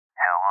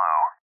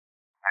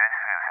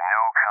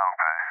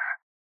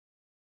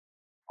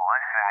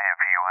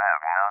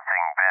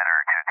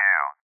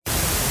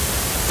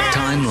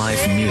Prime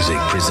Life Music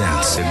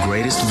presents the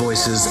greatest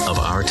voices of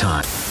our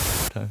time.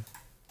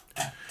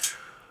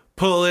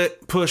 Pull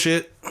it, push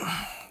it,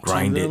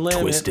 grind it,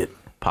 twist it,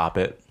 Pop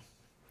it.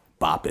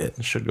 bop it.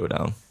 It should go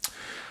down.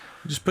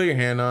 just put your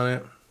hand on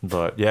it.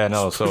 But yeah,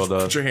 no. So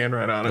Put your hand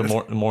right on it.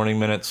 the morning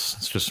minutes,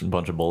 it's just a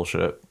bunch of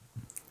bullshit.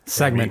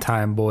 Segment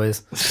time,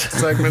 boys.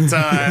 Segment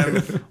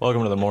time.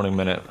 Welcome to the Morning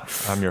Minute.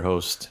 I'm your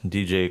host,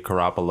 DJ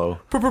Carapolo.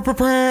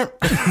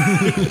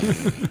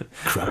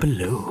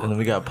 Crapaloo. And then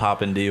we got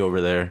Poppin' D over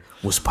there.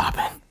 What's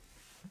poppin'?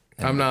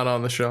 I'm not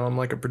on the show. I'm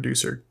like a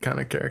producer kind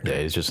of character.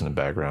 Yeah, he's just in the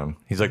background.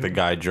 He's like the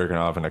guy jerking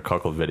off in a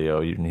cuckold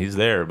video. He's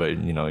there, but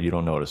you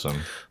don't notice him.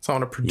 That's not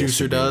what a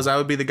producer does. I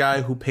would be the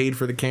guy who paid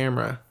for the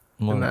camera.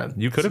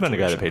 You could have been the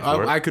guy that paid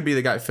for it. I could be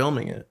the guy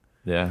filming it.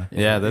 Yeah.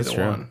 Yeah, that's Either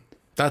true. one.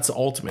 That's the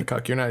ultimate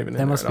cuck. You're not even in That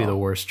there must at be the all.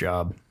 worst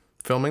job.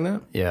 Filming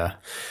that? Yeah.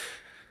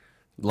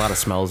 A lot of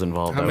smells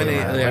involved. How many?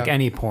 Yeah, Yeah. Like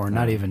any porn,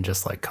 not even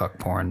just like cuck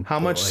porn. How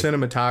but much like,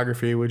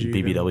 cinematography would you?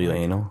 BBW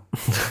anal.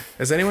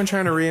 Is anyone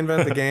trying to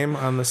reinvent the game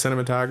on the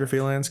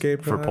cinematography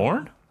landscape For that?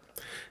 porn?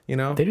 You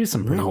know, They do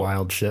some pretty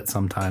wild shit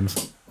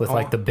sometimes with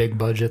like the big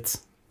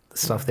budgets, the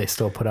stuff they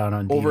still put out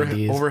on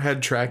DVDs.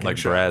 overhead tracking Like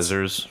shots.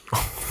 brazzers.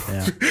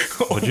 Yeah.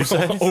 What'd you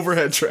say?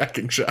 Overhead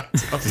tracking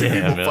shots. Of Damn,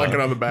 people yeah. fucking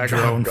on the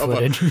background. Drone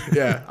footage.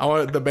 Yeah, I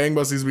want the bang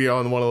busties to be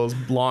on one of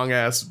those long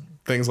ass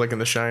things like in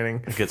The Shining.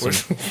 Get some,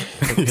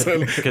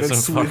 Then get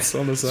sweeps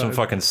on the side. some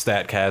fucking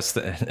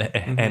StatCast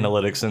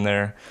analytics in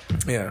there.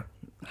 Yeah,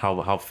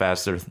 How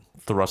fast they're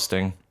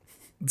thrusting.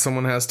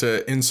 someone has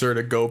to insert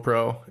a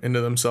GoPro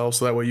into themselves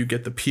so that way you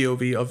get the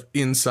POV of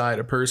inside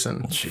a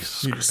person.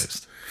 Jesus You Christ.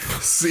 just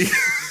see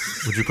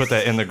Would you put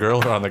that in the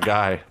girl or on the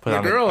guy? Put it the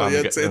on girl. on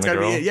the- It's in the gotta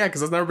girl? be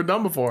because it's never been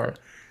done before.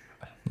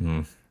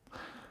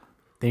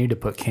 They need to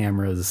put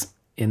cameras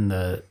in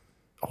the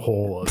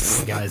hole of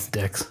the guy's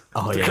dicks.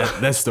 Oh yeah,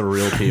 that's the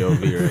real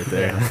POV right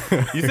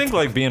there. You think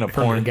like being a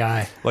From porn the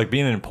guy. like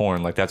being in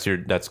porn, like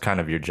that's kind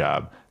of your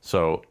job.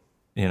 So,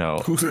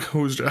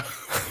 Who's job?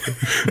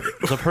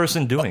 the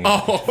person doing it,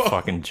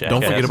 fucking jackass.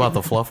 Don't forget about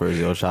the fluffers,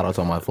 yo. Shout out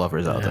to all my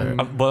fluffers out there.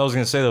 What I was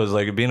gonna say though is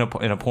like being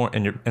in a porn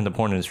in the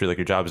porn industry, like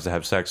your job is to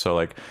have sex. So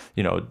like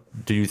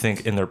do you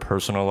think in their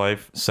personal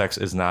life sex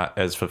is not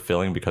as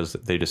fulfilling because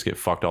they just get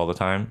fucked all the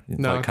time?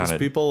 No, Like, because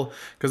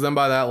because then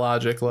by that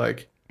logic,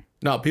 like,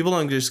 no, people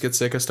don't just get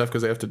sick of stuff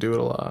because they have to do it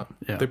a lot.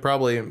 Yeah.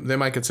 They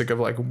might get sick of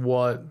like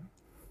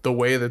the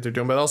way that they're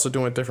doing, but also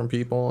doing it with different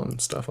people and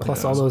stuff like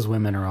Plus, that. all those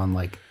women are on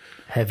like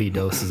heavy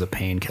doses of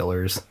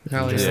painkillers.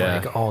 Hell Just yeah.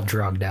 like all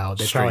drugged out.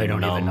 They Straight probably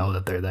don't numb. even know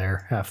that they're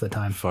there half the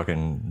time.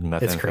 fucking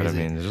It's crazy.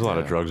 methamphetamine. There's a lot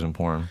of drugs in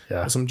porn.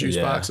 Yeah. Some juice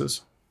Yeah.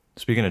 boxes.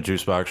 Speaking of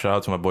juice box, shout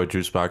out to my boy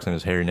Juice Box and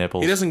his hairy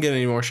nipples. He doesn't get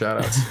any more shout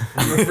outs.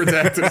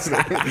 Redacted his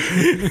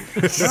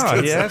name.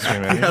 No, he asked me,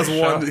 man. He has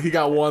one. He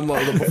got one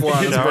before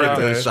on his Shout out.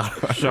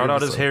 birthday. Shout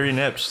out his hairy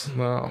nips.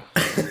 No.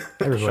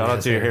 Everybody Shout out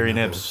has to your hair. hairy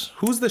nips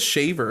Who's the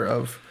shaver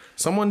of?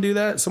 Someone do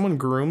that? Someone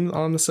groom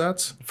on the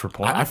sets? for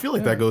porn. I feel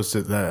like that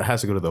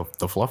has to go to the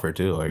fluffer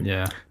too. Like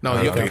Yeah.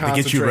 No, you have to to get you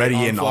concentrate ready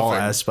on in all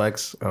fluffing.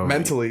 aspects. Of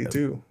Mentally,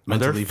 too. Are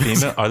there mentally,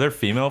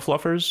 female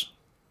fluffers?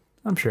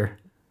 I'm sure.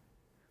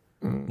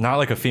 Not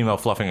like a female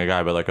fluffing a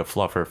guy, but like a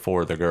fluffer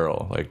for the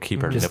girl, like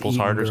keep her Just nipples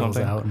eating hard or girls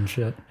something. out and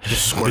shit.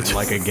 just squirt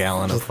like a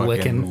gallon of Just fucking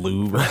licking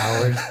lube.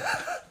 hours,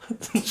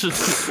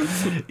 Just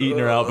eating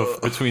her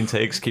out between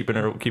takes, keeping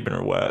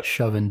her wet.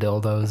 shoving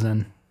dildos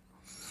in,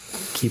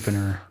 keeping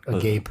her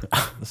agape.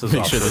 This is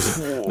Make all sure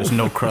for- there's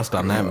no crust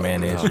on that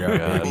mayonnaise jar,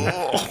 baby.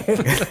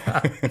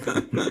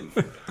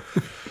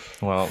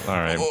 Well, all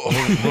right.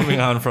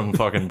 Moving on from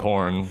fucking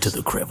porn. To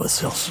the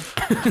crevices.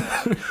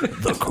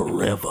 The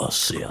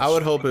crevices. I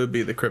would hope it would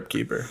be the crypt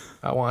keeper.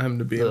 I want him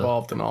to be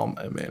involved in all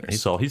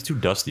manners. He's too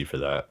dusty for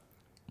that.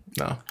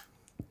 No.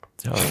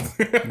 Oh,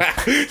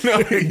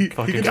 No, he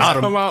can just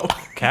come out.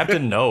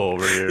 Captain No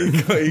over here.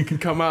 He can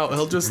come out.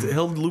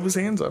 He'll lube his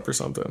hands up or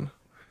something.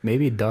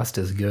 Maybe dust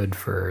is good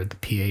for the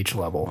pH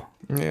level.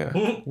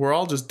 Yeah. We're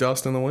all just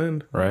dust in the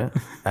wind. Right?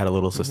 Add a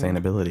little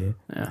sustainability.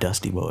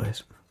 Dusty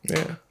boys.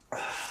 Yeah.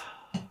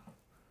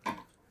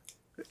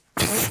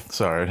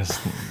 Sorry, I just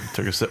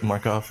took a sip of my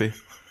coffee.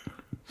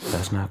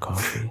 That's not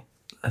coffee.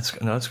 It's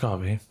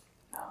coffee.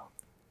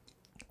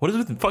 What is it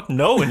with the fuck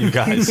no in you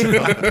guys? You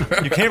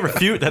can't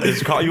refute that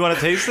it's coffee. You want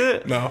to taste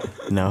it? No.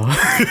 No.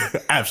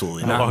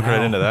 Absolutely I not. walked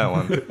right into that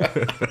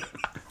one.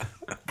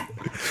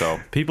 So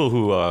people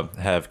who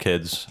have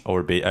kids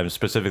or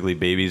specifically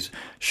babies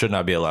should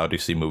not be allowed to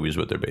see movies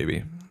with their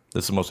baby.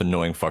 That's the most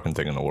annoying fucking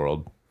thing in the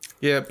world.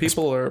 Yeah,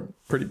 people are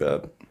pretty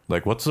bad.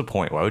 Like, what's the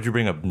point? Why would you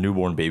bring a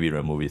newborn baby to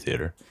a movie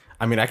theater?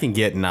 I mean, I can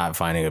get not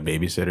finding a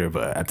babysitter,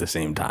 but at the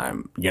same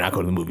time, you're not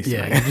going to the movies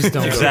Yeah, tonight. you just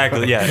don't.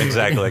 Exactly. Yeah,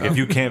 exactly. Like, if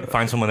you can't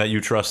find someone that you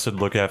trust to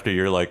look after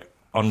your, like,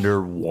 under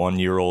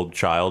 1-year-old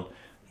child,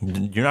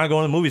 you're not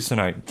going to the movies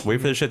tonight. Wait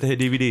for the shit to hit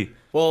DVD.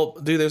 Well,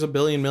 dude, there's a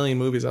million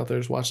movies out there.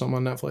 Just watch something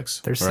on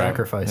Netflix. There's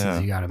sacrifices Yeah.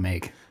 you got to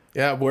make.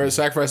 Yeah, we're a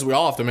sacrifice we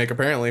all have to make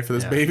apparently for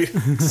this baby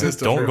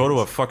system. Don't go to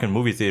a fucking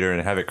movie theater and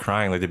have it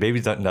crying. Like, the baby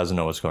doesn't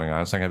know what's going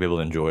on. It's not gonna be able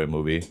to enjoy a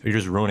movie. You're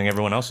just ruining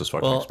everyone else's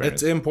fucking Well,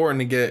 experience. it's important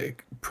to get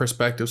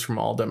perspectives from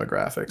all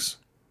demographics.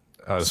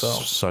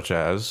 Such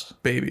as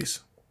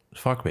Babies.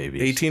 fuck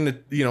babies.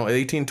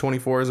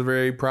 18-24 is a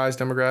very prized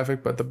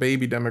demographic, but the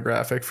baby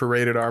demographic for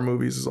rated R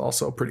movies is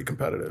also pretty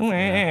competitive.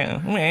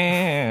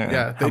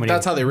 Yeah,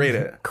 that's how they rate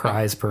it.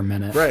 Cries per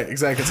minute. Right,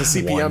 exactly. It's a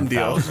CPM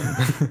deal.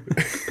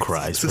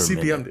 Cries It's a per CPM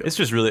minute. deal. It's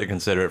just really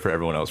considerate for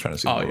everyone else trying to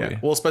see the Oh movie. yeah.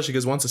 Well, especially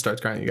because once it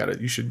starts crying,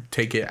 you should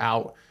take it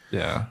out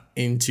Yeah.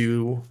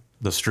 into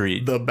The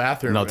street. the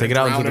bathroom. No, take and it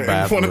out drown into the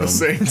in one of the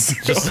bathroom.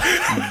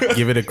 sinks.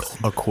 Give it a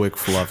quick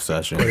fluff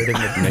session. Make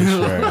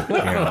sure,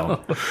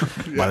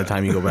 by the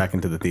time you go back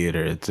into the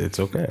theater, it's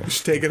okay.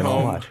 Just take it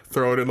home,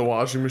 throw it in the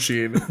washing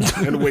machine,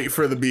 and wait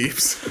for the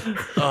beeps.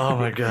 Oh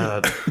my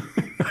god.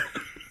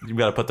 You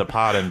got to put the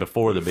pot in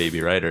before the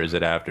baby, right? Or is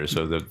it after?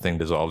 So the thing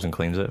dissolves and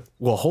cleans it?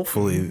 Well,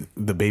 hopefully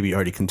the baby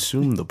already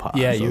consumed the pot.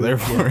 Yeah, so you-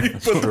 therefore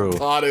It's true.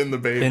 Pot in the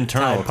baby.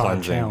 Internal Tide Pod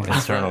cleansing. challenge.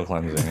 Internal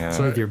cleansing,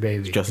 yeah. With your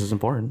baby. just as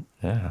important.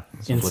 Yeah.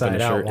 Flipping Inside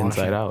the out. shirt washing.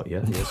 inside out.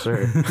 Yes,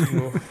 sir.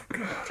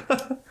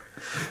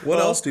 What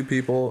else do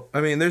people?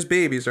 I mean, there's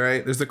babies,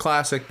 right? There's the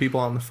classic people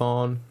on the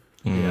phone.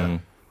 Yeah.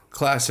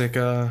 Classic.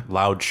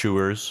 Loud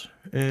chewers.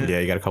 Yeah,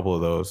 you got a couple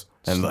of those,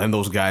 and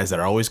those guys that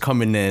are always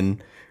coming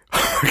in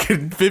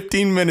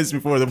 15 minutes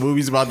before the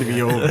movie's about to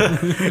be over.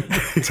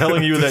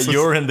 Telling you that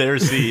you're in their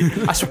seat.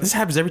 I swear, this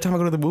happens every time I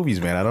go to the movies,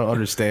 man. I don't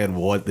understand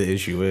what the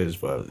issue is,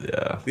 but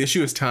Yeah. The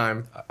issue is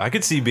time. I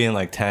could see being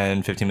like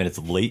 10, 15 minutes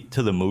late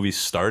to the movie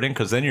starting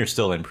because then you're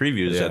still in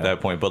previews Yeah. at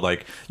that point. But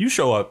like, you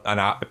show up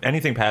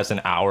anything past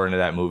an hour into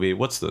that movie,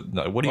 what are you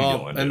Well,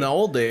 doing? in dude? the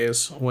old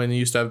days when you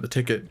used to have the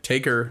ticket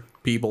taker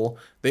people,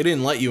 they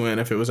didn't let you in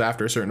if it was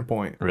after a certain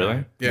point.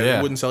 Really? Yeah, Yeah.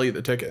 they wouldn't sell you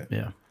the ticket.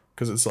 Yeah.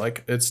 Because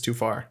it's too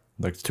far.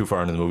 Like, it's too far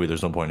into the movie.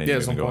 There's no point in Yeah, you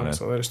there's no even going point, in.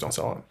 so they just don't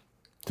sell it.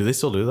 do they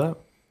still do that?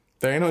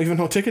 There ain't even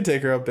no ticket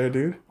taker up there,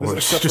 dude. Or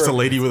it's Except just for- a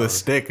lady with a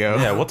stick, yo.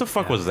 Yeah, what the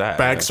fuck was that?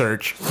 Bag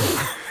search.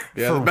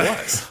 Yeah, the back-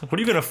 What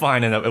are you gonna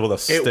find with a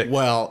stick?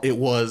 It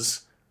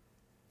was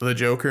the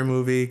Joker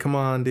movie. Come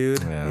on,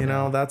 dude. Yeah. You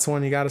know that's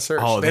one you got to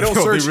search. Oh, they don't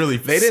they search. really-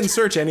 They didn't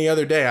search any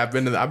other day. I've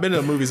been to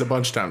the movies a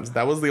bunch of times.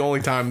 That was the only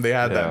time they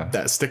had Yeah.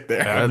 that stick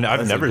there. I've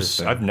That's never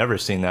interesting. I've never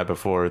seen that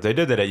before. They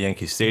did that at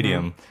Yankee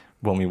Stadium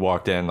when we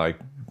walked in, like,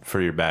 for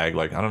your bag.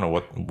 Like, I don't know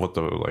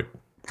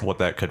what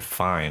that could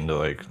find,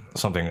 like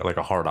something like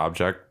a hard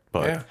object.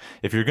 But Yeah.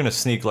 if you're gonna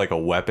sneak like a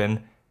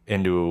weapon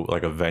into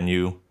like a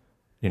venue,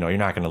 you're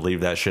not gonna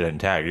leave that shit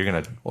intact. You're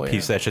gonna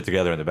piece that shit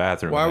together in the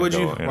bathroom. Why and would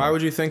then you? go, Why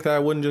would you think that I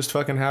wouldn't just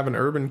fucking have an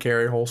urban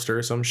carry holster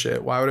or some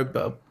shit? Why would it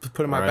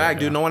put in my Right, bag,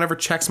 dude? yeah. No one ever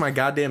checks my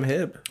goddamn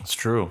hip. It's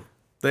true.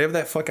 They have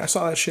that I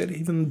saw that shit.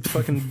 Even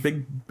fucking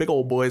big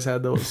old boys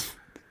had those.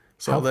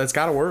 So that's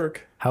got to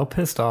work. How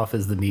pissed off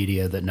is the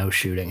media that no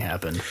shooting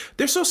happened?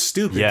 They're so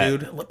stupid, Yeah.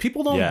 dude.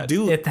 People don't Yeah.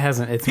 do It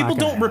hasn't. It's People not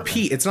gonna don't happen.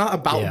 repeat. It's not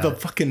about Yeah. the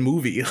fucking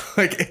movie.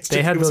 Like it's They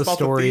just, had it was those about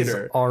stories the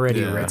theater.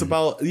 already Yeah. written. It's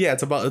about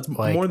it's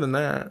Like, more than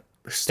that.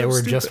 They're so They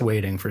were just stupid.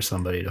 waiting for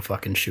somebody to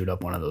fucking shoot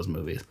up one of those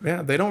movies.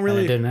 Yeah, they don't And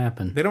really it didn't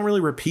happen. they don't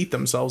really repeat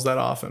themselves that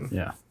often.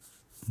 Yeah.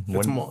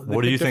 What they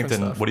do you pick think? different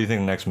stuff. What do you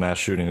think the next mass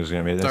shooting is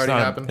gonna be? It's already not.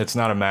 happened. It's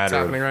not a It's matter.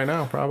 happening Of, right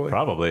now, probably.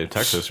 Probably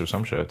Texas or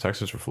some shit.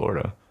 Texas or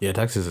Florida. Yeah,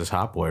 Texas is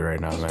hot boy right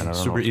now, man. I don't know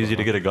Super what's easy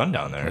to going get a gun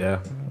down there. on. Yeah.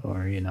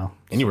 Or, Anywhere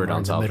somewhere down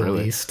in the south, Middle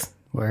really. East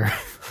where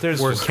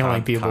There's we're just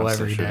killing people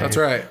constant every shit. day. That's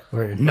right.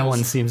 Where no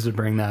one seems to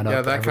bring that up.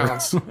 Yeah, that ever.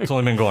 counts. It's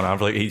only been going on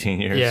for like 18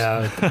 years.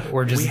 Yeah,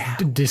 we're just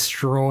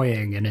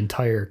destroying an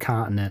entire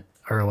continent,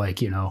 or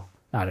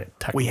not a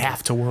technical. We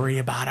have to worry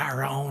about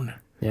our own.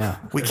 Yeah,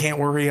 We can't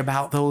worry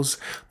about those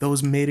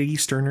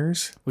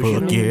Mid-Easterners. we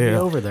shouldn't Fuck even be yeah.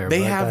 over there. They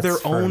but have their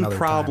that's for own another time.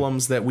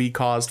 problems that we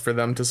caused for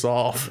them to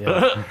solve.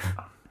 Yeah.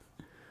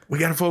 We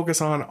got to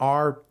focus on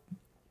our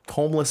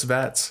homeless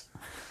vets.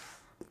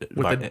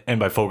 And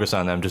by focus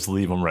on them, just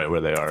leave them right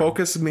where they are.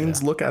 Focus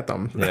means look at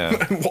them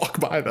Yeah. and walk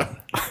by them.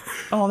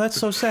 Oh, that's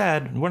so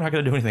sad. We're not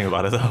gonna do anything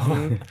about it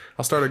though.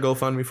 I'll start a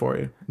GoFundMe for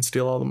you and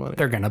steal all the money.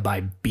 They're gonna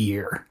buy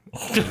beer.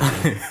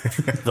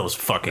 Those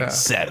fucking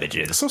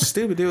savages. So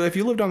stupid, dude. If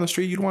you lived on the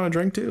street, you'd want to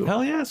drink too.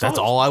 Hell yeah. That's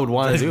all I would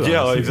want to do.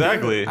 Yeah, honestly.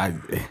 exactly. I-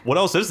 What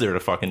else is there to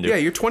fucking do? Yeah,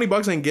 your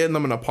 $20 ain't getting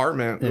them an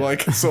apartment.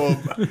 Like, so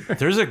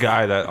There's a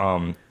guy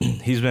that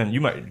he's been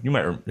you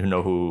might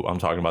know who I'm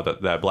talking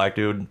about, that black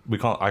dude.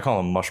 I call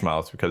him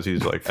Mushmouth because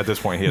he's like at this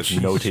point he has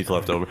no teeth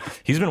left over.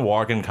 He's been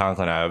walking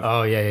Conklin Ave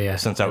Oh yeah.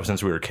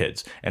 since we were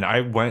kids. And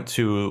I went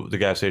to the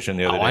gas station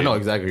the other day. I know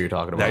exactly what you're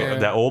talking about.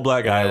 that old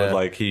black guy Yeah. with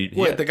like he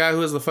what? The guy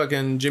who has the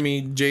fucking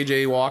Jimmy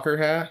JJ Walker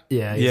hat?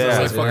 Yeah, Yeah, like,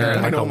 like fucking like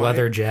a Dynamite.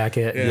 leather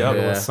jacket. in the middle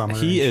of Yeah. summer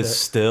he and is shit.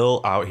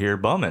 still out here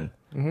bumming.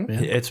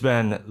 It's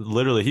been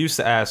literally. He used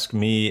to ask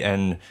me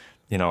and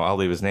I'll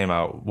leave his name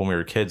out when we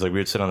were kids. Like we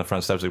would sit on the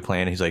front steps like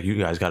playing. He's like, "You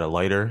guys got a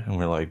lighter?" And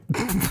we're like,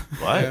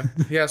 "What?" Yeah.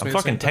 He asked me I'm the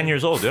fucking same 10 thing.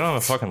 years old. They don't have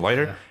a fucking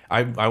lighter.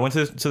 I went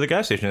to the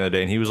gas station the other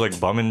day and he was like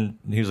bumming.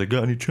 He was like,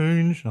 "Got any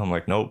change?" And I'm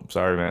like, "Nope,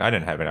 sorry, man. I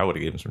didn't have it. I would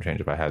have given him some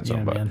change if I had some."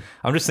 Yeah, but man.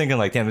 I'm just thinking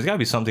like, damn, there's got to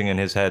be something in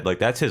his head. Like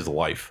that's his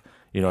life.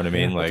 You know what I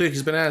mean? Like, dude,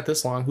 he's been at it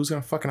this long. Who's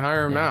gonna fucking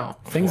hire him now?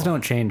 Things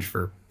don't change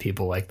for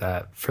people like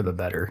that for the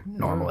better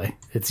normally.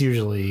 It's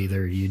usually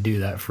either you do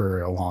that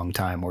for a long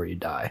time or you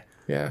die.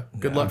 Yeah.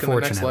 Good luck in the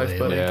next life,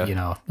 buddy. Like, you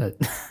know,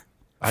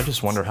 I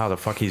just wonder how the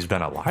fuck he's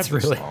been alive this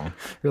really, long.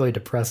 really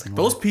depressing.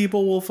 Those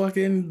people will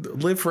fucking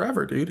live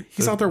forever, dude.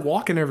 He's out there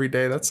walking every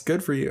day. That's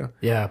good for you.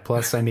 Yeah.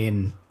 Plus, I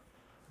mean,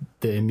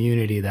 the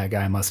immunity that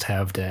guy must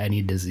have to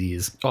any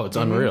disease. Oh, it's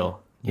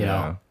unreal. You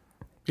know,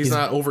 He's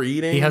not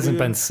overeating. he hasn't dude.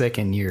 been sick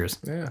in years.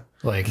 Yeah.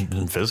 Like,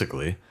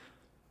 Physically.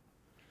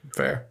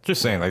 Fair.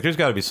 Just saying, like, there's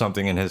got to be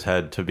something in his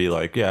head to be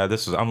like, yeah,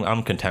 this is,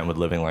 I'm content with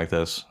living like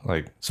this,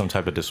 like some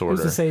type of who's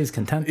disorder. to say he's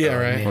content? Yeah, though?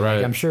 right. I mean, Right.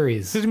 like, I'm sure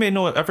he's. He's made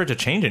no effort to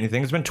change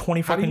anything. It's been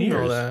 20 fucking do you know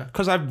years. that?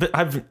 Because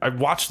I've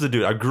watched the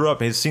dude. I grew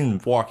up. He's seen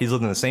him walk. He's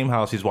lived in the same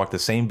house. He's walked the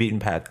same beaten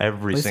path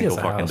every least he single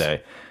has a fucking house.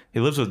 day. He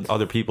lives with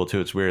other people too.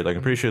 It's weird. Like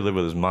I'm pretty sure he lived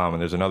with his mom.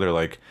 And there's another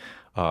like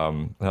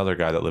another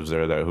guy that lives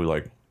there that who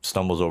like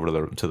stumbles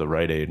over to the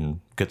Rite Aid and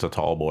gets a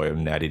tall boy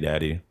and natty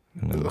daddy.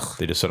 And then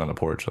they just sit on the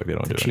porch like they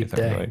don't do cheap anything.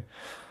 day. Like,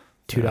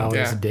 $2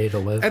 Yeah. a day to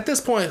live. At this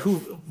point,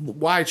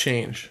 why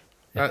change?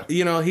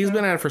 You know, he's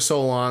been at it for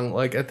so long.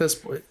 Like at this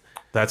point,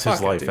 that's his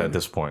Fuck it, life dude. at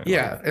this point.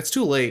 yeah, it's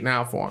too late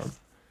now for him.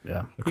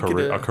 Yeah.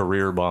 Like, a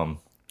career bum.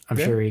 I'm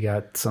sure he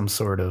got some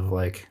sort of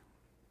like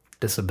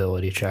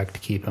disability check to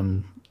keep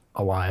him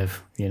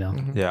alive, you know?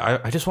 Yeah,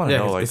 I just want to Yeah,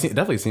 know like it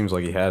definitely seems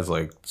like he has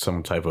like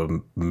some type of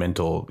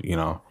mental,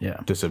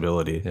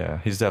 disability. yeah,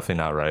 he's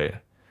definitely not right.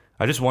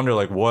 I just wonder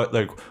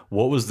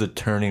what was the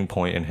turning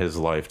point in his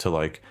life to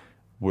like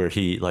where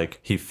he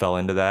fell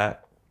into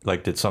that?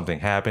 Like, did something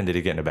happen? Did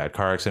he get in a bad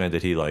car accident?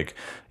 Did he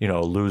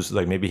lose,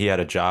 like maybe he had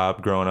a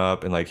job growing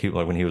up and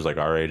when he was like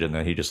our age and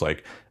then he just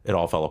like it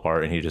all fell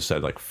apart and he just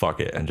said like fuck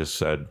it and just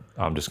said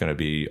I'm just gonna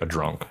be a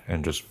drunk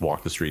and just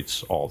walk the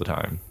streets all the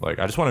time. Like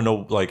I just want to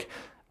know like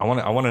I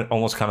want to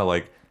almost kind of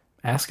like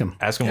Ask him.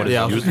 what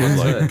his youth was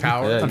like.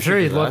 Coward. I'm sure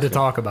he'd love to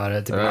talk about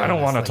it. To be I don't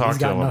honest. want to Like, talk he's to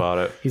got him about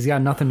it. He's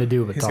got nothing to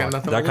do but He's talk. got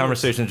nothing. That to lose.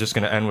 conversation is just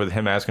going to end with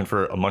him asking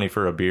for money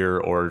for a beer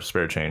or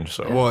spare change.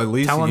 So Well, at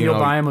least Tell him you you'll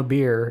know, buy him a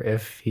beer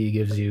if he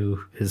gives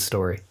you his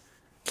story.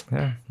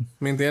 yeah, I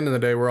mean, at the end of the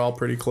day, we're all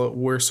pretty close.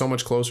 We're so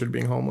much closer to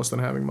being homeless than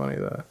having money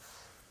that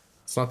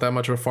it's not that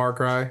much of a far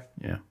cry.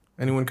 Yeah.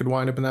 Anyone could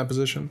wind up in that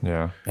position.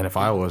 yeah. And if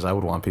I would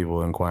want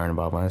people inquiring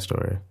about my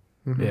story.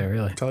 Yeah,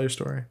 really. Tell your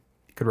story.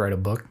 Could write a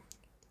book.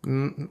 I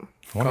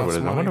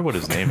wonder what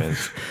his name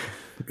is.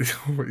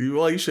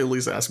 Well, you should at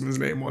least ask him his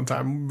name one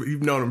time.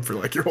 You've known him for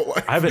like your whole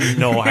life. I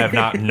have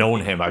not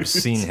known him. I've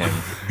seen him.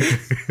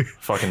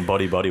 Fucking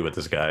buddy with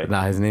this guy.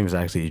 Nah, his name is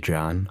actually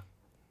John.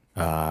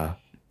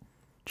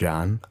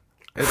 John.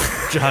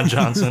 John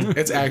Johnson.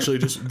 It's actually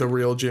just the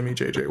real Jimmy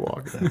J.J.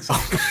 Walker.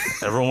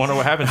 Everyone wonder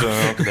what happened to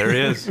him. There he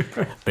is.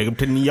 Big up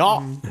to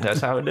y'all.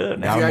 That's how it did.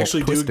 If you I'm all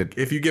actually do, twisted.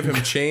 if you give him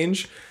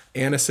change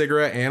and a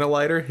cigarette and a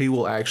lighter, he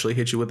will actually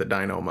hit you with a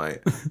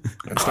dynamite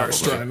and start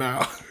strutting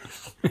out.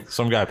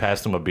 Some guy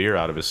passed him a beer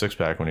out of his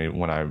 6-pack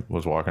when I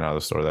was walking out of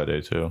the store that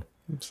day too.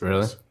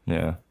 Really?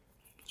 Yeah.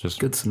 Just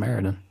Good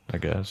Samaritan. I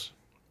guess.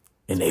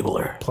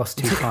 Enabler.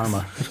 +2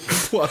 karma.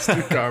 Plus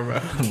two karma.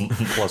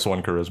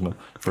 +1 charisma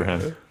for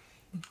him.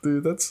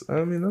 Dude, that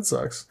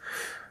sucks.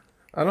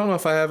 I don't know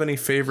if I have any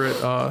favorite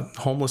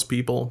homeless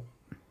people.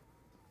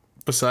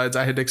 Besides,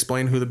 I had to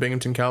explain who the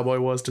Binghamton Cowboy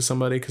was to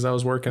somebody because I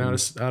was working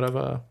out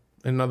of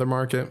another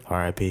market.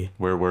 R.I.P.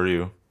 Where were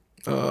you?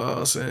 I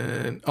was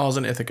in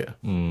Ithaca.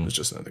 It was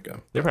just in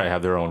Ithaca. They probably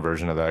have their own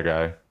version of that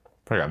guy.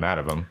 Probably got mad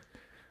at him.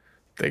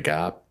 They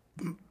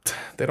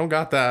don't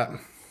got that.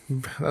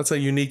 That's a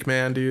unique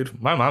man,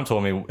 dude. My mom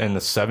told me in the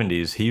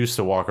 70s he used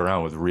to walk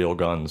around with real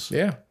guns.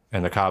 Yeah.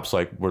 And the cops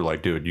were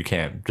like, dude, you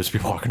can't just be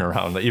walking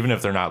around, even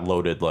if they're not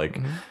loaded,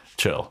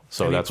 chill.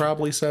 So And that's he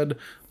probably said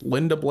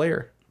Linda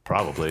Blair.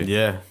 probably.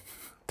 Yeah.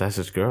 That's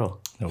his girl.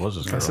 It was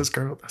his girl. That's his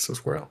girl. That's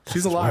his world.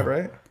 She's alive,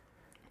 right?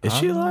 Is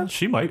she alive?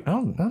 She might. I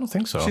don't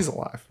think so. She's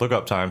alive. Look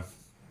up time.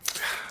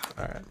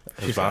 All right.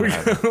 It's bound to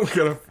happen. We're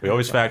gonna- We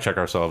always fact check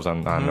ourselves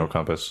on No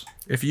Compass.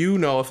 If you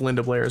know if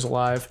Linda Blair is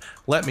alive,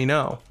 let me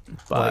know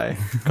by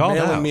Call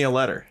mailing now. me a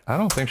letter. I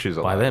don't think she's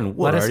alive. By then,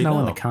 we'll Let us already know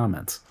in the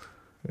comments.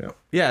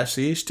 Yeah,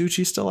 see, dude,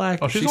 she's still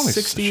active. Oh, she's only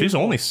 60. She's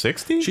only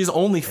 60? She's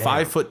only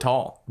 5 foot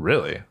tall.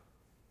 Really?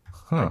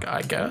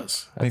 I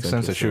guess. Makes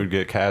sense that she would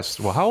get cast.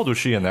 Well, how old was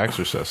she in The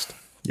Exorcist?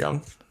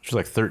 Young. She's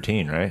like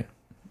 13, right?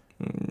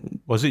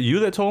 Was it you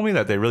that told me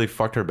that they really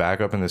fucked her back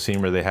up in the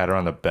scene where they had her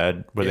on the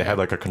bed, where they had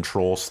like a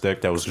control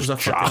stick that was There's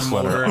just a fucking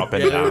jostling her motor. up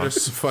and Yeah, they were down?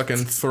 just fucking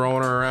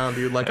throwing her around,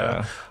 dude, like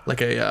a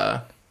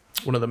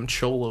one of them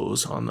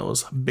cholos on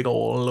those big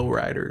old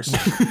lowriders.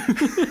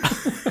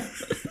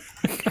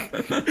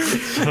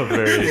 A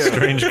very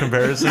strange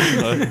comparison.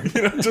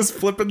 but- Just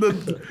flipping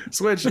the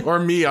switch, or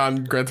me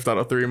on Grand Theft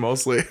Auto 3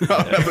 mostly.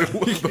 I'll have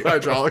the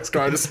hydraulics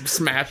car just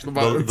smash the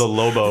buttons. the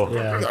Lobo.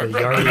 Yeah, the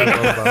Yardley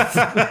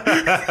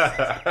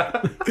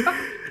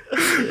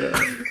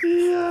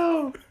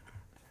Lobo.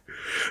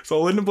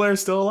 So Linda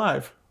Blair's still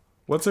alive.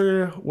 What's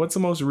the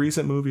most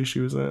recent movie she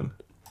was in?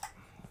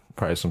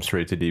 Probably some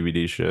straight to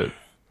DVD shit.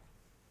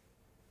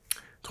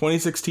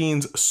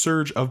 2016's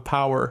Surge of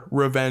Power,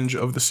 Revenge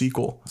of the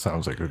Sequel.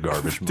 Sounds like a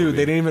garbage movie. Dude,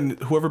 they didn't even,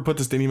 whoever put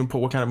this didn't even put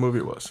what kind of movie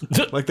it was.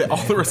 Like, all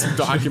the rest of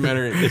the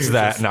documentary. Is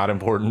that not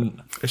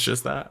important? It's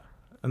just that.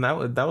 And that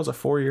was a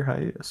 4-year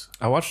hiatus.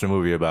 I watched a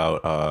movie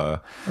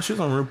about She was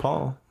on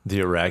RuPaul. the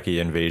Iraqi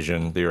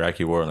invasion, the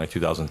Iraqi war in like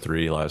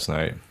 2003 last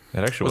night. It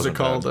actually Was it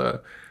wasn't called? bad.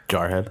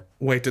 Jarhead.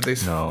 Wait, did they?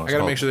 No, I it's gotta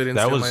called- make sure they didn't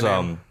that steal was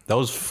my name. that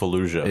was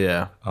Fallujah.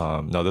 Yeah.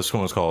 No, this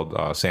one was called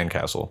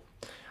Sandcastle.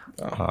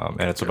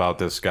 And it's about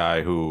this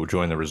guy who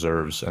joined the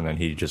reserves, and then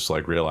he just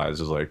like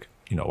realizes like,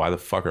 why the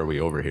fuck are we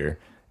over here?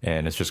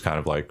 And it's just kind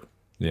of like,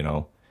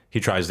 he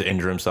tries to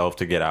injure himself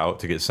to get out,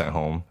 to get sent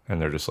home, and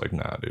they're just like,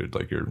 nah, dude,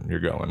 like you're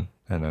going.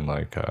 And then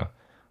like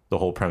the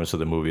whole premise of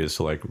the movie is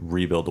to like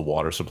rebuild the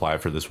water supply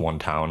for this one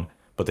town,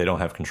 but they don't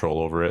have control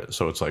over it,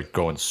 so it's like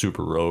going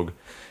super rogue,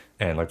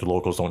 and like the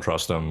locals don't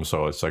trust them,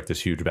 so it's like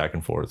this huge back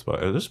and forth.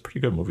 But it is a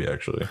pretty good movie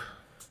actually.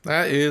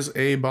 That is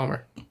a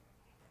bummer.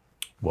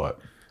 What?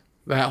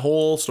 That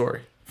whole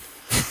story,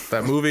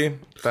 that movie,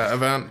 that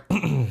event.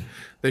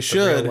 They Real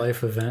should.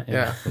 life event.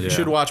 Yeah, you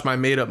should watch my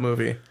made-up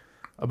movie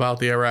about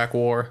the Iraq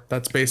War.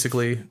 That's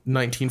basically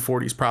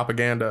 1940s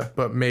propaganda,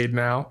 but made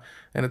now,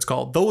 and it's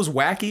called Those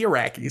Wacky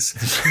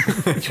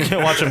Iraqis. You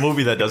can't watch a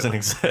movie that doesn't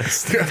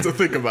exist. You have to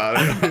think about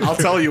it. I'll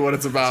tell you what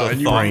it's about, It's a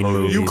and thought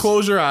movie. you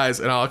close your eyes,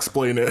 and I'll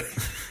explain it.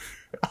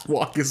 I'll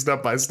walk you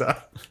step by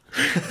step.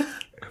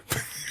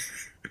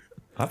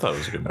 I thought it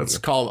was a good movie. It's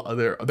called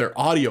their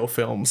audio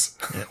films.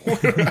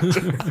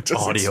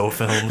 Audio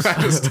films.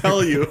 I just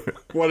tell you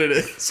what it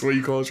is when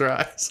you close your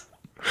eyes.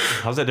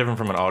 How's that different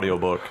from an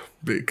audiobook?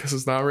 Because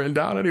it's not written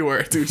down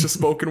anywhere, dude. It's just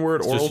spoken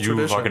word, oral Just you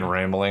tradition. fucking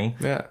rambling.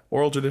 Yeah,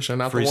 oral tradition,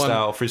 not the one,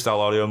 Freestyle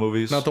audio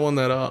movies. not the one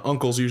that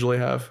uncles usually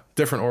have.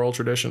 Different oral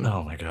tradition.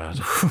 Oh my god.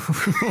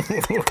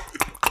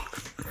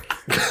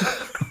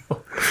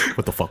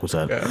 What the fuck was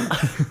that?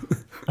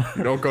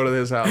 You don't go to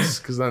his house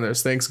because then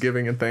there's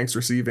Thanksgiving and Thanks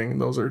Receiving,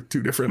 and those are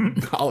two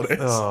different holidays.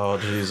 Oh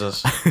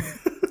Jesus.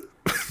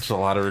 There's a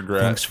lot of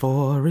regret. Thanks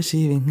for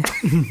receiving.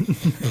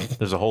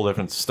 There's a whole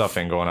different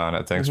stuffing going on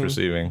at Thanks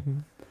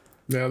Receiving.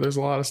 Yeah, there's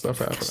a lot of stuff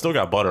happening. Still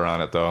got butter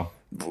on it though.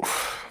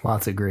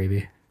 Lots of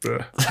gravy.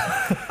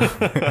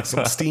 Ugh.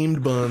 Some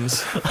steamed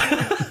buns.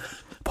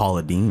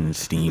 Paula Deen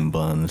steam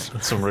buns.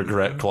 Some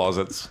regret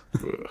closets.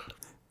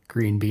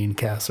 Green bean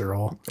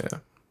casserole. Yeah,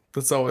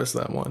 that's always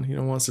that one.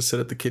 Wants to sit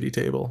at the kiddie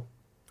table.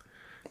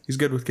 He's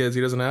good with kids.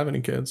 He doesn't have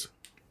any kids.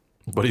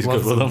 But he's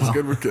Loves good with them. them. He's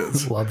good with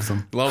kids. Loves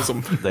them. Loves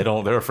them.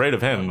 They're afraid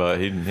of him, but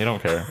he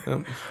don't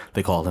care.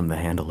 They called him the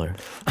handler.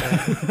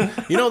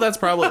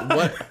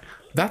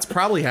 That's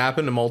probably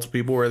happened to multiple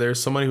people where there's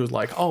somebody who's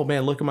like, oh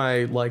man, look at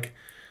my, like,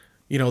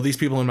 these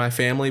people in my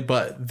family,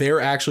 but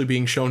they're actually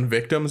being shown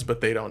victims,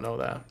 but they don't know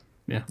that.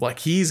 Yeah. Like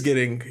he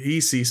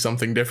sees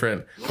something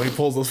different when he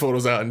pulls those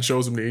photos out and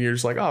shows them to you. And you're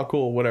just like, oh,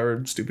 cool,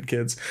 whatever, stupid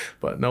kids.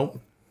 But nope.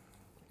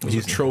 Those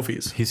are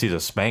trophies. He sees a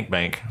spank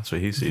bank. That's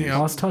what he sees. Yeah.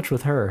 Lost touch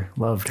with her.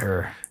 Loved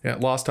her. Yeah,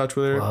 lost touch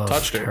with her, Loved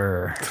touched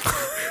her.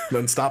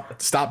 Then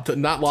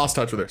not lost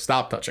touch with her.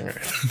 Stop touching her.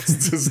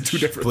 It's just two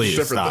different, Please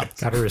different stop. things.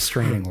 Got a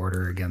restraining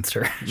order against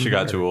her. She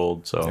got too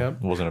old, so Yep.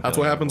 it wasn't. That's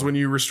what happens when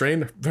you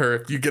restrain her.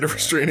 If you get a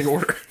restraining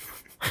order.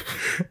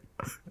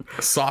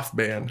 Soft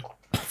ban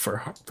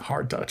for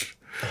hard touch.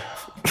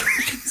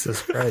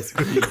 Jesus Christ.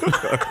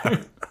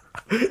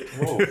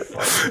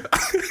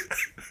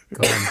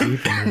 Going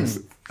deep in this.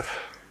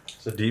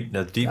 It's a deep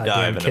Goddamn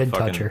dive into kid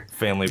fucking toucher.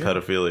 family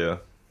pedophilia.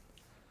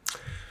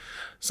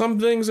 Some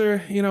things are,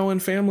 in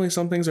family,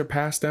 some things are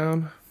passed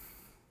down.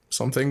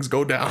 Some things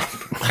go down.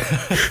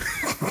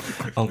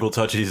 Uncle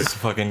Touchy's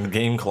fucking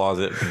game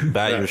closet.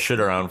 Bat your shit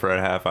around for a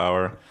half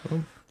hour.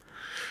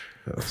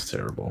 That's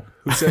terrible.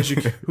 Who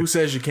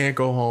says you can't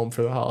go home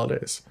for the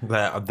holidays?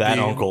 That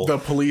The- uncle, The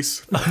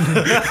police.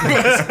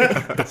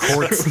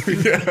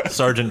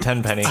 Sergeant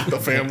Tenpenny. The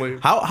family.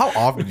 How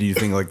often do you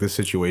think like this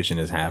situation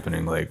is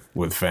happening like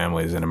with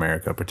families in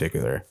America in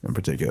particular?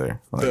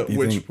 Like, do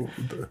you think,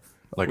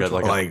 Like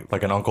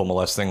Like- an uncle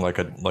molesting like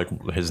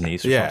his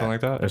niece or something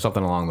like that. or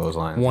something along those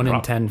lines? 1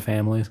 in 10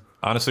 families.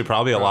 Honestly,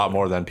 probably a lot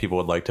more than people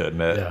would like to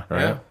admit. Yeah.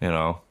 Right?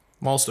 Yeah.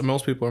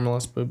 Most people are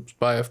molested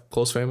by a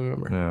close family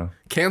member. Yeah.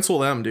 Cancel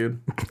them,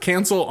 dude.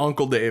 Cancel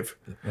Uncle Dave.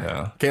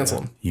 Yeah.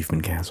 Cancel him. You've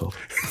been canceled.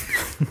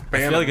 I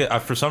feel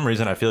like for some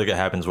reason I feel like it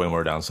happens way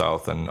more down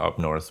south than up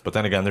north. But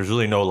then again, there's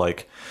really no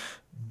like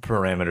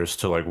parameters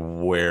to like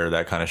where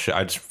that kind of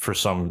shit. For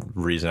some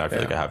reason I feel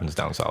like it happens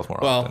down south more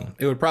Well, often.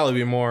 it would probably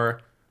be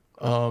more,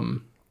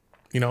 in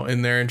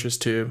their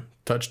interest to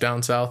touch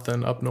down south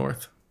than up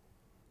north.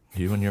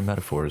 You and your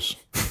metaphors.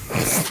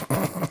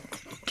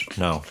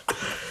 No.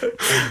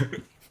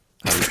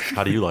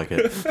 How do you like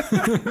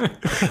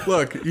it?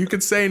 Look, you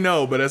could say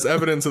no, but as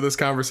evidence of this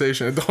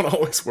conversation, it don't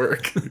always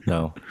work.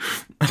 No.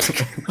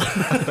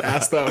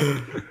 Ask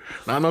them.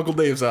 Not in Uncle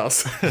Dave's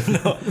house.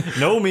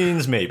 No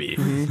means maybe.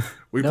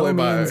 We No play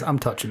means by I'm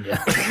touching you.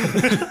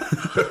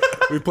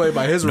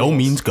 his rules. No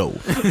means go.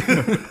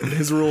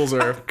 His rules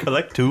are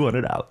Collect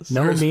 $200.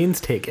 No means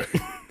take it.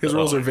 his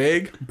rules are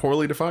vague,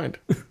 poorly defined.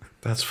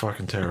 That's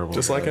fucking terrible.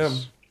 Just like him.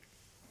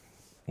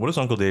 What does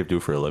Uncle Dave do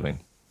for a living?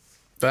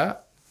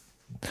 That?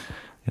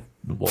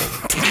 Well,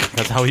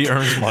 that's how he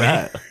earns money.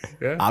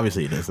 Yeah.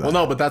 Obviously, he does that. Well,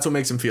 no, but that's what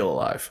makes him feel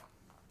alive.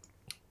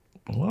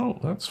 Well,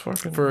 that's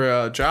fucking.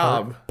 For a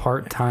job.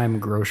 Part-time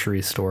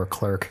grocery store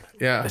clerk.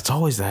 Yeah. It's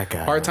always that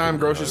guy. Part-time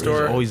grocery He's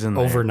store. always in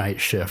there.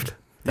 Overnight shift.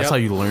 That's Yep. how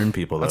you learn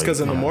people. That's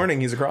because in the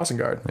morning he's a crossing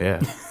guard.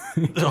 Yeah.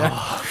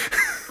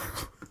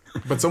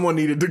 But someone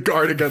needed to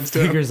guard against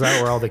him. Figures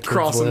out where all the kids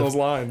crossing live. those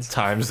lines.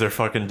 Times their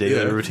fucking daily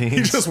Yeah. routines.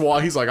 He just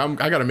he's like,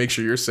 I got to make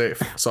sure you're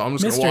safe. So I'm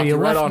just going to Mister, walk you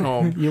right left, on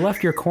home. You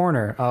left your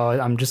corner. Oh,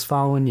 I'm just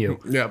following you.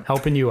 Yeah.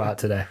 Helping you out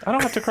today. I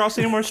don't have to cross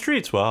any more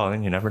streets. Well,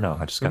 then you never know.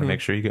 I just got to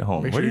make sure you get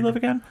home. Where sure do you you- live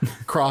again?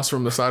 Cross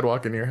from the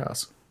sidewalk into your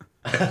house.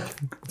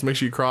 Let's make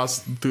sure you cross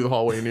through the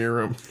hallway into your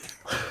room.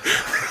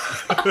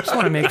 Just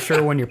want to make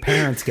sure when your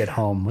parents get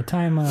home. What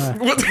time?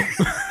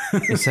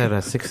 He said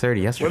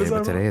 6:30 yesterday, is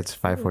but that? today it's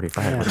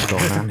 5:45. What's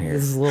going on here?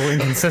 This is a little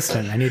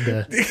inconsistent. I need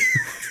to.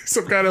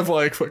 Some kind of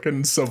like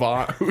fucking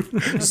savant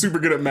who's super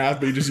good at math,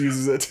 but he just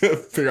uses it to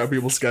figure out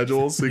people's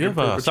schedules. So he You can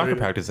have a soccer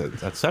perpetrate it.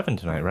 practice at 7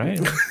 tonight, right?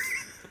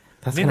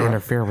 That's going to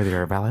interfere with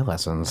your ballet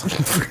lessons.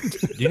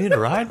 Do you need a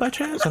ride by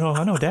chance?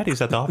 I know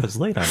Daddy's at the office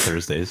late on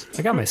Thursdays.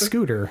 I got my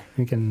scooter.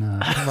 You can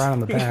ride on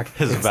the back.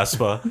 His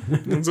Vespa.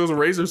 And so it's a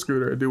razor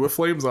scooter, dude, with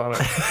flames on it.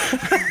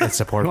 It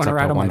supports wanna up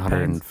ride to on my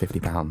 150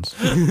 pounds.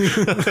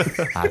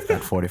 I've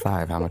got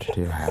 45. How much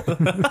do you have?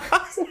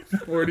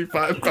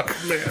 45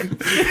 pound man.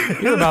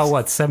 You're about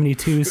what,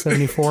 72,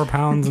 74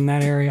 pounds in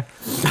that area?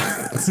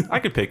 I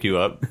could pick you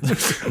up.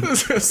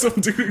 Some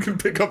dude who can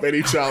pick up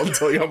any child and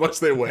tell you how much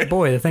they weigh.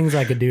 Boy, the things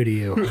I could do to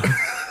you.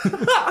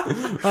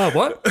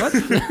 What?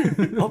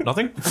 Oh,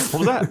 nothing? What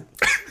was that?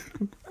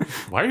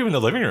 Why are you in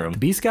the living room?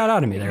 Beast got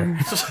out of me there.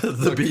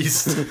 The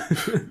beast.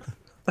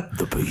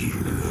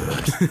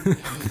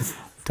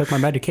 Took my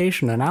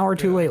medication an hour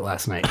too late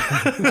last night.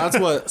 That's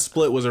what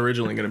Split was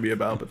originally going to be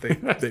about, but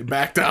they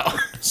backed out.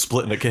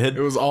 Splitting a kid.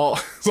 It was all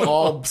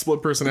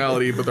split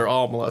personality, but they're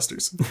all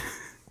molesters.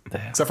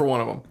 Except for one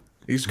of them.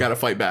 He's got to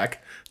fight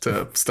back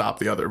to stop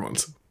the other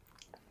ones.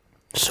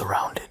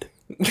 Surrounded.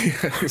 You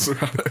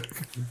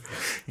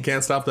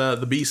can't stop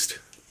the beast.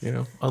 You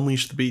know,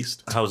 unleash the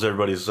beast. How's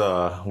everybody's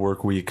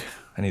work week?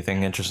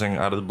 Anything interesting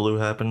out of the blue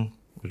happen?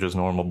 Or just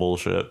normal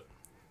bullshit?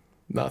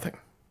 Nothing.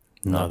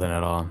 Nothing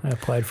at all. I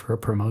applied for a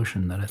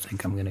promotion that I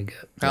think I'm going to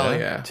get. Hell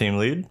yeah. Team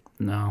lead?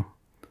 No.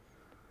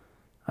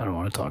 I don't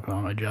want to talk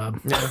about my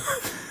job.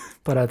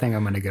 But I think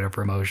I'm going to get a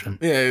promotion.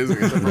 Yeah, he's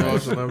gonna get the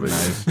promotion. That'd be-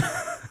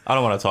 I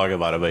don't want to talk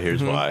about it, but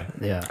here's why.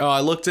 Yeah. Oh, I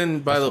looked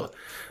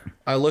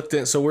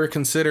in. So we're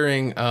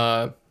considering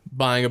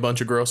buying a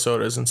bunch of gross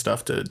sodas and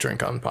stuff to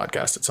drink on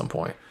podcast at some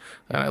point.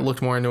 And I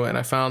looked more into it, and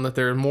I found that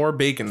there are more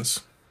bacons.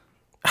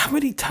 How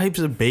many types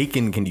of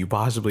bacon can you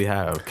possibly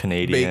have?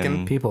 Canadian.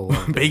 Bacon. People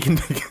love Bacon.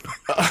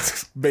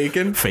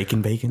 Bacon,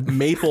 Faking bacon.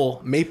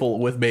 maple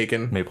with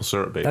bacon. Maple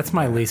syrup bacon. That's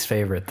my least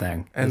favorite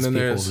thing. And is then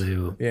people there's-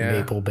 do yeah.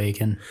 maple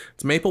bacon.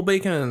 It's maple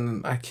bacon,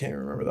 and I can't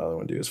remember the other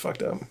one. Dude, it's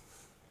fucked up.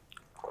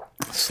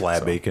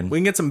 slab bacon. We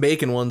can get some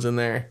bacon ones in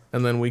there,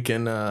 and then we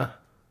can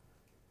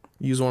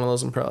use one of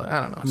those and probably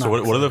I don't know. So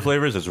what are the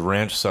flavors? It's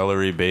ranch,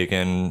 celery,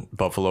 bacon,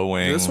 buffalo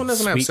wings. This one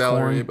doesn't have sweet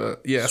celery, corn.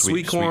 but yeah,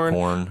 Sweet- sweet sweet corn,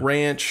 corn.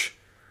 ranch,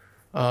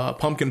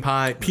 pumpkin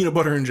pie, peanut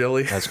butter and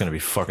jelly. That's gonna be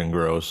fucking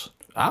gross.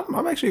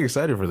 I'm actually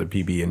excited for the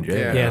PB and J.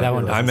 Yeah. Yeah, that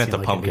one. I doesn't meant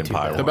seem the like it'd be pumpkin too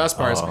pie bad. The best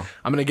part is Oh.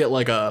 I'm gonna get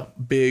like a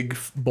big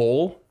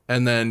bowl,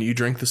 and then you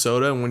drink the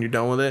soda, and when you're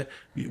done with it,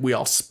 we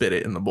all spit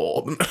it in the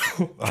bowl.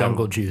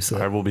 Jungle juice.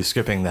 I will be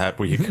skipping that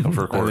week of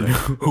recording.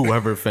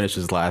 Whoever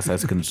finishes last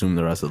has to consume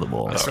the rest of the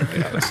bowl. Yeah,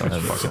 that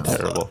sounds fucking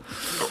terrible.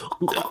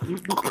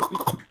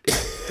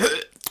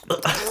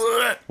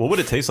 What would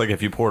it taste like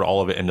if you poured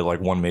all of it into like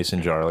one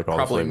mason jar, like all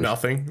Probably the flavors?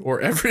 nothing or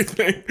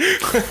everything.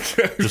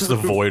 Just the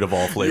void of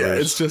all flavors. Yeah,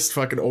 it's just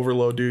fucking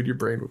overload, dude. Your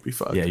brain would be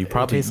fucked. Yeah, you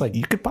probably tastes like-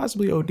 you could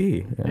possibly OD.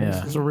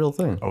 Yeah, it's a real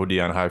thing. OD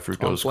on high fructose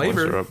corn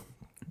flavor. syrup.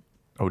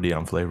 OD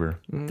on flavor.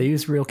 They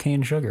use real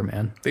cane sugar,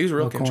 man. They use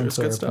real No cane sugar. It's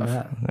good syrup in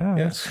stuff. that. Yeah,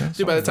 Yeah.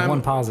 Dude, by the The one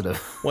time positive.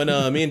 when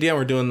me and Dan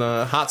were doing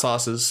the hot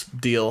sauces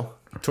deal,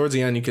 towards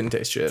the end you couldn't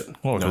taste shit.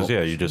 Well, because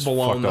you just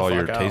Blown fucked the all fuck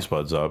your out. taste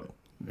buds up.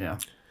 Yeah.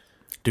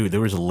 Dude,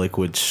 there was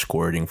liquid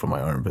squirting from my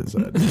armpits.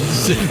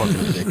 That's fucking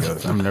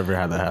ridiculous. I've never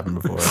had that happen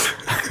before.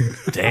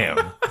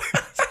 Damn.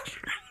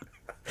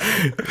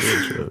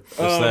 Just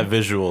that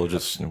visual,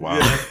 just wow.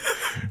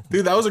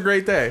 Dude, that was a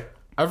great day.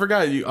 I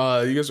forgot you.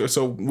 You guys.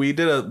 So we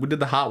did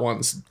the hot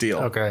ones deal.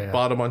 Okay, yeah.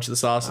 Bought a bunch of the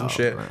sauce and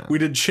shit. We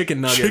did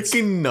chicken nuggets.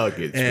 Chicken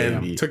nuggets,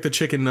 and baby. took the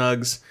chicken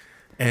nugs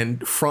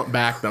and front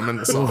back them in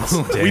the sauce.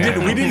 We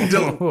didn't.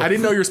 I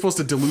didn't know you were supposed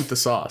to dilute the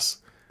sauce.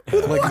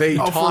 Like they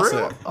toss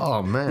it.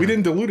 Oh man, We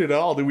didn't dilute it at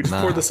all, dude. We just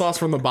poured the sauce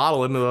from the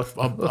bottle into a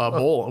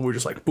bowl, and we were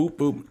just like, boop,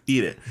 boop,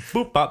 eat it.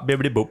 Boop, bop,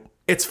 bibbidi boop.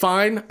 It's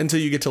fine until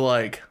you get to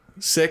like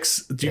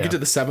 6. You Yeah. get to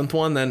the 7th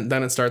one, then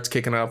it starts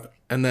kicking up,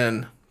 and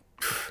then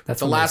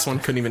That's the when last they, one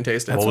couldn't even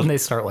taste it. That's when they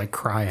start like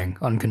crying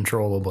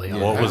uncontrollably. on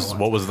that one.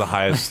 What was the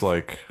highest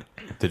like?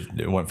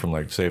 It went from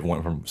like say it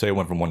went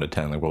from 1 to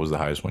 10. Like what was the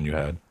highest one you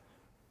had?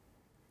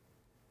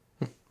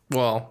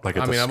 Well, Like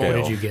I it's mean, a I've scale.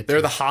 only, Did you get they're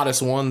to? the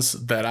hottest ones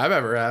that I've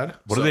ever had.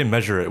 What do they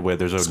measure it with?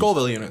 There's a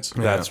Scoville units.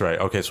 That's right.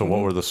 Okay, so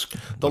what were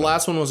The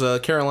last one was a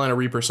Carolina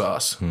Reaper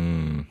sauce.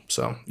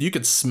 So you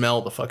could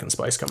smell the fucking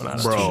spice coming out of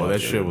it. Bro, that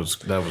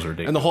was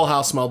ridiculous. And the whole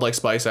house smelled like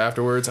spice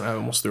afterwards, and I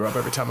almost threw up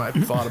every time I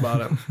thought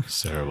about it.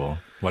 It's terrible.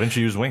 Why didn't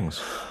you use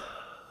wings?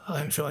 I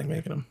didn't feel like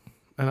making them.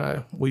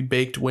 And we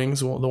baked wings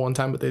the one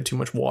time, but they had too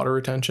much water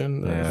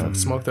retention. Yeah. I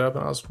smoked it up,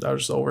 and I was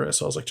just over it.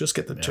 So I was like, just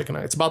get the chicken.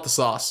 It's about the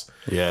sauce.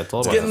 Yeah, it's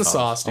all about Getting the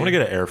sauce. I'm Dude.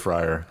 gonna get an air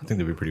fryer. I think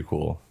that'd be pretty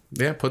cool.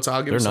 Yeah,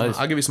 I'll give you some. nice.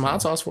 I'll give you some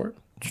hot sauce for it,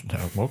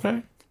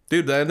 Okay.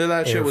 dude. The end of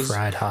that shit Air was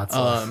fried hot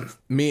sauce.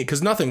 me,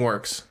 because nothing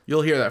works.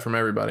 You'll hear that from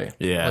everybody.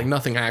 Yeah. like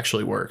nothing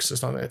actually works.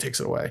 There's nothing that takes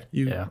it away.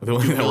 You Yeah. The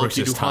only do thing that milk, works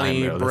you is do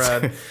honey, time, though. That's-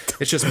 bread.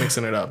 It's just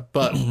mixing it up.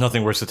 But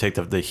Nothing worse to take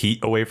the heat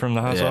away from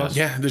the hot Yeah. sauce.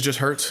 yeah, it just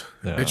hurts.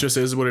 Yeah. It just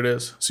is what it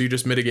is. So you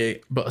just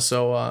mitigate. But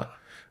so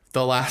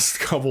the last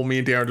couple, me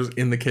and Darren just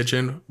in the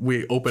kitchen,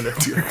 we opened a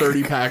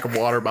 30 pack of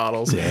water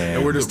bottles,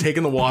 and we're just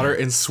taking the water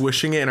and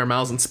swishing it in our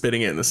mouths and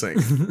spitting it in the sink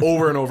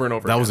over and over and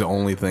over. That was the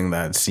only thing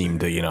that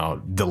seemed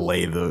to,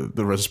 delay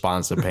the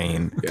response to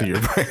pain to your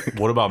brain.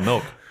 What about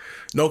milk?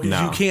 no, because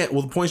No. you can't.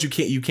 Well, the point is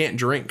you can't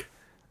drink.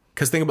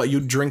 Because think about, you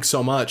drink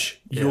so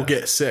much, you'll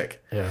get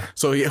sick. Yeah.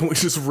 So yeah, we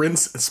just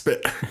rinse and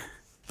spit.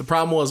 The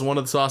problem was one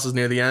of the sauces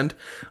near the end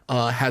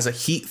has a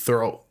heat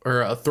throat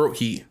or a throat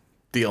heat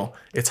deal.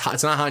 It's hot.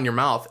 It's not hot in your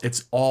mouth.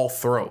 It's all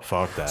throat.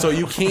 Fuck that. So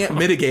you can't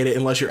mitigate it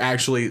unless you're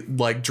actually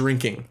like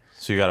drinking.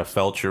 So you gotta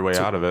felch your way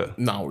out of it.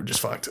 No, we're just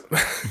fucked.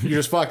 You're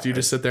just fucked. You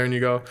just sit there and you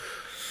go,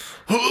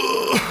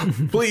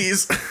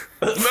 please,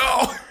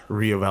 no.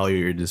 Reevaluate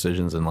your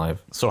decisions in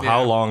life. So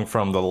how long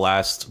from the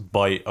last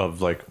bite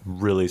of like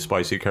really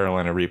spicy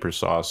Carolina Reaper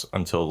sauce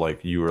until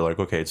like you were like,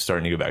 okay, it's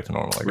starting to get back to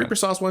normal again? Reaper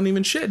sauce wasn't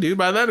even shit, dude.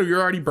 By then, you're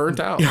already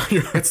burnt out.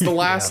 It's the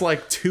last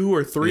like 2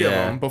 or 3 of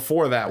Yeah. them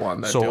before that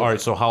one. That So do all it.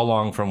 right, so how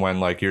long from when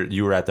like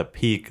you were at the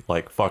peak,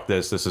 like fuck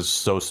this is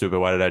so stupid,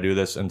 why did I do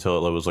this,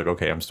 until it was like,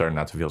 okay, I'm starting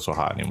not to feel so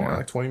hot Yeah, anymore?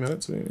 like 20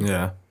 minutes. Yeah,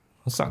 Yeah.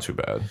 That's not too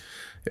bad.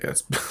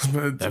 it's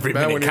Every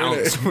bad minute when you're in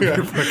counts it. when Yeah.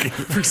 you're fucking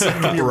For a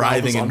second, your mouth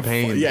writhing was in on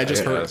pain. fire. Yeah, it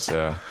just hurts.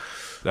 Yeah.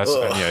 That's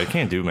you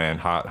can't do, man,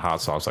 hot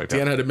sauce like that.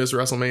 Dan had to miss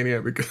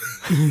WrestleMania because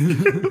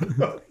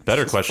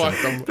Better question.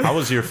 fucked 'em. How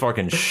was your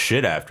fucking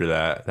shit after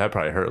that? That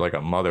probably hurt like a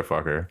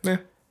motherfucker.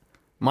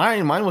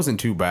 Mine wasn't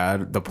too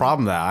bad. The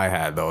problem that I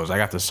had though is I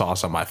got the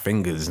sauce on my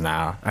fingers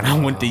now, and I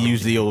went to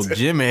use the old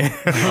Jimmy.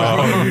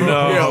 Oh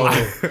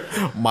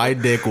no. My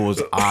dick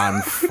was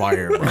on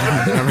fire, bro.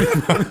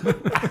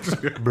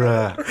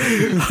 Bruh.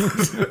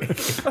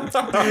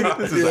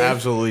 This is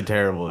absolutely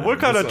terrible. What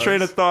kind of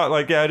train of thought?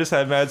 Like, yeah, I just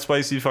had mad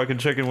spicy fucking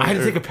chicken I had to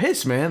wings. take a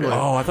piss, man. Like,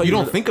 Oh, I thought you you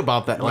don't were- think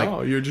about that.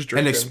 Like, you're just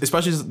and drinking.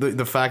 especially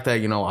the fact that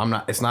I'm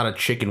not. It's not a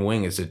chicken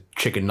wing. It's a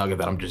chicken nugget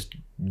that I'm just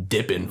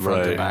dipping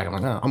front to Right. back. I'm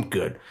like, oh, I'm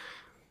good.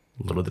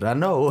 Little did I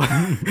know,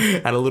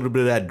 had a little bit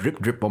of that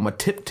drip on my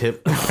tip.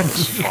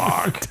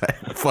 Fuck,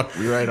 fucked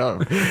me right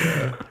up.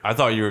 I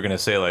thought you were gonna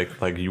say like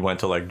you went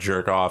to like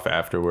jerk off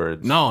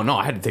afterwards. No,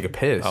 I had to take a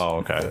piss. Oh,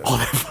 okay. All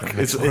that fucking,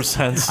 Makes more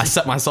sense. I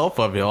set myself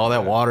up, all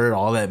that water,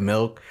 all that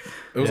milk.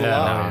 it was a Yeah,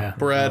 lot. no, yeah.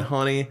 Bread,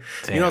 honey.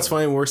 You know what's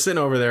funny? We're sitting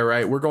over there,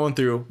 right? We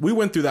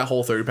went through that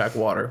whole 30 pack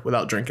of water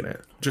without drinking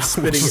it. Just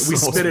spitting it. We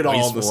Most spit it all in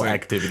the wasteful sink.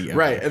 activity ever.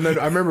 Right. And then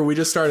I remember we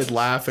just started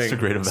laughing a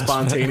great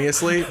investment.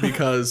 spontaneously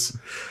because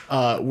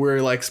we're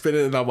like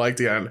spitting it and I'm like,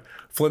 Dan,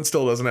 Flint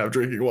still doesn't have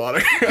drinking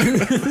water.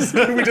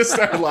 So we just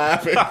started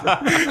laughing.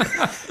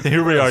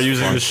 Here we are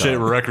using this shit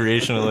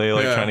recreationally,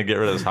 like Yeah. trying to get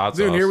rid of this hot sauce.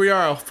 Dude, here we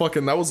are.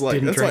 Fucking, that was like,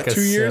 Didn't that's like drink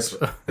a 2 years.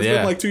 sip. It's Yeah.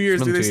 been like 2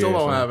 years, It's dude. been They 2 still years,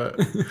 don't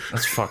man. have it.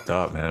 That's fucked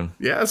up, man.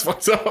 Yeah, that's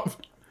fucked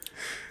up.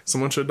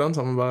 Someone should have done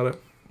something about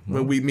it.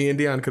 But me and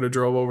Dion could have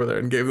drove over there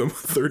and gave them a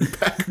 30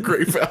 pack of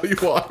great value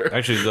water.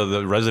 Actually,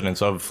 the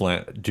residents of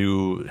Flint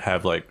do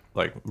have like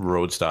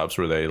road stops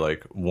where they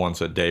like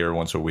once a day or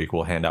once a week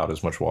will hand out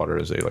as much water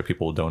as they like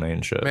people will donate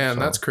and shit. Man,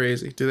 so, that's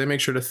crazy. Do they make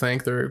sure to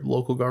thank their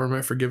local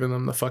government for giving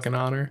them the fucking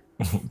honor?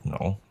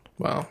 no.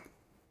 Wow.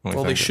 Only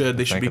Well, they should.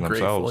 They should be thanking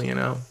grateful, themselves. you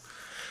know?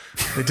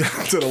 They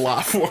did a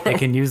lot for They them.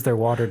 can use their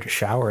water to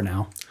shower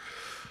now.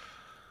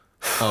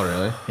 Oh,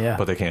 really? Yeah.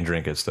 But they can't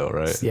drink it still,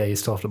 right? Yeah, you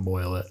still have to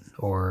boil it,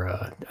 or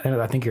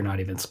I think you're not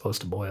even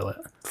supposed to boil it.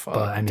 But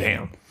I mean,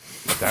 Damn.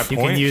 At that you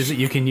point, can use it.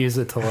 You can use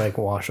it to like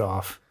wash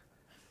off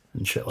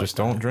and shit like just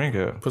don't drink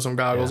it. Put some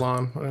goggles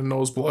on and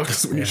nose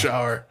plugs when you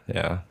shower.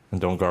 Yeah,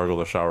 and don't gargle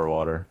the shower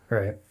water. that.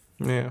 Right.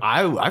 Yeah.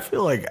 I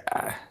feel like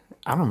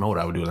I don't know what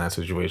I would do in that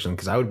situation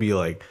because I would be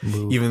like,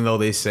 even though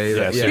they say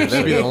that, Yeah, yeah,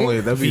 that'd be the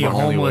only Be my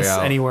only way homeless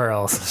out. anywhere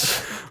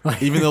else.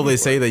 Even though they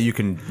say that you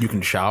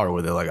can shower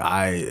with it, like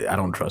I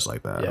don't trust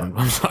like that. Yeah.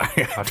 I'm sorry.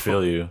 I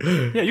feel you.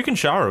 Yeah, you can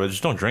shower, but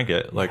just don't drink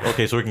it. Like,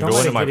 okay, so we can Don't go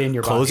let into it my get in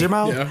your Close body. your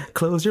mouth. Yeah.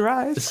 Close your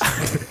eyes.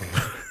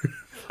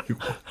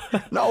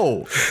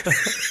 No.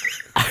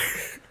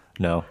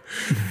 no.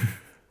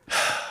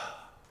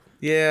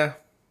 Yeah.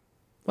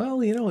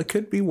 Well, you know, it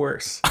could be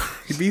worse.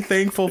 You be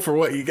thankful for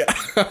what you got.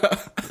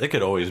 It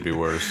could always be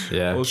worse.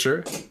 Yeah. Well,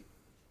 sure.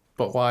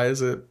 But why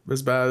is it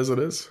as bad as it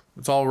is?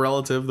 It's all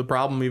relative. The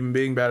problem even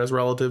being bad is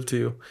relative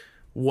to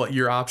what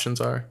your options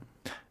are.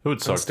 It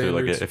would suck too,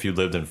 like standards. if you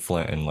lived in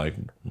Flint and like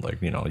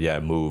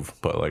move,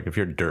 but like if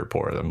you're dirt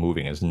poor, then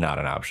moving is not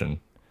an option.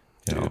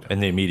 You know, in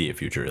the immediate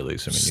future at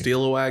least. I mean,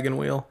 Steal a wagon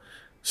wheel,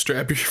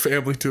 strap your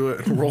family to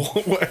it, and roll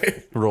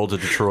away. roll to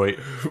Detroit.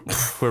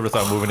 Whoever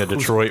thought moving to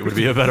Detroit would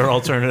be a better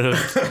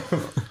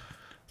alternative.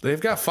 They've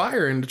got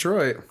fire in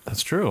Detroit.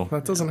 That's true.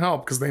 That doesn't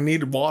help because they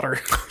need water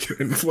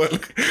in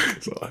Flint.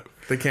 So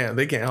they can't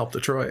help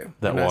Detroit.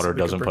 That And water that's-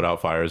 doesn't put out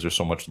fires. There's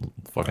so much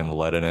fucking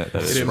lead in it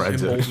that It it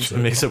emboldens it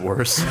makes it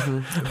worse.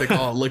 They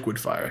call it liquid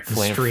fire. The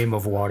stream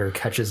of water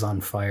catches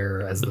on fire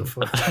as the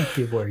fucking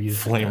people are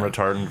using Flame it.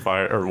 retardant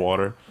fire or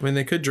water. I mean,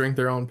 they could drink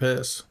their own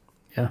piss.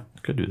 Yeah.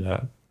 Could do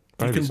that. You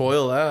Probably can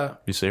boil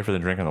that. be safer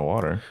than drinking the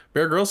water.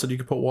 Bear Grylls said you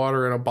could put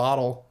water in a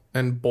bottle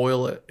and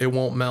boil it. It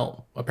won't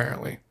melt,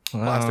 apparently.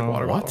 Plastic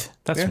water bottle.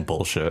 That's Yeah. some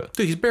bullshit.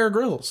 Dude, he's Bear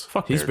Grylls.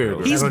 Fuck, He's Bear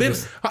Grylls. He's would been.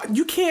 just-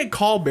 You can't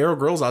call Bear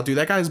Grylls out, dude.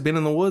 That guy's been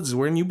in the woods.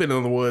 Where have you been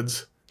in the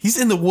woods? He's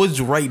in the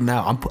woods right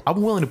now.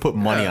 I'm willing to put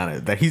money on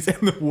it that he's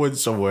in the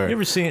woods somewhere. You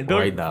ever seen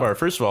right now? Alright,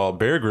 first of all,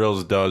 Bear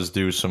Grylls does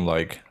do some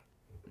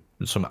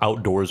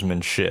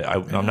outdoorsman shit.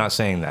 I'm not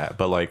saying that,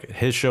 but like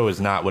his show is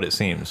not what it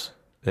seems.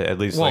 At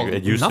least Well, like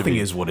it used to nothing be.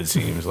 is what it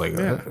seems like.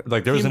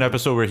 Like there was an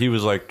episode where he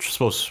was like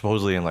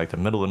supposedly in like the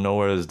middle of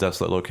nowhere, this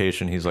desolate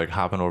location. He's like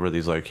hopping over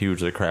these like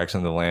huge like cracks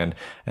in the land,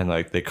 and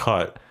like they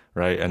cut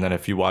right, and then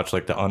if you watch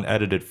like the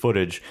unedited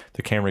footage,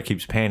 the camera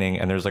keeps panning,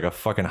 and there's like a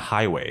fucking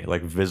highway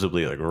like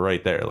visibly like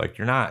right there. Like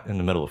you're not in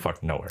the middle of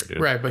fucking nowhere, dude.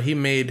 Right, but he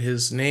made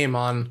his name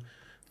on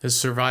his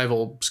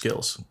survival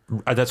skills.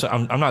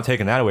 I'm not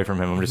taking that away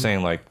from him. I'm just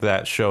saying like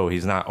that show,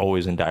 he's not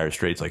always in dire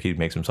straits like he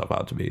makes himself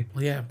out to be.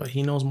 Well, yeah, but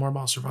he knows more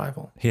about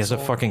survival. He has a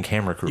fucking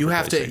camera crew. You for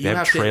have Christ's to. sake. You They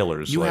have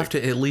trailers. To, you like, have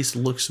to at least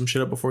look some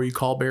shit up before you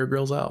call Bear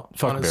Grylls out.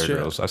 fuck on his Bear shit.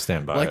 Grylls. I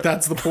stand by Like it.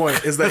 that's the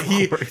point. Is that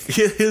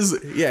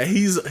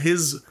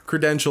his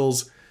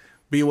credentials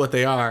be what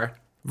they are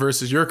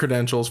versus your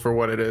credentials for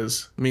what it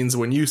is means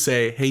when you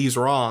say hey he's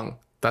wrong,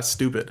 that's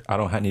stupid. I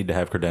don't need to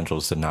have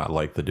credentials to not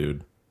like the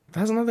dude. That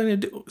has nothing to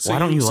do. So Why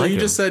don't you So like you him?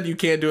 just said you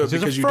can't do it He's a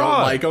because you don't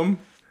fraud. like him.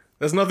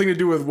 That's nothing to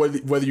do with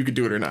whether you could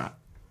do it or not.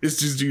 It's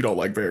just you don't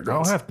like Bear I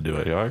Grylls. don't have to do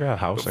it. Yo, I got a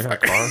house. I got a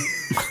car.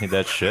 Need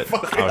that shit.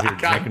 Out here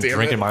God damn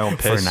drinking it. my own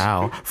piss.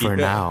 For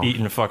now.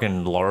 Eating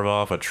fucking larva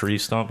off a tree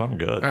stump. I'm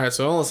good. All right,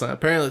 so listen.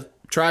 Apparently,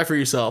 try for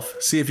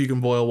yourself. See if you can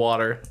boil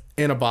water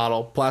in a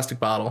bottle, plastic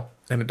bottle,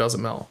 and it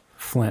doesn't melt.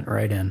 Flint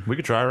right in. We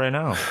could try right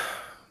now.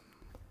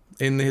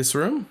 In his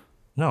room?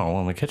 No,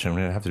 in the kitchen.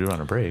 We didn't have to do it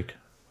on a break.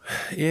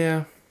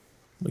 Yeah,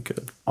 we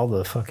could. All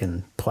the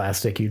fucking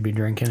plastic you'd be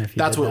drinking if you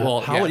That's did what. that.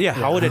 Well,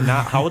 How would it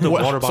not? How would the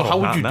water So bottle how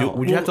would not you do? melt?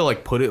 Would you have to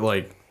like put it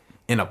like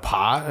in a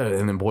pot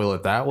and then boil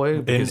it that way?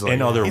 Because, like,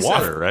 in other He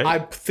water, said- right? I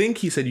think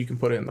he said you can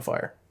put it in the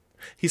fire.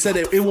 He said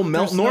it will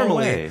melt There's no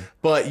normally, way.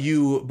 but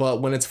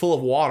when it's full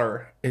of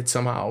water, it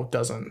somehow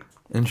doesn't.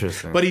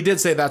 Interesting. But he did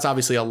say that's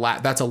obviously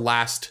that's a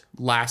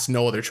last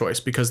no other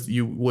choice because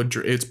you would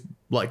it's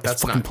like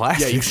that's fucking not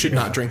plastic. Yeah, you should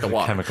not drink the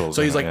water. chemicals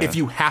So he's in it, like yeah. if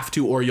you have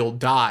to or you'll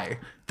die,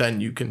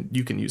 then you can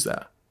use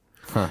that.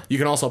 You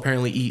can also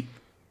apparently eat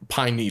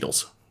pine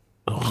needles.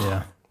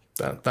 Yeah.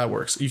 That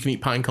works. You can eat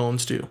pine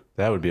cones too.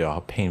 that would be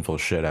a painful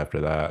shit after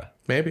that.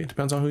 Maybe it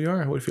depends on who you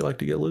are. What if you like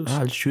to get loose?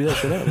 just chew that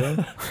shit up,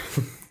 man.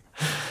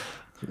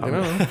 You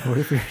know, What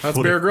if your that's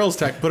Bear Grylls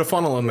tech. Put a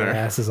funnel in there.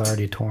 ass is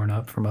already torn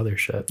up from other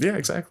shit? Yeah,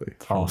 exactly.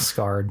 All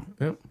scarred.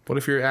 Yep. What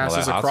if your ass Well,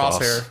 is a that hot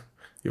sauce. crosshair?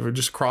 You have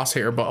just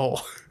crosshair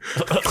butthole.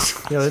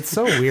 Yeah, it's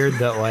so weird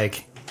that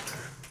like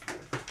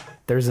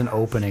there's an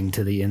opening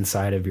to the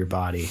inside of your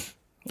body.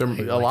 They're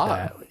Like a lot.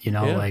 that, you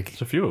know, Yeah. like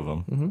There's a few of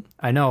them.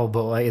 I know,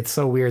 but like it's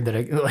so weird that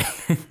it like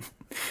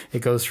it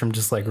goes from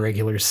just like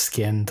regular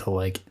skin to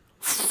like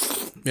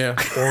Yeah.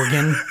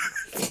 organ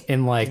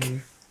in like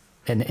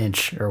an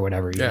inch or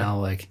whatever, you Yeah. know,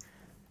 like,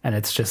 and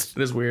it's just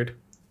It is weird.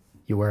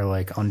 you wear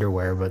like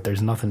underwear, but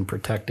there's nothing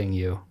protecting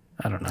you.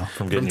 I don't know.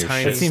 From getting From your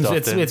tiny- shit It seems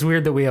stuffed in. it's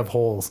weird that we have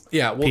holes.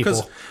 Yeah, well,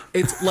 because People.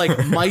 it's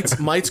like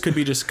mites could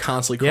be just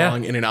constantly Yeah.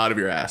 crawling in and out of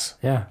your ass.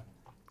 Yeah.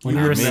 When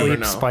You you're never asleep,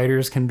 know.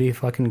 spiders can be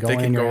fucking going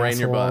can in your go right in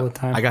your asshole all the butt.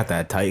 time. I got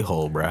that tight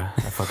hole, bruh.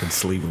 I fucking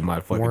sleep with my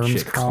fucking Worms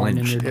shit crawling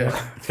in clenched. your dick.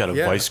 Yeah. It's got a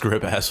Yeah. vice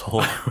grip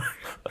asshole.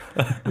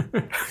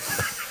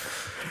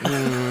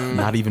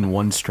 Not even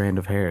one strand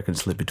of hair can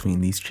slip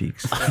between these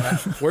cheeks.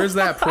 Where's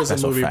that prison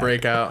That's a movie fact.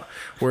 breakout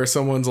where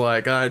someone's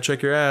like,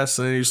 check your ass,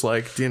 and he's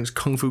like, Dean just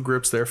kung fu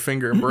grips their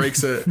finger and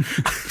breaks it,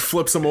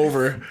 flips them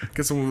over,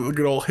 gets them a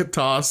good old hip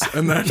toss,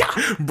 and then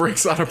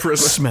breaks out of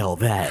prison. Smell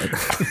that.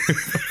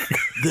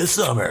 This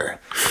summer,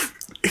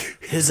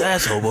 his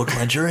asshole will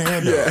clench your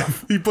hand Yeah,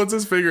 he puts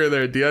his finger in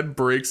there. Dean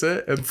breaks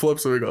it and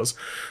flips it and goes,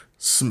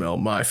 smell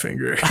my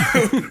finger.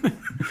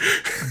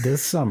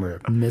 This summer,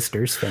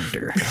 Mr.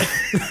 Sphincter.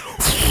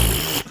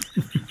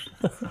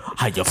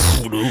 How you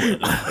doing?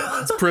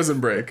 It's Prison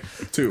Break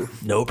 2.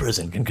 No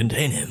prison can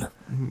contain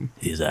him.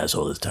 His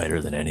asshole is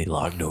tighter than any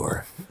locked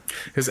door.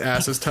 His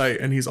ass is tight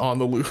and he's on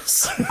the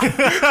loose.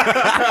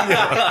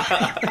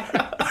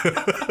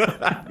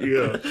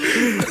 Yeah.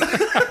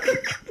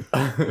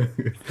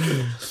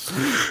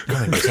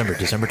 Coming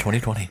December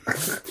 2020.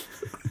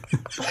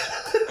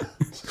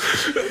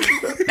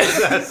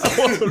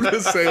 I'm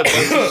just saying a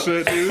bunch of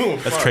shit, dude.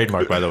 That's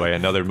trademark, by the way.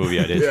 Another movie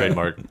I did, Yeah.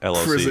 trademark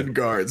LLC. Prison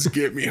guards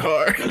get me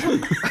hard.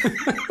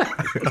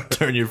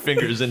 Turn your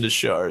fingers into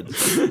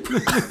shards.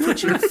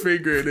 Put your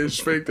finger in his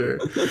sphincter.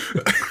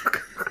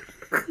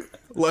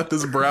 Let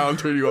this brown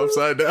turn you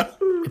upside down.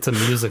 It's a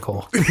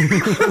musical.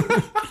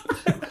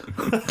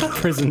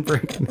 Prison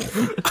break.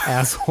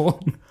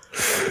 Asshole.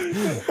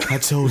 I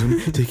told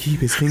him to keep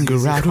his finger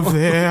out of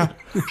there.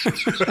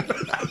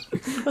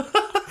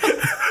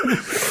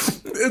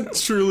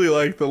 It's truly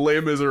like the Les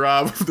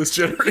Miserables of this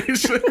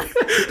generation.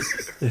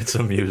 It's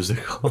a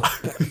musical.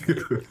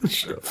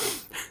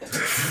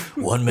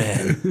 One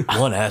man,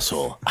 one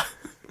asshole,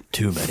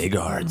 too many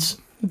guards.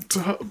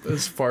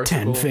 As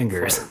farcical. 10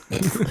 fingers.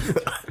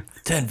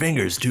 10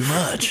 fingers too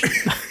much.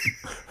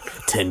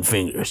 10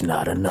 fingers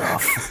not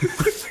enough.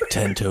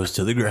 10 toes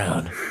to the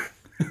ground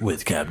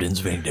with Captain's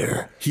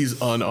finger. He's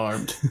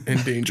unarmed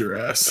and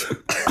dangerous.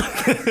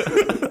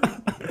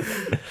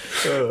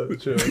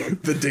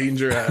 The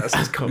danger ass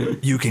is coming.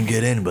 You can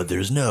get in, but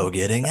there's no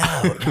getting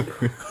out.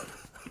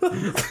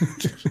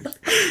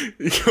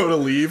 You go to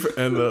leave,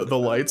 and the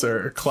lights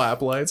are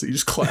clap lights. He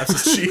just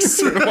claps his cheeks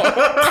through them all.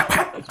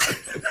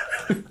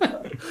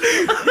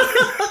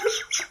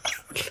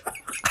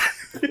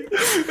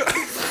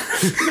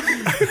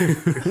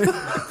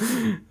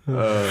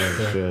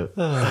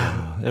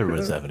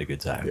 Everyone's having a good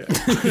time. In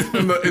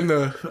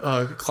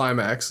the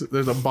climax,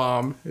 there's a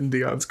bomb in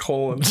Dion's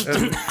colon,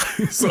 and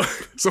so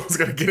someone's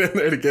got to get in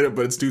there to get it,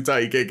 but it's too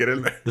tight. You can't get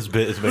in there. This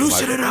bit is making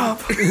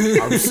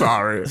I'm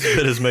sorry. This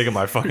bit is making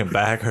my fucking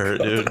back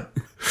hurt, dude.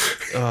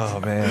 Oh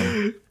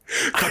man.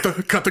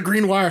 Cut the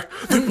green wire.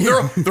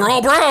 They're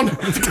all brown.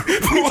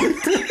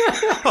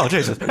 Oh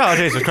Jesus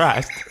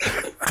Christ.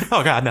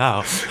 Oh God,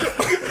 no.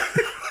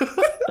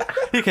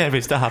 He can't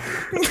be stopped.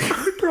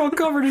 They're all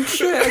covered in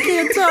shit. I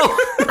can't tell.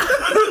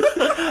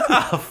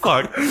 Oh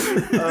fuck.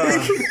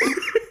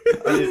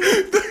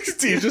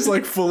 He's just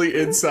like fully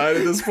inside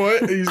at this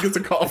point. And he just gets a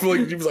call from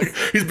like Jim's like,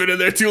 he's been in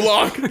there too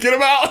long. Get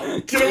him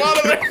out. Get him out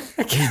of there.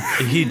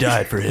 He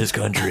died for his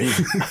country.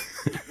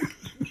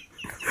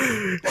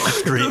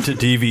 Straight to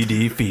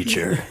DVD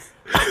feature.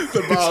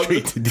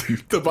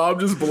 The bomb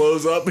just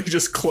blows up. He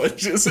just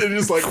clenches and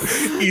just like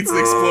eats the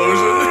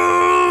explosion.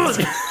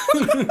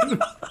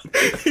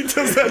 He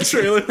does that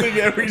trailer thing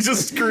where he's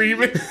just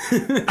screaming.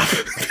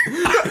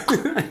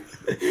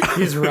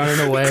 He's running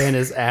away and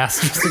his ass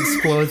just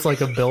explodes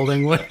like a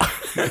building would.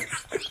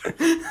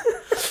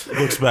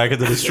 Looks back at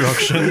the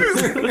destruction.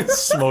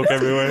 Smoke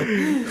everywhere.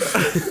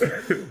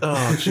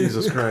 Oh,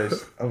 Jesus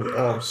Christ.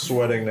 I'm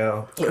sweating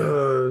now.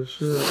 Oh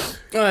shit.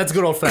 Oh, that's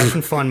good old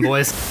fashioned fun,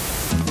 boys.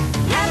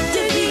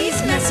 After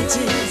these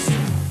messages,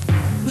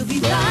 we'll be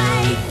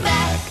right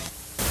back.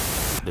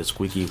 The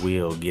squeaky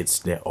wheel gets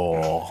the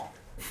oil.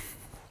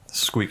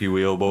 Squeaky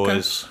wheel,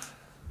 boys.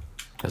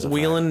 That's a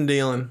Wheeling and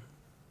dealing.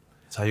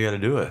 That's how you gotta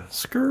do it.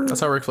 That's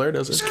how Ric Flair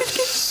does it.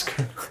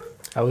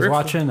 I was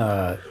watching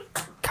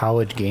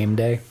College Game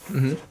Day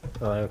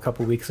a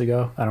couple weeks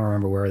ago. I don't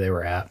remember where they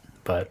were at,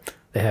 but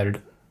they had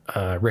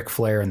Ric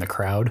Flair in the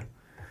crowd,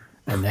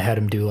 and they had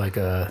him do like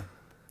a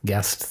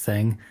guest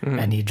thing,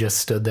 and he just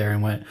stood there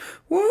and went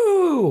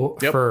woo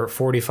for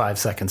 45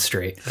 seconds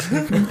straight.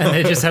 And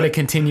they just had a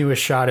continuous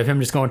shot of him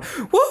just going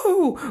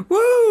woo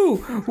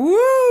woo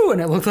woo,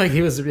 and it looked like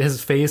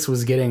his face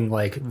was getting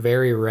like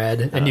very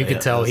red, and you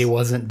could tell he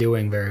wasn't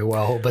doing very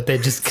well, but they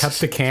just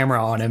kept the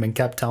camera on him and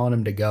kept telling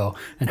him to go,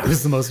 and it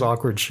was the most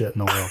awkward shit in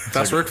the world.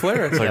 That's Ric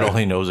Flair. It's like all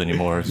he knows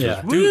anymore. It's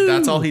Yeah. Dude,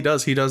 that's all he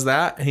does. He does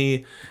that.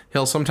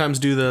 He'll sometimes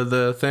do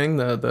the thing,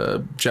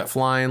 the jet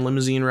flying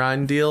limousine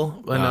riding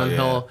deal, and then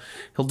he'll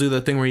do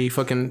the thing where he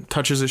fucking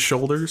touches his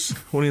shoulders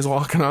when he's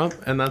walking up,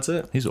 and that's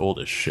it. He's old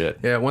as shit.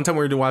 Yeah, one time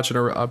we were watching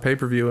a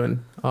pay-per-view,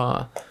 and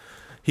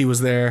he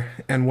was there,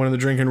 and one of the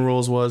drinking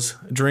rules was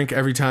drink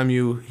every time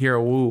you hear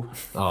a woo.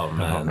 Oh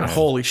man. And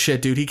holy shit,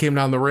 dude, he came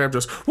down the ramp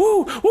just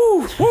woo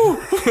woo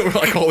woo. We're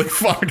like, holy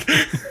fuck.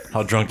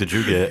 How drunk did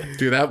you get?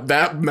 Dude,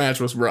 that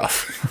match was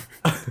rough.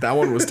 That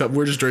one was tough.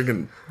 We're just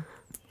drinking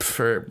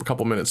for a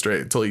couple minutes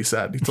straight until he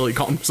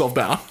calmed himself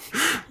down.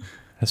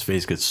 His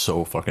face gets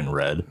so fucking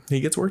red. He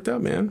gets worked up,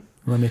 man.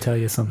 Let me tell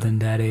you something,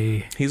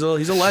 Daddy. He's a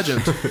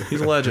legend.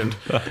 He's a legend.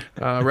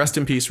 Rest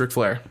in peace, Ric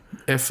Flair.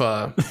 If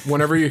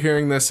whenever you're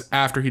hearing this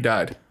after he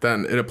died,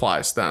 then it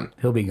applies. Then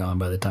He'll be gone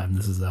by the time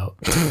this is out.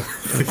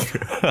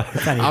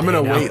 I'm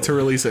gonna wait to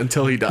release it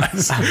until he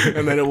dies,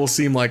 and then it will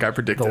seem like I The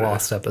predicted it.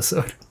 lost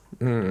episode.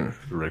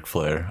 Ric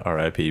Flair,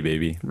 R.I.P.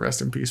 baby.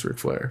 Rest in peace, Ric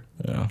Flair.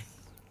 Yeah.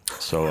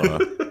 So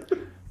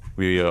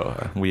we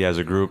as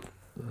a group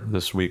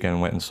this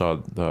weekend went and saw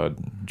the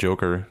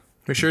Joker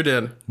We sure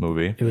did.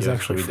 movie. It was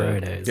actually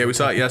Friday. Yeah, we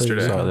saw it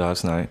yesterday. Saw it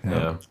last night.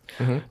 Yeah.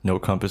 No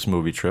Compass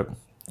movie trip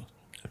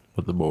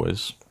with the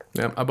boys,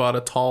 Yeah, I bought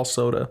a tall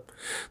soda.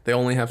 They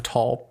only have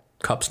tall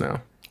cups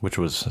now. which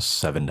was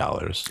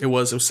 $7. It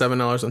was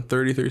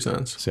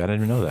 $7.33. See, I didn't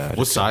even know that.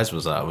 What size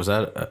was that? Was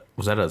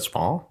that a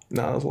small?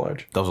 No, it was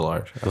large. That was a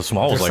large. The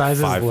small Their was like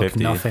sizes look $5.50.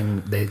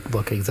 nothing. They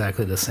look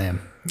exactly the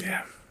same.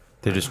 Yeah.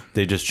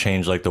 They just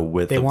changed like the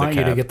width They of the want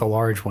cap. you to get the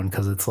large one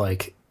because it's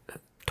like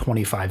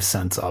 25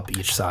 cents up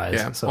each size.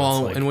 Yeah. So Well,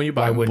 it's like, and when you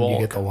buy why in wouldn't you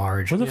bulk- get the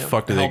large? Where the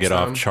fuck do they helps get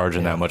off them.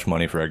 charging that much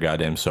money for a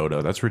goddamn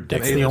soda? That's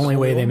ridiculous. It's the only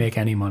way they make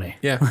any money.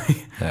 Yeah.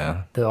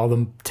 Yeah. All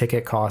the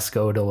ticket costs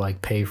go to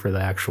like pay for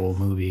the actual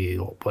movie,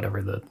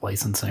 whatever the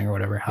licensing or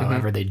whatever,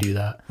 however they do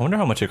that. I wonder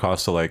how much it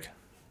costs to like,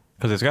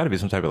 because there's got to be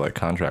some type of like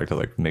contract to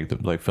like make the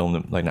like film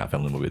the, like not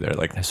film the movie there,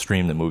 like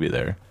stream the movie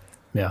there.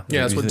 Yeah.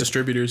 Yeah, that's what Is it-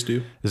 distributors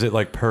do. Is it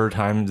like per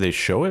time they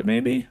show it?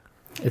 Maybe.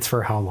 It's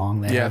for how long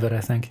they Yeah. have it,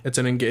 I think. It's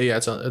an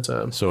it's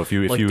a So if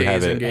you like have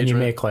days it, And you engagement.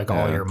 make like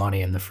all Yeah. your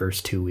money in the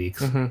first 2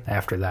 weeks.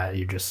 After that,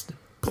 you just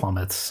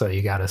plummets. So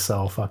you got to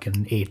sell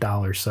fucking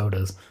 $8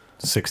 sodas,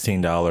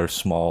 $16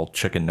 small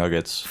chicken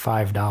nuggets.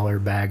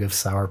 $5 bag of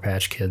Sour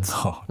Patch Kids.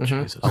 Oh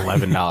Jesus!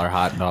 $11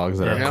 hot dogs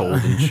that Yeah. are cold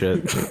and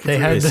shit. They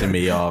had pissing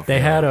me off. They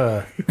had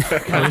a.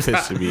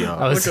 pissing me off.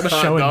 I was Look at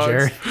hot showing dogs.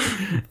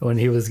 Jared when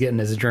he was getting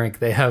his drink.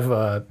 They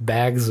have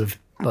bags of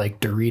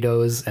like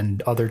Doritos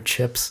and other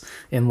chips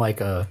in like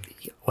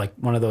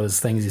one of those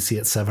things you see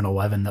at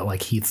 7-Eleven that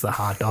like heats the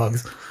hot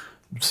dogs.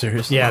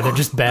 Seriously? Yeah, they're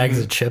just bags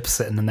of chips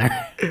sitting in there.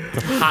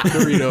 hot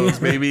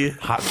Doritos, baby.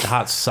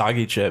 Hot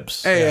soggy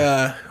chips.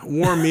 Hey,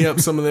 warm me up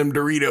some of them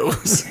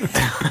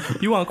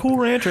Doritos. You want Cool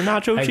Ranch or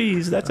nacho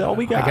cheese? That's all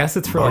we got. I guess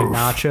it's for like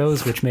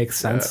nachos, which makes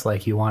sense.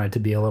 Like you want it to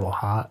be a little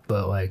hot,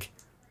 but like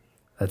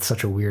that's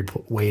such a weird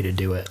way to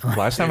do it.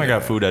 Last time I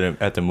got food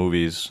at the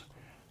movies,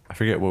 I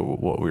forget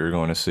what we were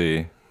going to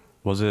see.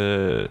 Was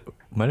it?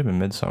 Might have been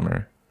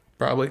Midsummer.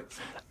 Probably.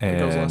 And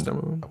that was the last time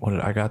we went. what did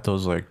I got?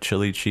 Those like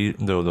chili cheese,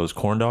 those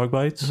corn dog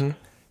bites. Mm-hmm.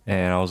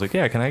 And I was like,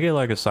 yeah, can I get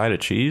like a side of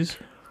cheese?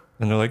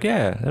 And they're like,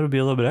 yeah, that'll be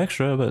a little bit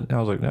extra. But I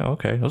was like, no,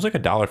 okay. It was like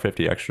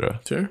 $1.50 extra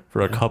Sure.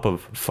 for a cup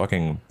of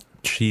fucking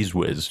cheese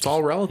whiz. It's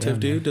all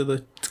relative, dude, to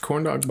the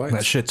corn dog bites.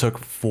 That shit took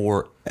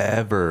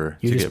forever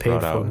You to just get paid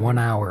brought for out. 1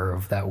 hour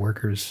of that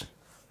worker's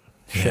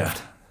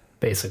shift,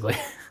 basically.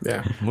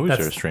 Yeah. Movies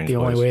are a That's strange the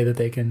only place. way that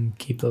they can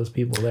keep those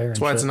people there. That's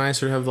why it's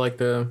nicer to have like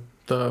the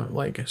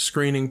like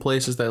screening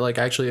places that like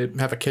actually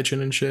have a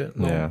kitchen and shit.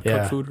 And they'll Yeah. cook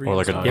Yeah. food for Or you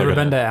like a- and You ever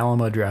stuff. been to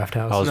Alamo Draft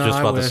House? I was No, just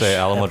I about to wish. say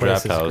Alamo That place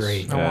Draft is House.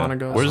 great. I Yeah. wanna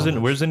go.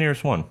 Where's the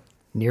nearest one?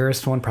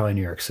 Nearest one, probably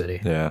New York City.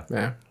 Yeah.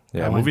 Yeah.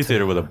 Yeah, I a went movie to-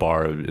 theater with a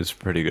bar is a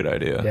pretty good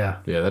idea. Yeah.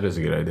 Yeah, that is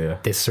a good idea.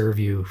 They serve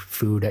you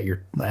food at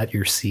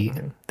your seat.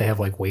 They have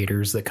like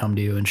waiters that come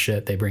to you and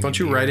shit. They bring. Don't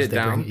you you write beers. it They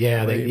bring- down?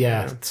 yeah, Like, yeah.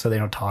 yeah. So they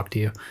don't talk to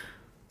you.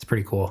 It's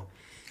pretty cool.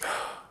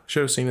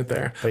 Should have seen it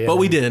there. But yeah, but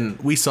we man.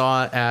 didn't. We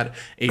saw it at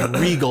a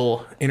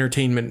Regal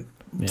entertainment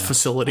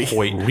facility.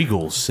 Wait,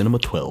 Regal Cinema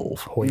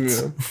 12.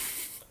 Hoyts. Yeah.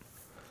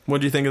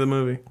 What do you think of the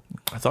movie?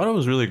 I thought it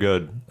was really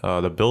good.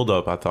 The build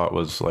up I thought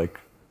was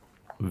like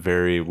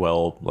very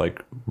well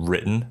like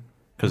written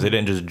because they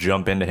didn't just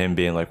jump into him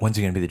being like, when's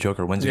he gonna be the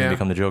Joker? When's he Yeah. gonna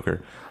become the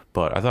Joker?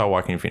 But I thought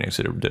Joaquin Phoenix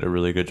did a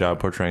really good job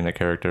portraying that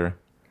character.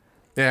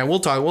 Yeah, we'll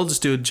talk. We'll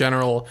just do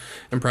general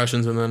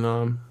impressions and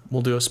then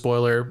we'll do a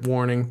spoiler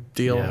warning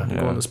deal Yeah. and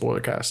go on the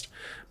spoiler cast.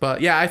 But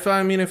yeah, I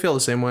feel the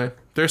same way.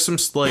 There's some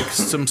like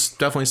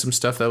definitely some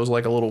stuff that was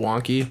like a little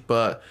wonky,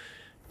 but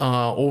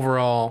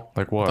overall,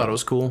 Like what? I thought it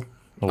was cool.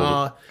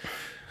 Oh.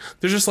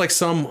 There's just like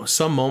some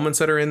moments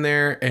that are in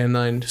there, and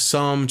then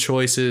some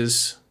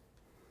choices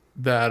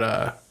that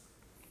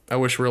I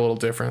wish were a little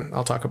different.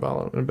 I'll talk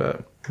about it in a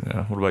bit.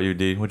 Yeah. What about you,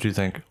 D? What'd you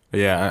think?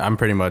 Yeah, I'm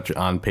pretty much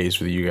on pace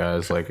with you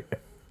guys. Like,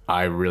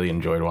 I really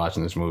enjoyed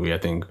watching this movie. I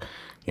think,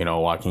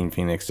 Joaquin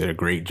Phoenix did a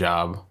great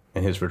job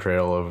in his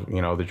portrayal of,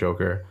 the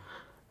Joker.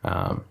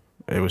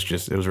 It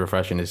was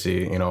refreshing to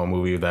see, a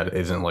movie that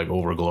isn't like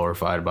over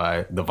glorified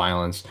by the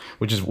violence,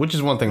 which is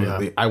one thing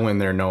that I went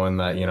there knowing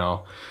that,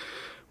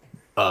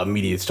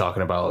 media's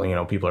talking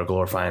about, people are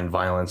glorifying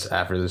violence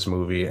after this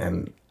movie.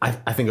 And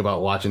I think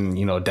about watching,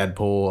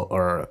 Deadpool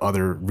or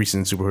other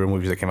recent superhero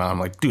movies that came out. I'm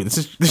like, dude,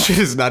 this shit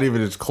is not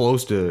even as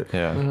close to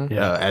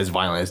as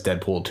violent as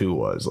Deadpool 2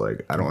 was.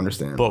 Like, I don't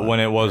understand. But when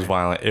it was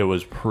violent, it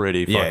was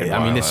pretty fucking I mean,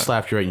 violent. it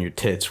slapped you right in your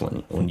tits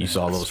when you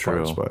saw those true.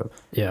 parts. But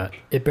Yeah,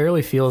 it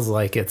barely feels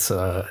like it's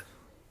a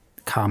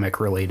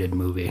comic-related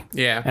movie.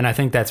 Yeah. And I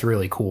think that's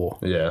really cool.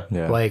 yeah.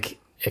 Like,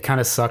 it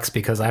kind of sucks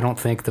because I don't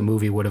think the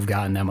movie would have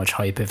gotten that much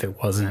hype if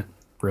it wasn't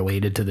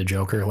related to the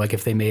Joker. Like,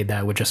 if they made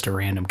that with just a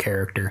random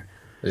character,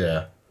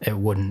 Yeah. it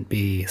wouldn't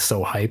be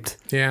so hyped.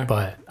 Yeah.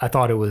 But I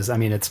thought it was,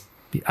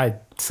 I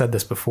said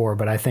this before,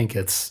 but I think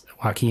it's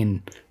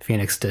Joaquin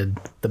Phoenix did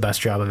the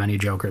best job of any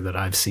Joker that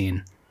I've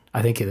seen.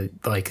 I think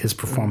his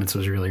performance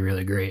was really,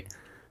 really great.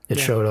 It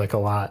showed like a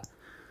lot.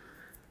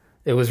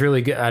 It was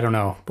really good. I don't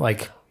know.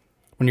 Like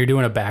when you're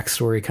doing a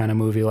backstory kind of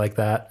movie like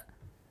that,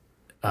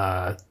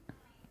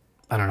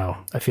 I don't know.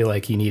 I feel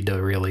like you need to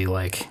really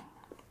like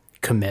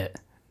commit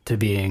to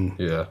being,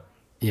 Yeah.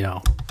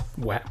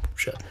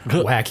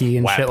 wacky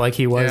and shit like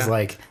he was. Yeah.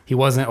 Like he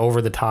wasn't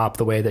over the top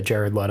the way that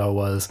Jared Leto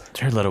was.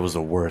 Jared Leto was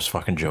the worst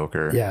fucking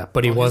Joker. Yeah,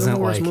 but he It wasn't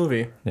the worst like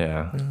movie.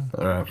 Yeah.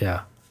 All right.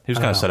 yeah, He was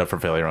kind of set up for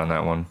failure on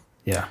that one.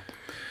 yeah.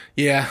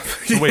 Yeah.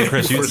 Wait,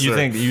 Chris, For sure.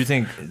 you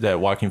think that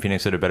Joaquin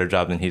Phoenix did a better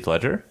job than Heath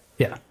Ledger?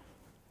 Yeah.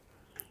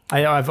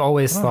 I've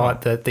always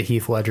thought that the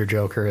Heath Ledger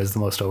Joker is the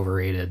most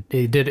overrated.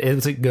 It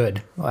was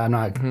good. I'm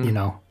not,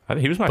 I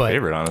think he was my But-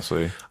 favorite,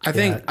 honestly. I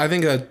think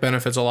that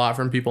benefits a lot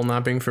from people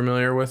not being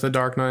familiar with the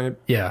Dark Knight.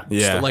 yeah.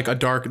 Yeah. Like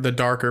the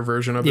darker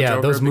version of the Yeah,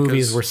 Joker. those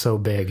movies because- were so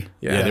big.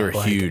 Yeah, they were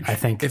Like, huge. I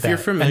think If that, you're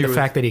familiar and the with-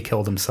 fact that he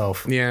killed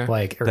himself, Yeah.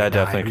 like or That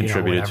died, definitely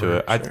contributed to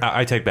it. whatever.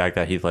 I take back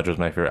that Heath Ledger was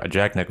my favorite.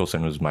 Jack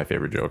Nicholson was my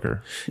favorite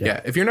Joker. Yeah,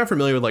 if you're not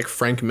familiar with like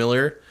Frank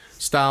Miller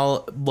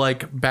style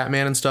like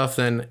Batman and stuff,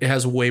 then it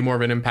has way more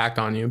of an impact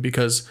on you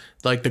because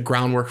like the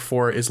groundwork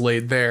for it is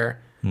laid there,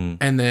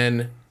 and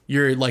then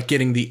you're like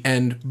getting the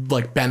end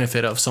like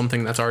benefit of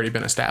something that's already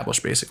been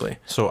established, basically.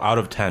 So out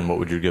of 10, what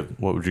would you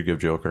give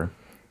Joker?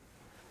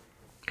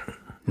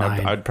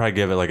 9. I'd probably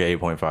give it like an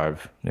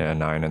 8.5. Yeah,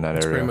 9 in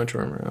that area. Pretty much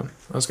where I'm around.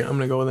 I'm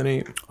gonna go with an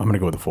 8. I'm gonna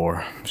go with a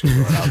 4. Just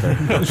gonna throw it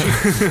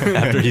out there.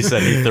 After he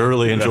said he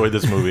thoroughly enjoyed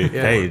this movie.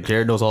 Hey,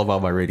 Jared knows all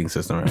about my rating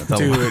system. Right? Tell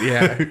him. Dude,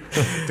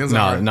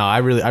 yeah. No, I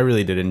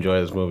really did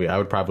enjoy this movie. I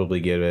would probably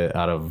give it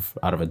out of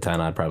a 10.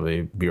 I'd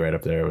probably be right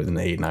up there within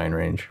the 8-9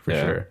 range for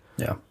Yeah. sure.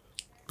 Yeah.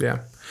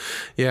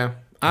 Yeah.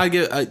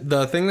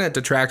 The thing that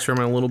detracts from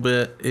it a little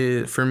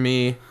bit for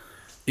me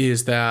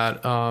is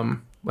that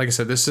like I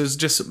said, this is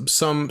just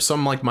some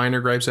like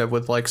minor gripes I have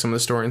with like some of the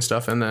story and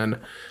stuff, and then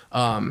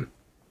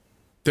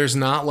there's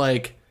not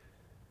like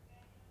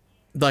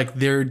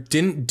there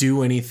didn't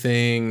do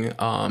anything.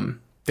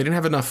 They didn't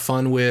have enough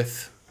fun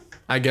with,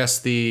 I guess,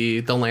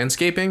 the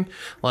landscaping.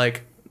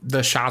 Like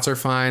the shots are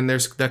fine.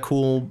 There's that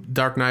cool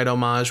Dark Knight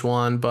homage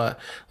one, but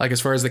like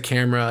as far as the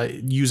camera,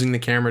 using the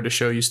camera to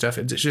show you stuff,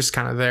 it's just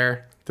kind of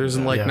there. There's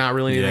like not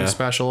really anything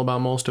special about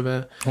most of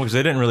it. Well, because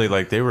they didn't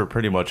really they were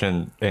pretty much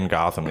in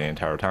Gotham the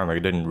entire time. Like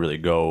it didn't really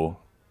go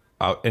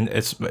out. And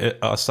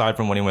aside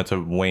from when he went to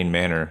Wayne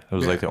Manor, it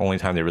was like the only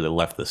time they really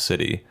left the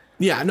city.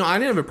 Yeah, no, I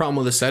didn't have a problem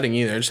with the setting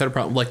either. I just had a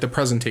problem like the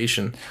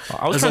presentation.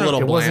 I was It's a trying to-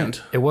 little It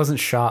bland. wasn't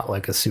shot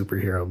like a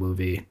superhero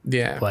movie.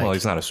 Yeah. Like, Well,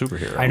 he's not a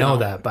superhero. I know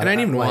that, but And I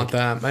didn't even like, want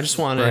that. I just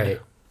wanted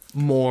Right.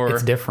 more.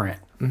 It's different.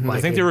 Like,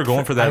 I think they were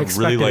going for that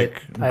really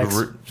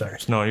sorry.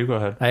 No, you go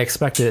ahead. I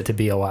expected it to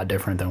be a lot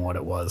different than what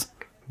it was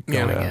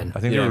going in. I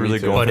think they Yeah, were me really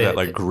too. going But for that it-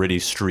 like gritty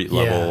street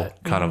level Yeah.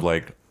 kind of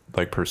like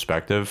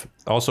perspective.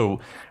 Also,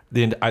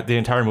 the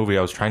entire movie,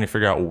 I was trying to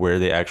figure out where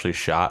they actually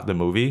shot the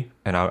movie,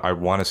 and I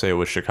want to say it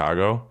was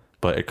Chicago,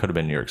 but it could have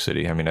been New York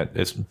City. I mean,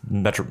 it's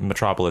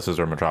metropolises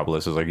or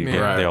metropolises, like you can't,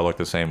 Right. they all look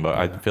the same, but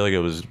I feel like it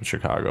was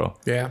Chicago.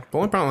 Yeah. The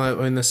only problem,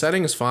 I mean, the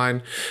setting is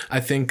fine. I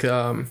think,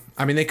 I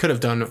mean, they could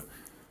have done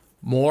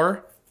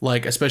more.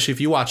 Like, especially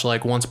if you watch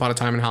like Once Upon a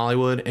Time in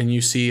Hollywood and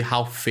you see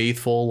how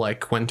faithful like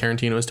Quentin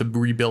Tarantino is to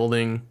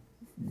rebuilding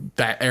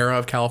that era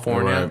of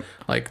California. Right.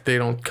 Like, they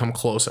don't come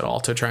close at all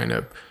to trying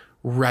to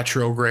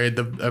retrograde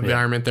the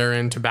environment they're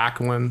in to back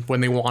when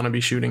they want to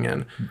be shooting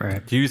in.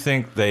 Right. Do you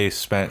think they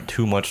spent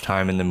too much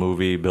time in the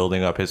movie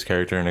building up his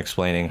character and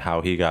explaining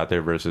how he got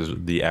there versus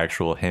the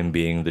actual him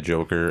being the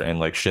Joker and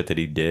like shit that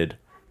he did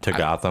to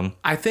Gotham?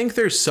 I think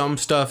there's some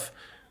stuff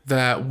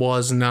that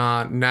was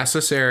not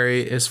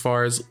necessary as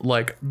far as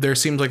like there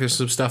seems like there's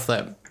some stuff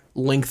that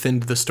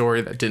lengthened the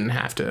story that didn't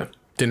have to do Yeah.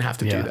 that.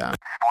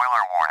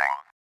 Spoiler warning.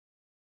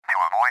 To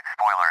avoid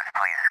spoilers,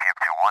 please skip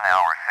to 1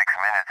 hour, 6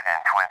 minutes, and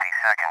 20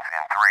 seconds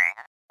in 3,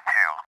 2,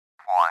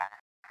 1,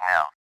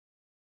 now.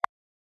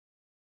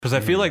 Because I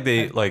feel like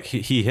they like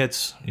he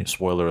hits,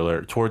 spoiler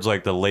alert, towards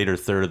like the later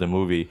third of the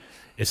movie,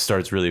 it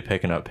starts really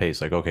picking up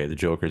pace. Like, okay, the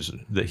Joker's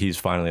that he's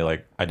finally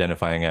like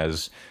identifying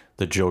as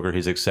the Joker.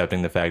 He's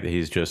accepting the fact that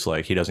he's just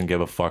like he doesn't give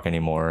a fuck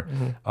anymore.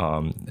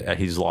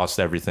 He's lost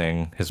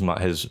everything.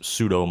 His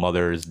pseudo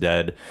mother is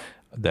dead,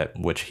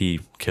 which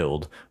he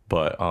killed.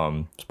 But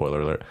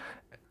spoiler alert.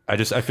 I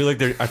feel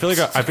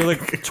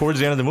like towards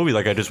the end of the movie,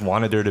 like I just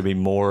wanted there to be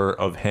more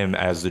of him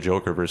as the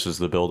Joker versus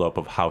the build up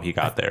of how he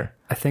got there.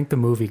 I think the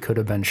movie could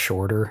have been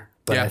shorter,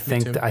 but Yeah, I me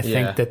think too.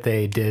 think that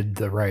they did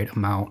the right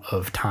amount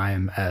of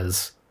time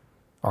as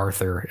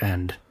Arthur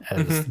and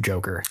as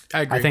Joker.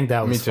 I agree. I think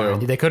that was too.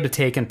 fine. They could have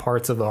taken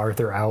parts of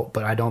Arthur out,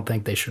 but I don't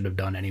think they should have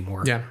done any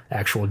more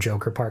actual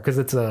Joker part because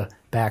it's a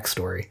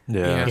backstory.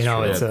 Yeah, You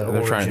know, Yeah, it's a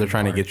they're trying to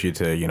part. get you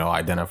to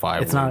identify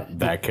It's with not-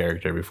 that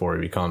character before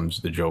he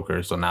becomes the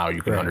Joker. So now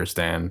you can Right.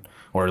 understand,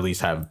 or at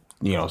least have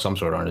some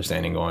sort of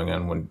understanding going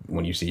on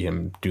when you see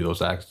him do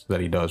those acts that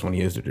he does when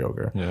he is the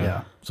Joker.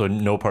 Yeah. So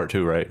no part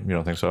 2, right? You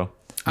don't think so?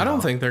 I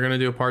don't think they're gonna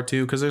do a part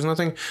 2 because there's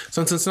nothing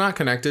since it's not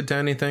connected to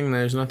anything.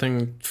 There's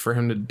nothing for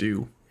him to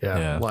do.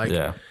 Yeah. Like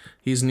Yeah.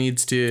 he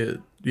needs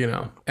to,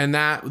 and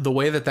that the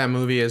way that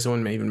movie is, it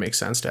wouldn't even make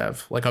sense to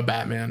have like a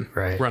Batman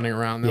Right. running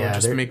around. That Yeah, would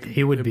just there- make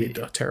he would it'd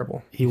be-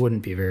 terrible. He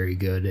wouldn't be very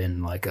good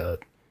in like a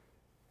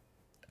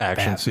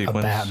Action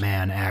sequence.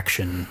 Batman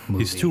action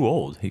movie. He's too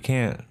old. He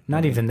can't.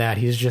 Not even that.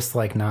 He's just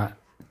like not.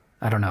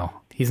 I don't know.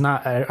 He's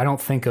not. I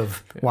don't think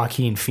of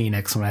Joaquin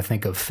Phoenix when I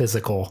think of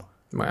physical.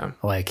 Wow.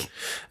 Like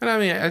And I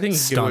mean, I think you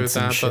can get away with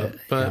Stunts and that,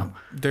 shit, but yeah.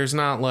 there's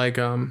not like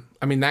I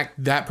mean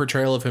that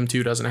portrayal of him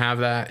too doesn't have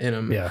that in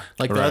him. Yeah.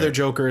 Like the Right. other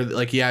Joker,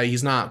 like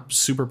he's not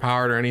super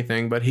powered or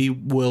anything, but he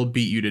will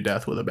beat you to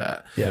death with a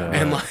bat. Yeah.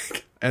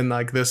 And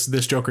like this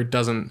Joker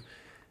doesn't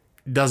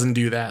doesn't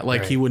do that.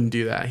 Like, he Right. wouldn't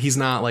do that. He's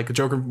not like,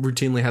 Joker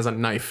routinely has a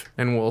knife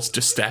and will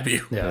just stab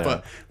you. Yeah.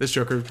 But this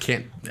Joker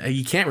can't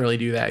really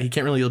do that. He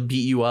can't really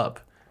beat you up.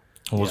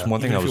 Was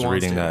one thing Even I if he was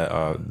wants reading to.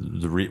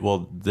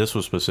 that this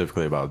was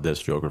specifically about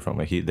this Joker film.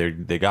 Like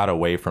they got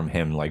away from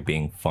him like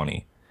being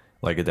funny,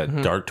 like that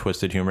Mm-hmm. dark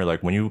twisted humor.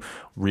 Like when you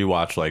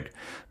rewatch like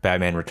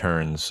Batman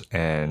Returns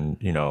and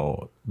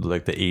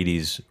like the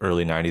 80s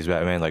early 90s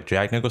Batman, like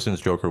Jack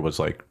Nicholson's Joker was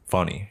like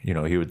funny. He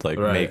would like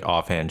Right. make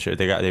offhand shit.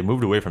 They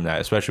moved away from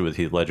that, especially with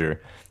Heath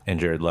Ledger and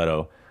Jared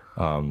Leto,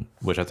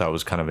 which I thought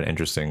was kind of an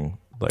interesting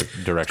like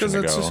direction Because to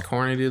it's go. just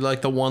corny, dude.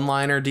 Like, the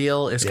one-liner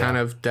deal is kind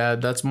of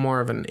dead. That's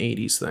more of an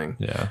 80s thing.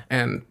 Yeah.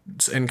 And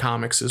it's in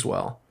comics as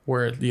well,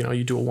 where,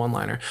 you do a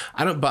one-liner.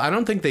 I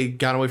don't think they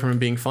got away from him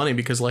being funny,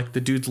 because, like, the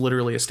dude's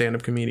literally a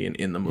stand-up comedian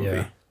in the movie.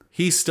 Yeah.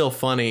 He's still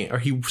funny, or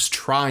he was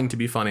trying to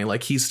be funny.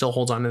 Like, he still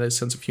holds on to that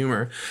sense of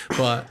humor,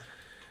 but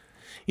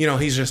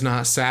he's just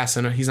not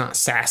he's not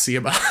sassy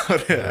about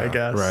it, I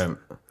guess. Right.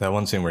 That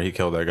one scene where he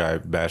killed that guy,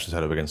 bashed his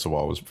head up against the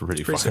wall, was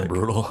pretty fucking sick.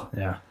 brutal.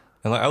 Yeah.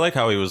 And I like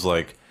how he was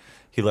like,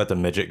 he let the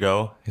midget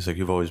go. He's like,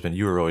 you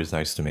were always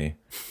nice to me.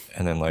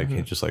 And then like,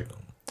 he just like,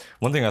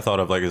 one thing I thought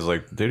of like is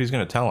like, dude, he's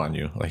gonna tell on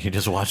you. Like, he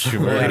just watched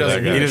you murder he that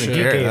doesn't guy. He doesn't He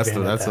care. gave That's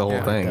in the at whole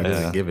that thing. point. He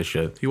doesn't give a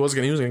shit. He was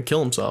gonna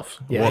kill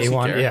himself. Yeah, Doesn't he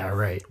wanted. care. Yeah,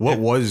 right. What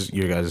was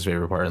your guys'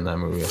 favorite part in that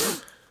movie?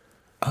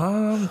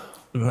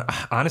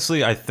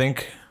 Honestly, I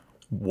think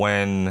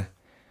when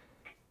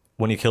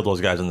he killed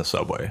those guys in the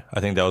subway, I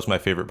think that was my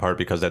favorite part,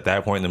 because at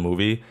that point in the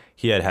movie,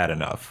 he had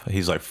enough.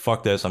 He's like,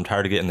 fuck this. I'm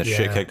tired of getting the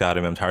shit Yeah. kicked out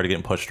of him. I'm tired of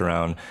getting pushed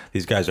around.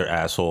 These guys are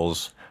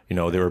assholes. They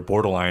were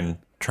borderline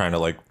trying to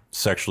like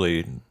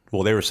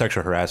they were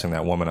sexually harassing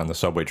that woman on the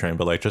subway train.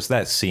 But like, just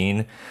that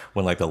scene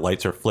when like the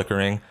lights are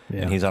flickering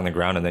and he's on the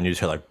ground, and then you just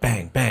hear like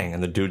bang, bang,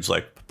 and the dude's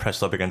like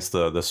pressed up against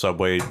the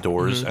subway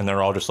doors, and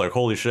they're all just like,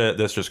 holy shit,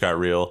 this just got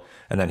real.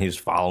 And then he's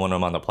following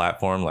them on the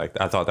platform. Like,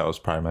 I thought that was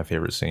probably my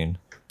favorite scene.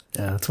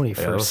 Yeah, that's when he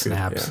that first was good,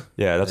 snaps.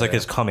 Yeah, that's like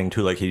his coming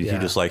to, like he Yeah.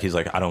 just like, he's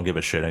like, I don't give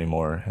a shit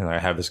anymore, and I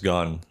have this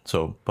gun.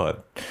 So,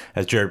 but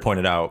as Jared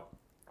pointed out,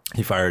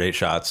 he fired 8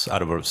 shots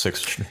out of a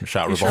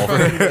 6-shot revolver.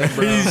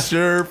 He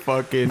sure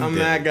fucking I'm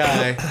did. that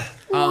guy.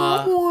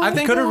 I He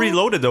think could have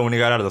reloaded though when he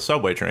got out of the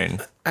subway train,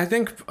 I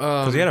think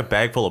because he had a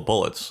bag full of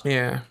bullets.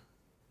 yeah,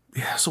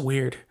 it's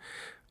weird.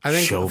 I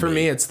think Show for me.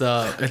 me,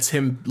 it's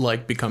him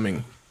like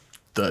becoming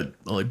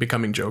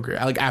Joker.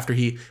 Like, after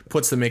he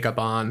puts the makeup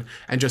on,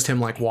 and just him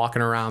like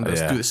walking around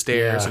Yeah. through the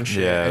stairs Yeah. and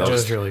shit. Yeah, and that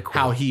just was really cool.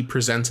 how he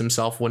presents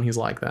himself when he's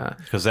like that.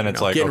 Because then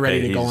it's like, getting okay,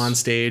 ready to go he's- on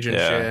stage and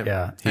yeah. shit.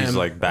 Yeah. He's And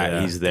like back.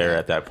 Yeah. He's there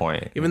at that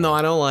point. even though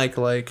I don't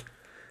like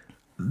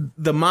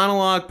the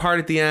monologue part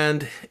at the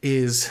end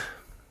is,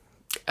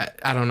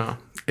 I don't know.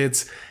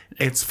 It's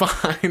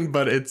fine,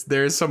 but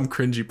there's some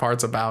cringy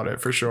parts about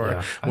it for sure.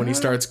 Yeah. When he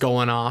starts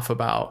going off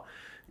about,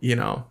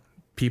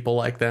 people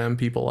like them,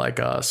 people like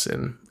us,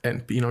 and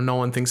no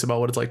one thinks about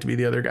what it's like to be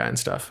the other guy and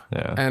stuff.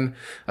 Yeah. And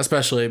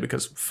especially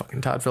because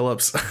fucking Todd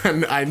Phillips,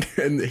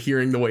 and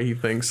hearing the way he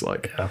thinks,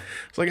 like,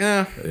 it's like,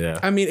 Yeah.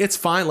 I mean, it's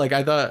fine. Like,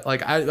 I thought,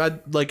 like, I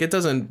like, it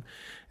doesn't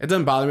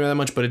bother me that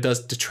much, but it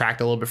does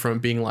detract a little bit from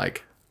it being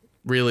like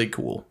really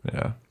cool.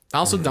 Yeah. I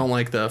also don't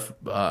like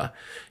the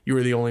you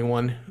were the only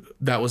one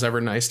that was ever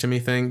nice to me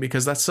thing,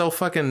 because that's so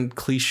fucking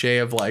cliche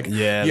of like,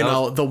 Yeah,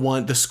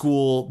 the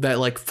school that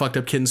like fucked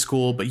up kid in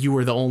school, but you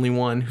were the only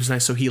one who's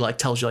nice, so he like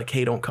tells you like,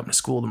 hey, don't come to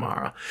school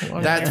tomorrow.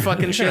 That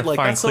fucking shit, like,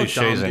 Find that's so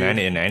cliches dumb, in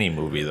dude. any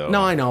movie though.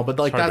 No, I know, but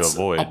like, hard to that's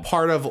avoid. a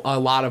part of a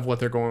lot of what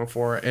they're going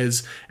for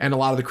is, and a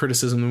lot of the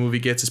criticism the movie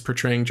gets is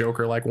portraying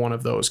Joker like one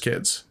of those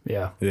kids,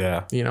 Yeah.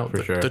 Yeah. For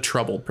the, sure. the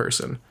troubled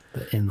person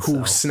The incel.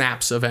 who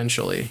snaps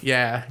eventually.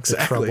 Yeah, the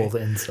exactly.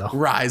 troubled incel.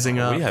 Rising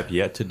up. We have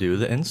yet to do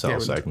the incel Yeah,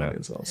 we-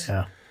 segment. incels.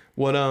 Yeah.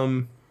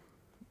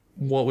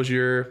 What was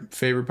your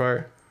favorite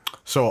part?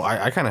 So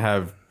I kind of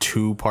have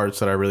 2 parts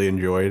that I really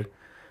enjoyed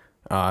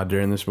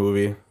during this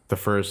movie. The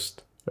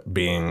first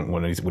being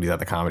when he's at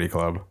the comedy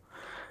club,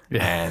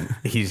 and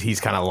he's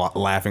kind of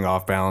laughing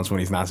off balance when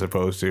he's not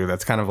supposed to.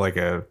 That's kind of like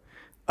a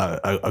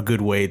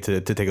good way to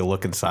take a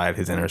look inside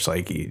his inner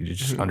psyche. You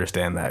just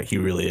understand that he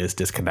really is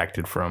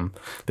disconnected from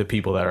the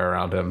people that are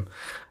around him.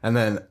 And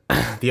then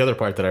the other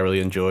part that I really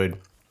enjoyed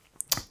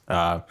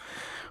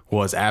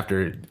was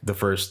after the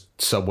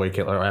first subway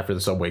kill, or after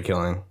the subway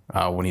killing,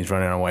 when he's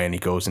running away and he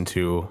goes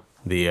into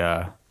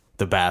the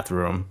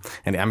bathroom,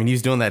 and I mean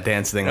he's doing that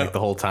dance thing like the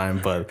whole time,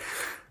 but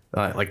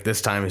like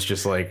this time it's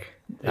just like,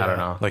 I don't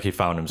know, Like he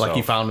found himself. like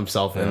he found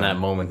himself in that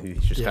moment.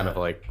 He's just kind of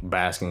like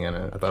basking in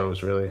it. I thought it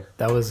was really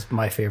That was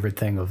my favorite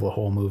thing of the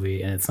whole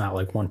movie, and it's not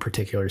like one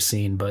particular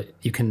scene, but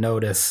you can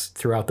notice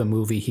throughout the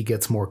movie he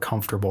gets more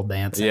comfortable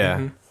dancing.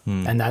 yeah.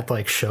 And that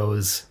like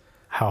shows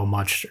how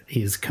much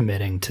he's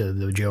committing to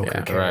the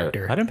Joker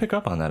character. I didn't pick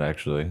up on that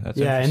actually. That's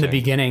Yeah, in the interesting.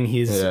 beginning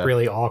he's Yeah.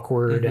 really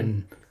awkward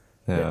and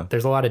Yeah.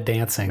 there's a lot of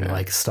dancing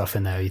like stuff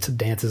in there. He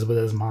dances with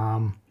his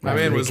mom. My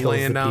man He was kills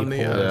laying down the,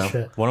 people and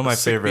shit. One of my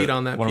Sick favorite beat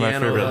on that one of my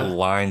piano, favorite though.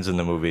 lines in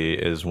the movie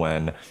is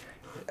when,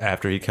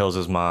 after he kills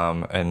his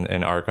mom in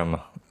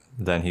Arkham,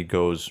 then he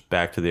goes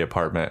back to the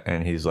apartment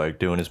and he's like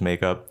doing his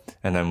makeup,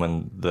 And then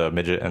when the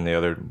midget and the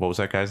other, what was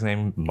that guy's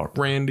name?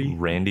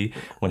 Randy.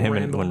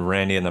 When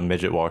Randy and the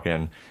midget walk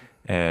in,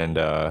 and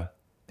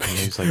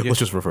he's like, Let's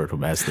just refer to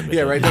him as the midget.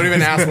 Yeah, right. Don't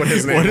even ask what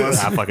his name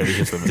was. Fucking he's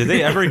just the did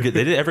they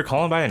ever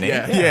call him by a name?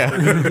 Yeah.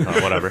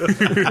 Oh, whatever.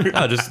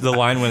 No, just the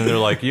line when they're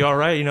like, "You all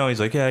right?" You know, he's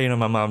like, "Yeah,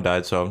 my mom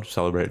died, so I'm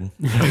celebrating."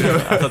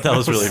 I thought that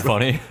was really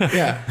funny.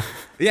 Yeah.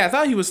 Yeah, I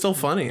thought he was still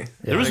funny.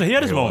 He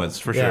had his moments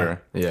for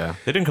sure. Yeah.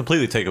 They didn't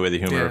completely take away the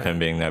humor of Yeah. him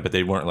being that, but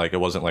they weren't like, it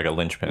wasn't like a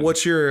linchpin.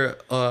 What's your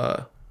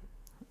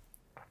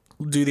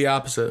do the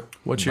opposite?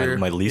 What's My- your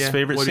my least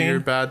favorite What are your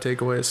scene? bad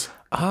takeaways?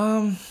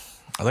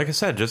 Like I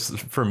said, just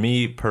for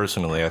me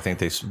personally, I think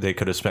they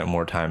could have spent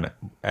more time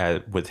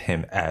with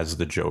him as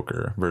the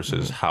Joker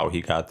versus how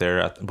he got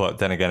there. But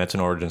then again, it's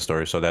an origin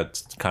story, so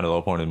that's kind of the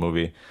whole point of the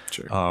movie.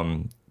 Sure.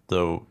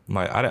 Though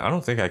I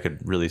don't think I could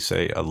really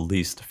say a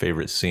least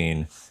favorite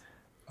scene.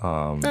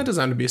 That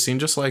doesn't have to be a scene,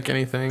 just like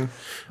anything.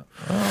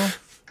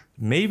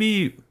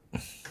 Maybe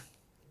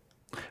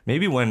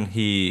when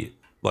he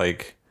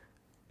like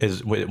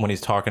is when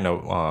he's talking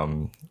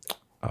to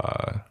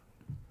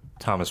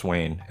Thomas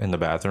Wayne in the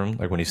bathroom,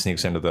 like when he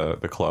sneaks into the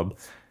club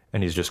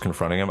and he's just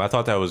confronting him. I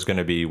thought that was going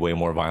to be way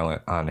more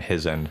violent on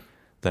his end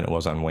than it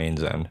was on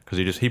Wayne's end,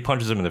 because he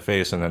punches him in the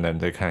face and then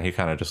he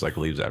kind of just like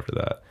leaves after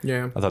that.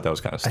 Yeah. I thought that was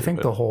kind of I stupid.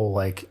 think the whole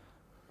like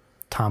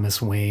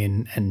Thomas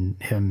Wayne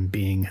and him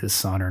being his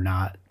son or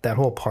not, that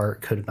whole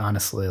part could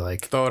honestly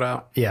like Throw it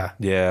out. Yeah.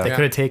 they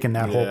could have taken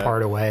that whole Yeah.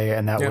 part away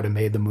and that Yeah. would have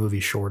made the movie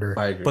shorter.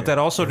 I agree. But that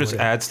also just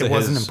adds to it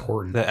his wasn't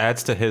important. That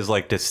adds to his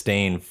like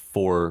disdain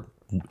for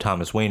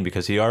Thomas Wayne,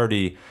 because he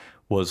already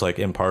was like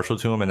impartial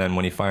to him, and then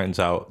when he finds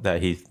out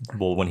that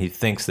when he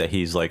thinks that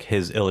he's like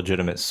his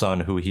illegitimate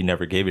son who he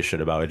never gave a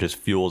shit about, it just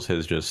fuels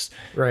his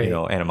Right.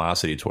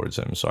 animosity towards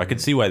him. So I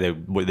could see why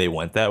they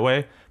went that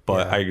way,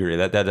 but I agree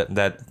that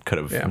could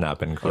have not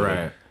been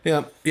included.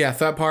 right. Yeah,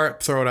 that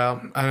part, throw it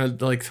out. I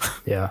don't like.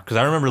 Yeah. Because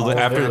I remember of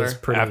after that is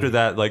after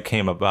that like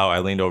came about, I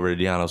leaned over to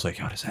Dion. I was like,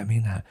 "Yo, does that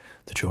mean that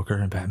the Joker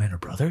and Batman are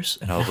brothers?"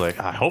 And I was like,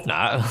 "I hope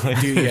not."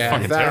 Like, Dude, yeah,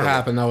 fucking if that terrible.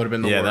 happened, that would have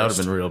been the Yeah, worst. that would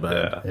have been real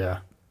bad. Yeah.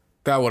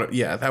 That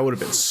would have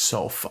been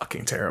so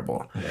fucking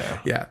terrible.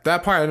 Yeah.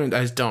 That part, I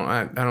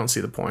don't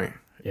see the point.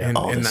 Yeah. in,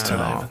 All in this that at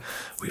time. all.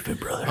 We've been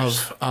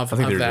brothers. I I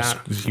think they're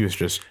that. he was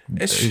just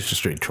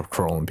straight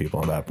trolling people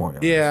at that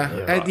point. Yeah,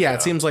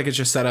 it seems like it's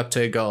just set up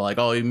to go like,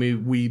 oh,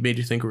 we made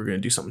you think we were going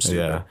to do something stupid.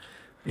 Yeah.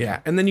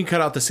 Yeah, and then you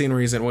cut out the scene where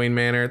he's at Wayne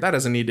Manor. That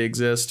doesn't need to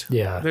exist.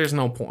 Yeah. There's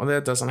no point.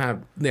 That doesn't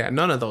have. Yeah,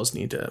 none of those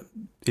need to.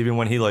 Even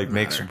when he like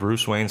makes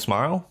Bruce Wayne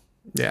smile.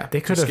 Yeah, They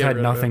could just have get had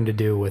rid of nothing to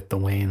do with the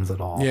Waynes at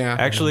all. Yeah. in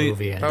the Actually,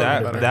 movie. And would've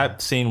been better.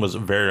 that scene was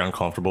very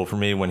uncomfortable for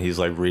me when he's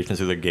like reaching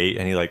through the gate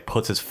and he like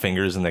puts his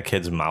fingers in the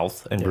kid's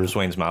mouth, in Bruce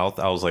Wayne's mouth.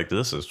 I was like,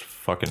 this is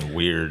fucking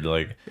weird.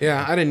 Like,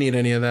 Yeah, I didn't need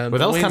any of that. But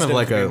that was Waynes kind of didn't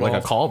like have to be a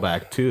involved.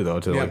 callback too, though,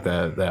 to Yeah. like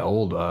that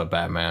old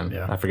Batman.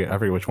 Yeah. I forget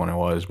which one it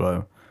was,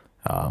 but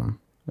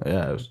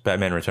yeah, it was,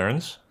 Batman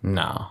Returns.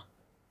 no.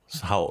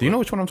 How Do you know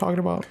which one I'm talking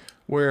about?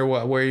 Where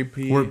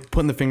he We're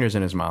putting the fingers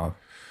in his mouth.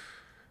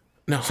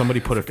 no Somebody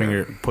put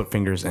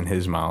fingers in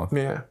his mouth.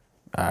 Yeah,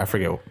 I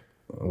forget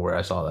where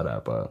I saw that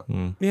at, but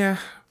yeah.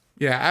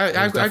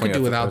 I could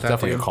do without that.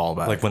 Definitely Too. a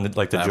callback. like when the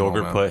That Joker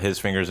moment. put his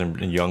fingers in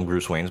young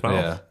Bruce Wayne's mouth?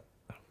 Yeah.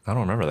 I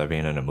don't remember that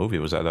being in a movie.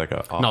 Was that like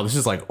a No, this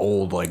is like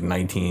old, like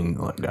 19.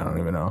 Like, I don't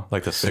even know.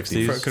 like the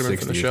 60s? Could have been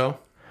from the 60s. show.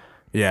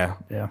 Yeah.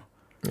 Yeah.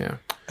 Yeah,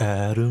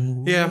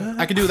 Adam. yeah.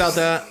 I could do without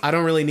that. I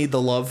don't really need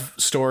the love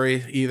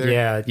story either.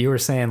 Yeah, you were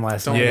saying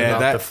last night Yeah, about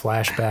that- the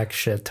flashback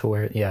shit to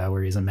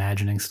where he's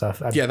imagining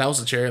stuff. Yeah, that was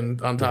the chair,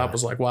 and on top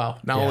was like, wow.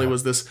 Not only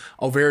was this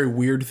a very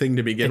weird thing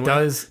to begin It with,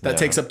 does- that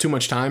takes up too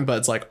much time, but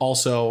it's like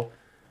also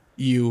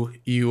you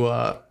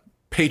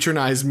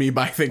patronized me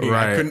by thinking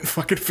I Right. couldn't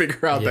fucking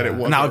figure out that it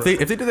wasn't. Now, if they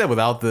did that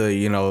without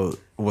the,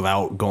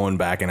 without going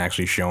back and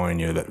actually showing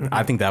you that,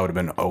 I think that would have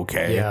been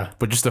okay. Yeah.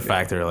 But just the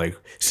fact they're like,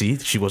 see,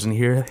 she wasn't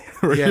here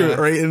Yeah.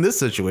 right in this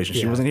situation.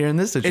 She wasn't here in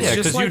this situation. Yeah,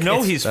 just because like- you know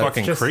it's- he's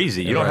fucking just-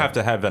 crazy. You don't have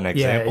to have an Yeah,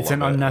 example. it's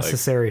an of it.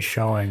 unnecessary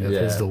showing of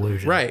his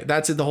delusion. Right,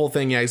 that's it. The whole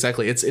thing, yeah,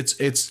 exactly.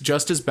 It's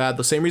just as bad.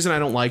 The same reason I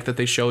don't like that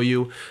they show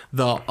you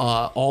the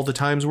all the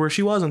times where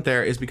she wasn't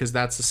there is because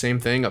that's the same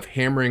thing of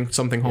hammering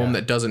something home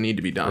that doesn't need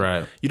to be done.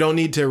 Right. You don't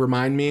need to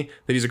remind me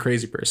that he's a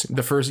crazy person.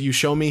 The first you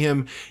show me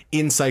him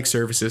in psych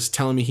services,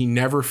 telling me he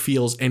never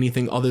feels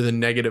anything other than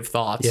negative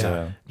thoughts.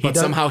 Yeah. He But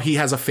does- somehow he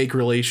has a fake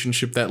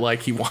relationship that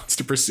like he wants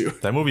to pursue.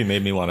 That movie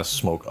made me want to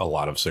smoke a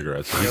lot of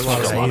cigarettes. He a lot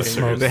smoked of a lot of cigarettes.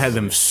 cigarettes. They had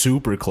them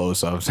super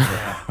close ups.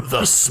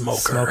 The smoker.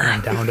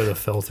 Smoking down to the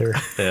filter.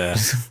 Yeah.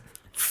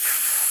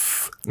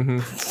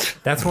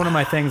 That's one of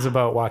my things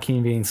about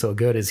Joaquin being so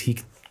good is he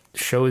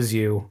shows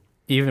you,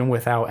 even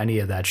without any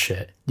of that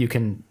shit, you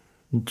can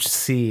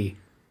see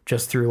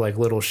just through like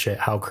little shit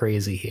how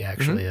crazy he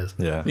actually is.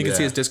 Yeah. You can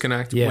see his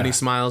disconnect Yeah. when he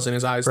smiles and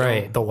his eyes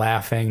Right. don't. The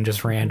laughing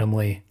just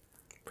randomly.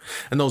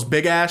 And those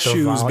big ass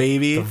shoes, vol-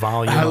 baby. the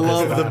volume I of his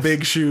love the laugh.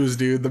 big shoes,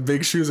 dude. The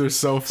big shoes are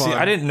so fun. See,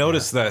 I didn't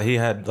notice that he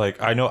had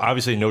like I know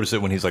obviously noticed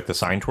it when he's like the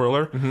sign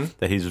twirler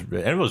that he's and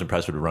it was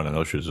impressive to run in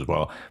those shoes as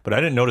well. But I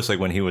didn't notice like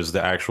when he was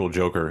the actual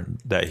Joker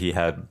that he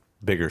had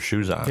bigger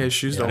shoes on. Yeah, his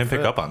shoes I don't didn't pick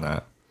fit. up on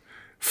that.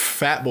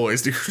 Fat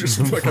boys, dude, just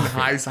fucking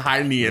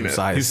high knee in it.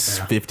 Size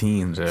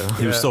 15, so.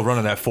 He was still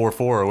running that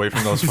 4.4 away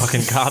from those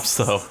fucking cops,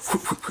 though.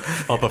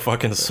 Up a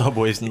fucking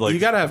subway, like You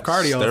gotta have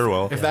cardio.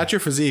 stairwell. If that's your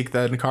physique,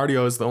 then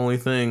cardio is the only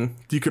thing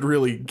you could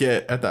really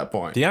get at that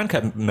point. Dion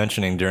kept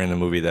mentioning during the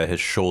movie that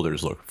his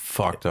shoulders look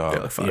fucked up.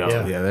 Yeah, fuck.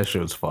 Yeah, that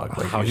shit was fucked.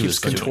 Like, How He keeps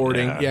doing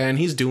contorting. that. Yeah, and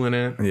he's doing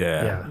it.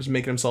 yeah. He's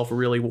making himself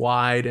really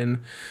wide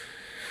and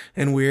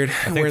weird.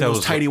 Wearing that those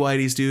was tighty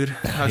whities, dude.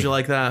 How'd you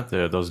like that?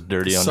 Yeah, those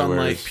dirty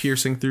Sunlight underwears.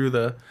 piercing through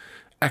the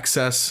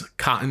excess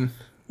cotton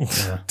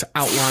to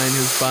outline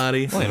his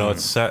body. You know,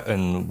 it's set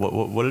in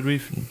what did we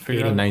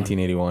figure out?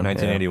 1981.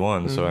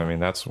 1981. So I mean,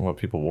 that's what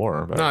people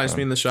wore. Back No, I just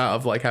then. mean the shot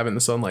of like having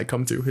the sunlight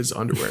come through his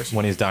underwear.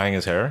 When he's dyeing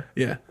his hair.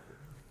 Yeah.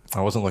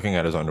 I wasn't looking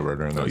at his underwear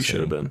during that. Oh, you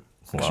should have been.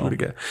 Wow. You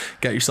would have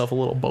got yourself a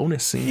little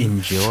bonus scene.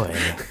 Enjoy.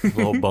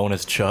 Little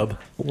bonus chub.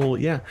 A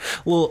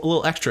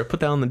little extra. Put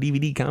that on the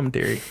DVD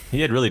commentary.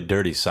 He had really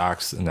dirty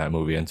socks in that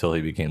movie until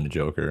he became the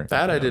Joker.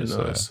 That I didn't noticed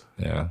notice.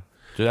 Yeah.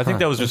 Dude, I think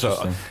that was just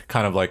a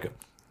kind of like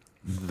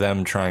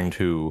them trying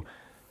to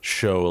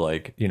show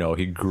like, you know,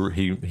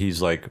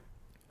 he's like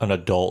an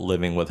adult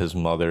living with his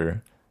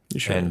mother.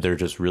 Sure. And they're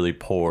just really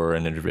poor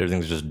and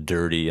everything's just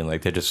dirty and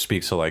like that just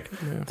speaks to like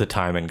the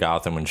time in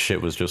Gotham when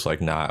shit was just like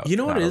not You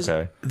know what not it is?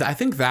 okay. I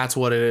think that's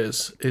what it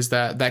is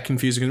that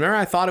confusing. 'Cause remember,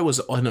 I thought it was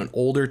in an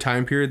older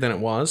time period than it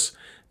was.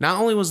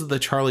 Not only was it the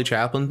Charlie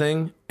Chaplin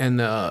thing and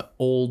the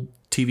old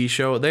TV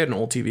show, they had an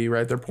old TV,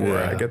 right? They're poor,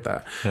 I get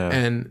that.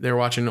 And they're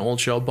watching an old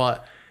show,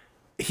 but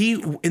he,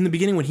 in the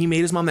beginning, when he made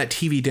his mom that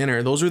TV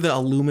dinner, those were the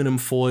aluminum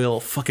foil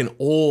fucking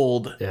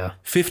old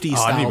 50s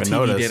style even TV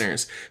notice.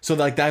 dinners. So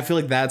like I feel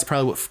like that's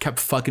probably what kept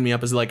fucking me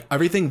up, is like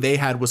everything they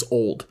had was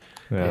old.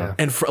 Yeah.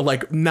 And for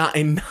like not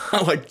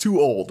like too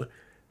old.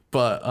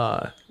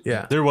 But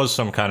yeah. There was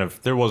a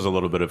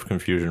little bit of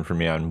confusion for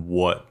me on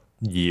what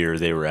year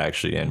they were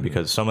actually in,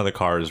 because some of the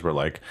cars were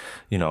like,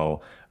 you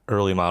know,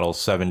 early model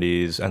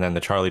 70s, and then the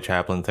Charlie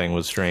Chaplin thing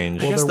was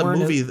strange. I guess the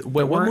movie. there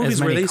What weren't movies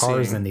as were many they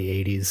cars seeing? in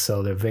the 80s,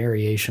 so the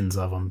variations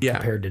of them Yeah.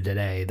 compared to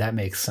today, that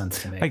makes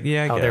sense to me. Like,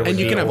 yeah, I How guess. there would And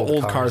you be can have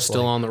old cars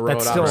still on the road,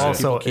 That's still obviously.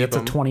 also, People keep it's a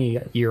them.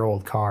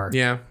 20-year-old car.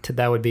 Yeah.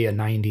 That would be a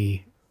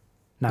 99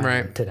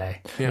 Right.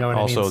 today. Yeah. You know what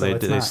Also, I mean? So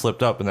it's they not-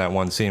 slipped up in that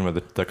one scene where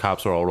the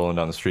cops were all rolling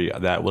down the street.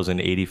 That was an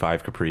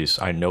 85 Caprice.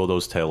 I know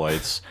those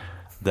taillights.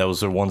 That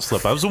was the one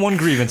slip. That was the one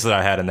grievance that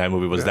I had in that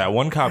movie, was that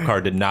one cop car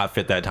did not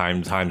fit that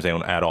time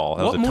zone at all.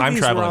 That What was a time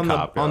movies were traveling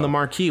cop. on the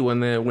marquee when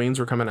the Waynes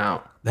were coming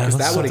out? That Because was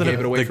that would have something- gave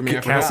it away the for me.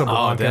 I forgot.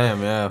 Casablanca. Oh,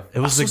 damn, yeah. It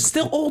was So it's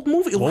still old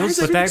movie. Why is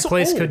But everything that so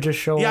place old? could just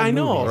show Yeah, old I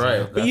know. movies. Right.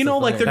 But That's you know, the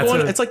like thing. they're That's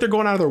going. a- It's like they're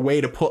going out of their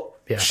way to put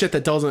Yeah. shit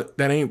that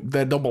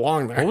don't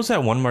belong there. What was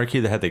that one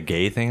marquee that had the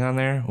gay thing on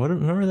there? What,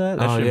 remember that?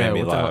 That shit made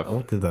me laugh.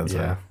 What did that say?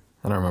 Yeah.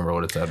 I don't remember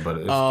what it said, but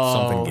it was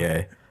something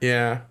gay.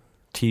 Yeah,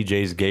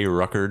 TJ's gay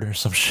record or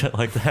some shit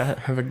like that.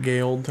 have a gay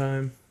old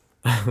time.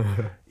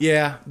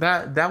 Yeah,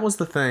 that was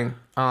the thing.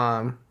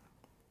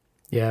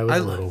 Yeah, it was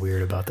a little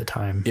weird about the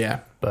time. Yeah,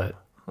 But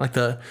like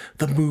the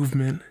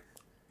movement,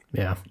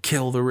 yeah.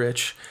 kill the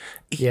rich,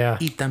 Yeah.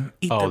 eat them,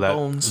 eat Oh, their that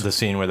bones. the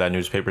scene where that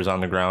newspaper's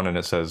on the ground and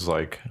it says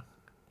like,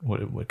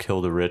 what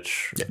kill the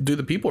rich? Dude,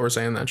 the people were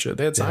saying that shit.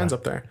 They had signs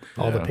up there.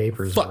 All the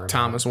papers. were Fuck about-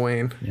 Thomas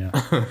Wayne. Yeah.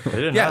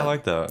 They did Yeah, not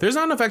like that. There's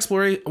not enough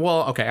exploration.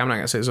 Well, okay, I'm not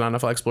gonna say there's not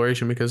enough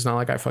exploration because it's not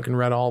like I fucking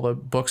read all the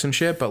books and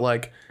shit. But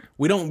like,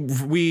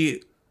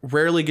 we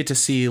rarely get to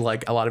see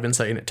like a lot of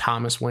insight into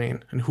Thomas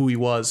Wayne and who he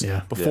was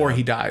before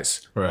he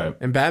dies. Right.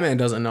 And Batman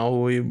doesn't know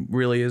who he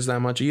really is that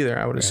much either,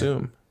 I would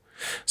assume.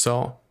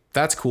 So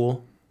that's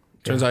cool.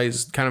 Turns out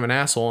he's kind of an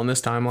asshole in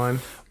this timeline.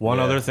 One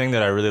other thing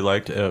that I really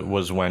liked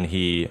was when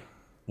he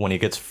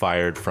gets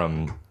fired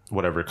from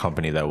whatever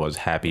company that was,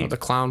 Happy, The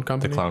clown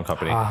company. the clown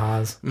company.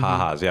 Ahas.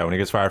 Ha-Has, yeah. When he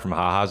gets fired from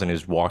Ha-Has and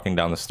he's walking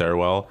down the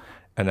stairwell,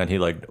 and then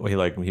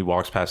he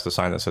walks past the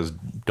sign that says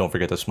 "Don't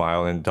forget to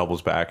smile" and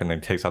doubles back, and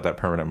then takes out that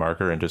permanent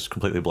marker and just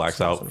completely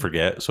blacks out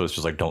 "forget." So it's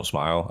just like "Don't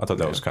smile." I thought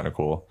that was kind of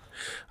cool.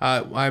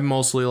 I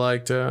mostly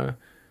liked,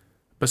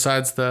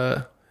 besides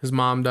his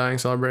mom dying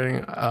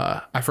celebrating,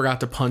 I forgot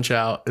to punch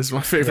out is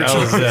my favorite.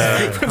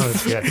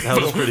 That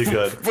was pretty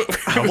good.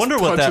 I wonder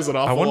what punches it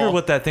off the wall.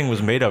 what that thing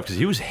was made of, because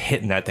he was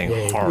hitting that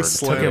thing hard. was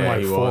Took him like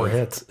he 4 was.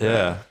 hits.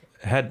 Yeah.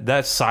 Had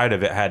that side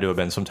of it had to have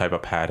been some type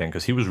of padding,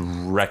 because he was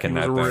wrecking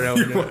that thing.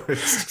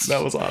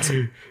 That was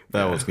awesome.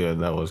 That was good.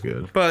 That was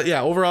good. But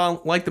yeah,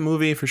 overall, like the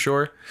movie for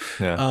sure.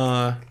 Yeah.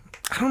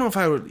 I don't know if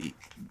I would.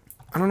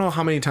 I don't know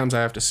how many times I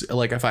have to see,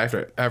 like if I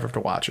ever have to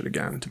watch it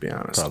again. To be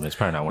honest, Probably. It's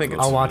probably not one of think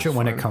those. I'll watch it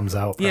when fun. it comes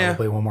out. Yeah.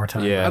 Probably one more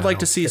time. Yeah. I'd like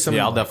to see some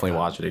Yeah, I'll definitely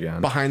watch it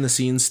again. behind the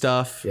scenes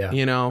stuff. Yeah.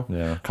 You know,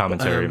 Yeah.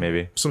 Commentary,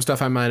 maybe. some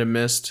stuff I might have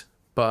missed.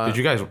 But Did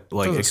you guys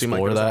like Doesn't seem like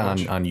explore there's that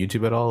that on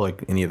YouTube at all?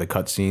 Like any of the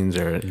cut scenes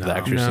or the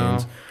extra No.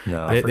 scenes?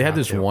 No. They had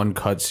this one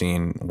cut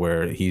scene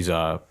where he's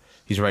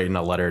writing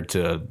a letter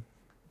to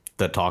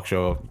the talk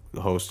show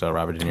host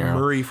Robert De Niro,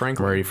 Murray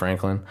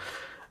Franklin.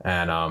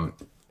 and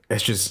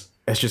it's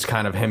just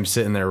kind of him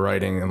sitting there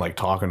writing and like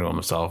talking to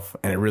himself,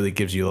 and it really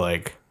gives you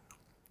like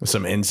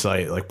some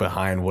insight like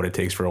behind what it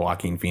takes for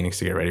Joaquin Phoenix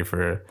to get ready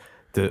for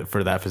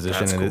for that position.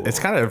 That's And cool. it's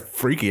kind of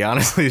freaky,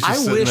 honestly. It's just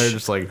I sitting there wish-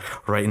 just like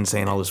writing,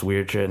 saying all this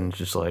weird shit, and it's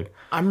just like,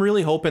 I'm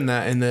really hoping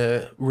that in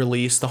the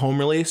release, the home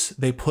release,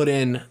 they put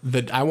in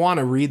I want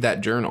to read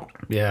that journal.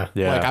 Yeah.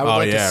 Yeah. Like I would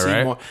like yeah, to see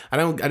right? more. I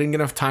didn't get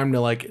enough time to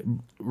like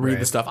read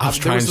the stuff. I was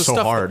There trying the so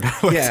stuff hard.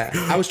 yeah,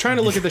 I was trying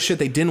to look at the shit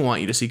they didn't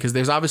want you to see because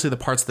there's obviously the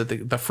parts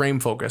that the frame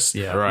focus,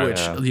 Yeah. Right, which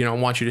yeah.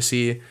 want you to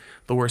see.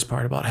 The worst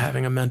part about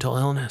having a mental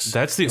illness.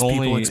 That's the is people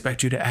only-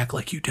 expect you to act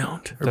like you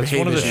don't. Or That's behave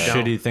one of the as you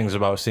don't. shitty things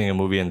about seeing a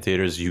movie in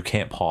theaters. You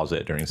can't pause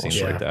it during scenes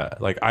Yeah. like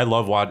that. Like I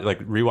love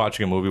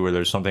rewatching a movie where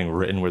there's something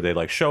written where they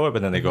like show it,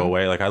 but then they go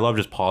away. Like I love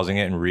just pausing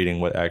it and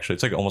reading what actually.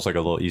 It's like almost like a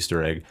little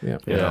Easter egg.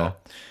 Yep. You know?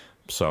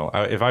 So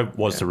if I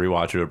was to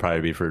rewatch it, it would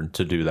probably be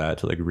to do that,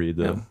 to like read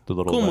the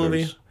little Cool letters.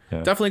 movie.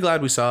 Yeah. Definitely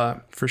glad we saw it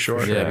for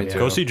sure. Yeah, me too.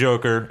 Go see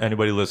Joker.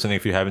 Anybody listening,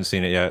 if you haven't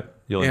seen it yet,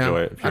 you'll Yeah.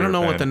 enjoy it. if I you're don't a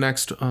know what fan. the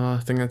next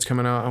thing that's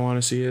coming out I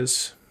want to see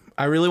is.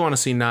 I really want to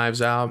see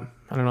Knives Out.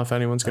 I don't know if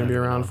anyone's going to be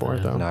around for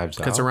it though. Knives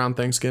It's Out? around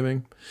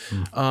Thanksgiving.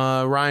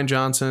 Ryan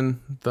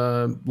Johnson,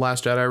 the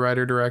Last Jedi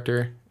writer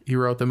director, he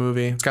wrote the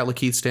movie. It's got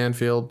Lakeith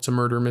Stanfield. It's a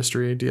murder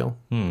mystery deal.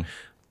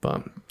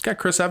 But it's got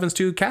Chris Evans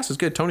too. Cast is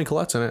good. Tony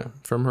Collette's in it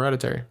from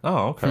Hereditary.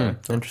 Oh, okay.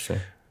 interesting.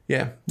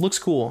 Yeah, looks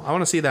cool. I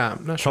want to see that.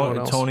 I'm not sure what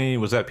else. Tony,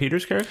 was that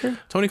Peter's character?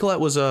 Tony Collette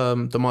was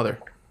the mother.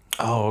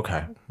 Oh,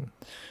 okay.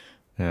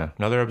 Yeah,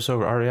 another episode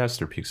where Ari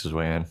Aster peeks his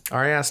way in.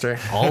 Ari Aster.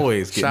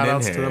 Always getting Shout in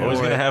outs to here. them. Always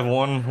Boy. gonna have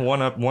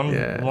one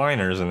Yeah.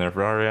 liners in there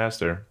for Ari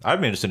Aster.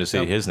 I'd be interested to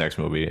see his next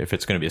movie if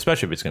it's gonna be,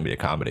 especially if it's gonna be a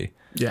comedy.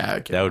 Yeah,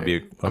 That would be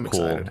a I'm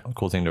excited.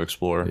 cool thing to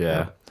explore.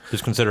 Yeah.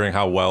 Just considering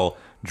how well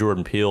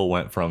Jordan Peele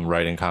went from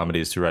writing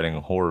comedies to writing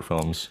horror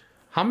films.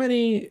 How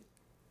many?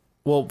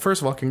 Well,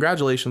 first of all,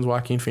 congratulations,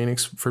 Joaquin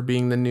Phoenix, for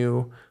being the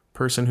new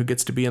person who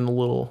gets to be in the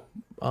little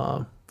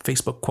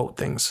Facebook quote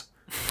things.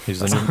 He's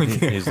the new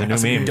he's the new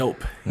That's meme.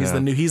 dope.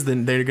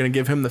 They're gonna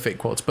give him the fake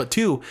quotes. But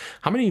two,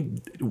 how many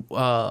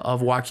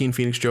of Joaquin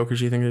Phoenix Jokers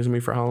do you think there's gonna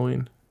be for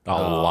Halloween? A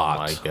lot.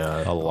 my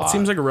God. A lot.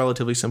 Seems like a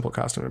relatively simple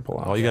costume to pull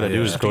off. All you gotta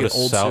do is go to Get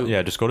old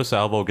suit. just go to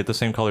Salvo, get the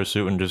same color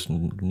suit, and just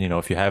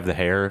if you have the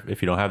hair.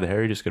 If you don't have the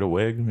hair, you just get a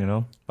wig.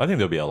 I think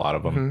there'll be a lot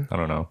of them. Mm-hmm. I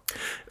don't know.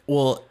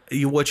 Well,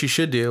 what you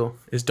should do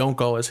is don't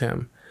go as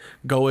him.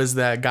 Go as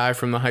that guy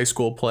from the high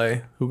school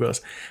play who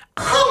goes,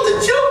 I'm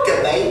the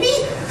Joker,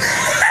 baby.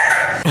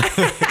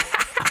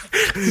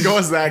 go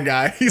as that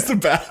guy. He's the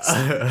best.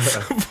 I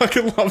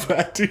fucking love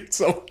that dude.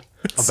 So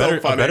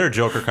A better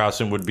Joker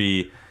costume would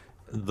be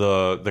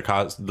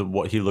the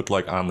what he looked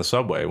like on the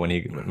subway when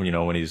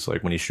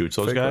when he shoots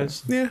those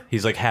guys. Yeah.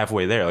 He's like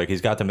halfway there. Like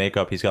he's got the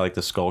makeup, he's got like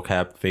the skull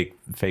cap,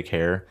 fake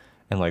hair,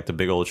 and like the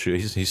big old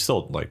shoes. He's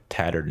still like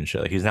tattered and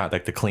shit. Like he's not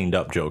like the cleaned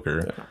up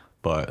Joker.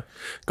 But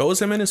Go as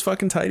him in his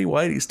fucking tighty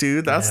whities,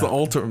 dude. That's the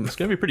ultimate. it's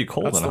gonna be pretty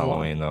cold That's on the one.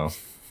 Halloween though.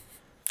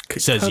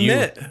 Says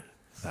Commit.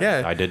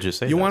 Yeah, I did just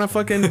say You that. want to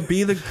fucking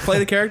play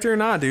the character or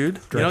not, dude?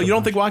 You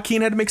don't think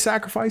Joaquin had to make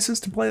sacrifices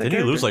to play the Did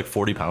character? he lose like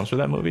 40 pounds for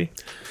that movie?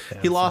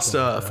 He lost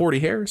 40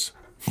 hairs.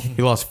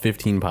 He lost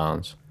 15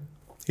 pounds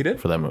He did?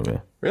 for that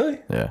movie. Really?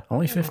 Yeah.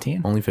 Only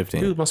 15. Only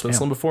 15. Dude must have been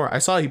slim before. I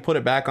saw he put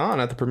it back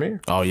on at the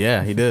premiere. Oh,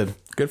 yeah, he did.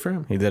 Good for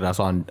him. He did. I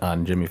saw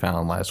on Jimmy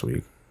Fallon last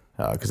week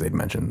because they'd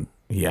mentioned,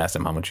 he asked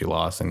him how much he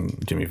lost,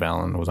 and Jimmy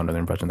Fallon was under the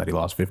impression that he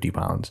lost 50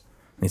 pounds.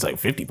 And he's like,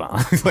 50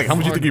 pounds? He's like, how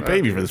much you think you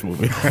paid me for this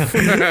movie?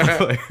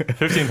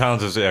 15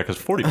 pounds is, because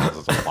 40 pounds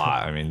is a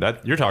lot. I mean,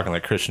 that you're talking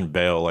like Christian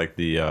Bale, like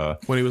the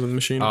When he was in the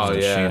machine. Oh,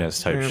 yeah.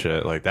 machinist type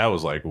shit. Like that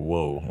was like,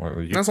 whoa.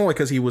 That's only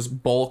because he was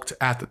bulked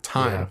at the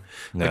time.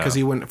 Yeah. Because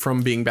he went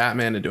from being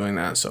Batman to doing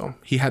that, so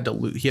he had to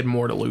lose. He had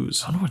more to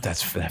lose. I don't know what that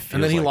feels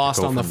And then he like to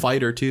lost go on the from-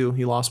 fighter too.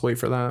 He lost weight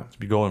for that.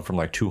 Be going from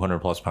like 200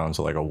 plus pounds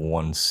to like a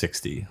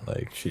 160.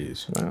 Like,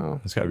 jeez, Wow.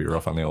 it's got to be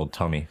rough on the old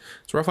tummy.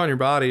 It's rough on your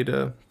body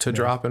to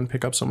drop and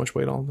pick up so much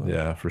weight all the time.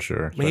 Yeah, for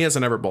sure. I mean, he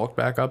hasn't ever bulked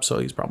back up, so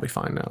he's probably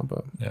fine now.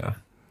 But Yeah.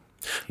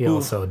 He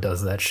also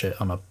does that shit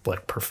on a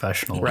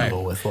professional Right.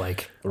 level with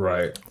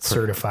right.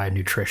 certified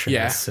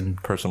nutritionists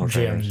and Personal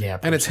gym. trainers. Yeah,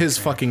 and it's his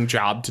fucking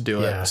job to do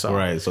Yeah. it. So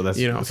Right, so that's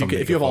if you something if you you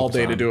have can all focus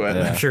day to on. do it,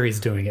 I'm sure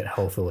he's doing it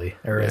healthily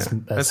or That's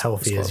as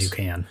healthy as close. you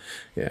can.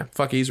 yeah.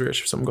 Fuck, he's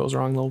rich. If something goes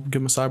wrong, they'll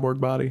give him a cyborg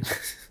body.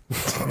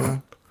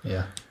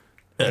 Yeah.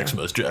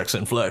 Xmas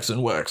Jackson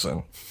flexing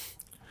waxing.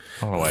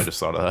 I don't know why I just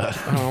thought of that.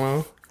 I don't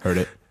know. Heard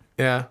it.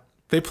 Yeah,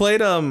 they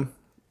played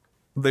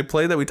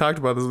that we talked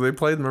about this. They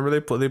played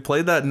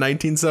that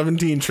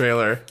 1917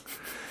 trailer,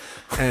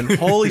 and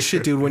holy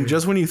shit, dude! When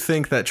you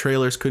think that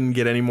trailers couldn't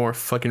get any more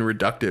fucking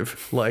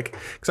reductive, like,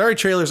 because already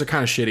trailers are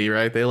kind of shitty,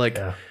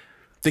 right?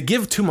 They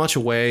give too much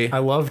away. I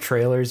love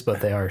trailers,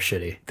 but they are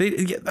shitty.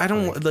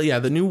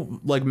 The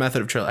new like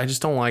method of trailer, I just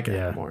don't like it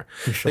Yeah. anymore.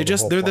 You show the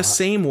whole They're the plot.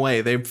 same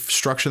way. They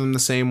structure them the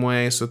same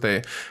way, so that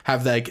they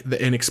have like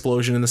an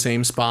explosion in the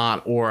same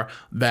spot, or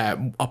that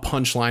a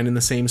punchline in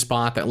the same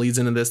spot that leads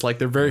into this. Like,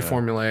 they're very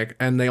formulaic,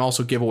 and they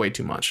also give away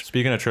too much.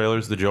 Speaking of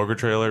trailers, the Joker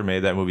trailer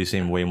made that movie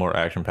seem way more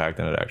action packed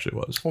than it actually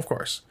was. Of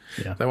course,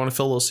 Yeah. they want to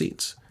fill those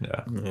seats.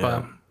 Yeah.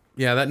 But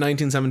yeah, that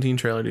 1917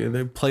 trailer, dude.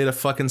 They played a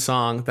fucking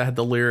song that had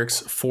the lyrics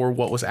for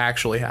what was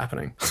actually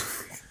happening.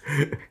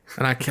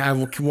 And I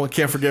can't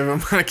forgive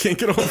him. I can't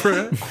get over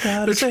it.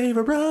 Gotta save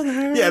a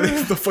brother. Yeah,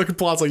 the fucking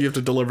plot's like you have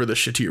to deliver this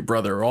shit to your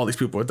brother or all these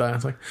people would die.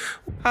 It's like,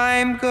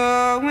 I'm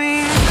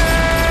going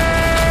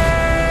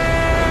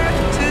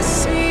back to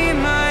see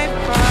my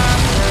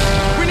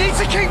father. We need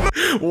to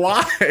keep.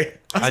 why?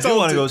 I do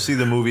want to go see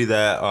the movie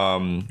that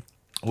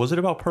was it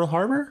about Pearl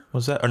Harbor?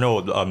 Was that or no?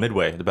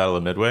 Midway, the Battle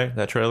of Midway.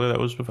 That trailer that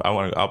was.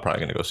 I'm probably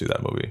gonna go see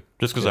that movie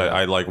just because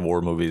I like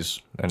war movies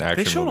and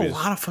action They showed movies. a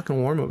lot of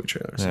fucking war movie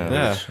trailers.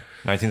 Yeah.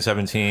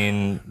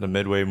 1917, the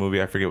Midway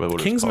movie. I forget what it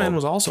was Kingsman called.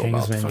 was also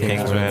about the Kingsman, fucking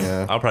Kingsman.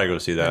 Yeah. I'll probably go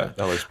see that.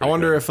 That looks I pretty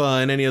wonder good. if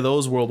in any of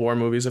those World War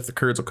movies, if the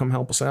Kurds will come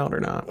help us out or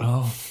not.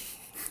 Oh.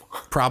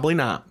 Probably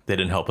not. They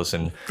didn't help us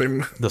in They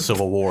the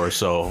Civil War,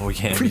 so we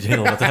can't be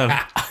dealing with them.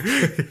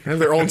 have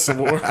their own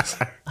civil wars.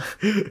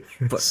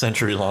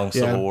 Century-long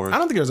Civil War. I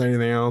don't think there's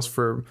anything else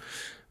for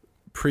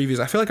previous.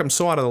 I feel like I'm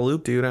so out of the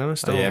loop, dude. I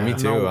just don't Yeah, me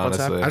too, know what's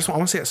honestly. happening. I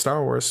want to see it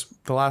Star Wars,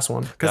 the last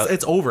one, because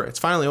it's over. It's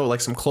finally over.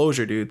 Like some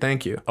closure, dude.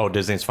 Thank you. Oh,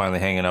 Disney's finally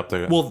hanging up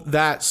the. Well,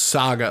 that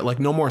saga, like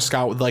no more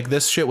Sky, like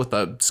this shit with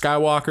the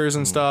Skywalkers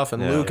and stuff,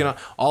 and Luke and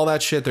all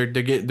that shit.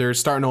 They're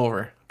starting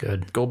over.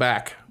 Good. Go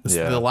back. This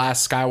Yeah. is the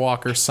last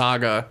Skywalker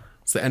saga.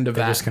 It's the end of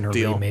They're that just gonna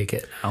deal. remake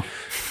it now.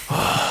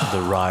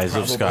 The Rise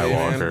of Probably,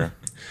 Skywalker. man.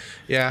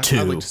 Yeah, I'd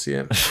 2. like to see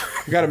it.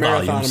 We got to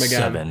marathon Volume them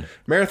again. 7.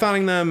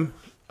 Marathoning them.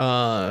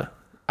 I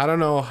don't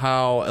know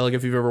how. Like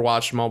if you've ever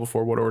watched them all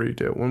before, what order you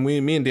do? When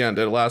me and Dion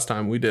did it last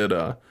time, we did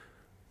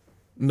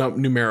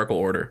numerical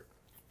order,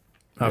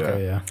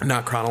 Okay, yeah.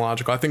 not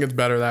chronological. I think it's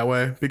better that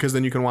way because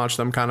then you can watch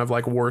them kind of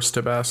like worst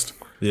to best.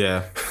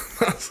 Yeah.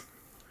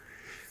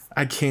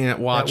 I can't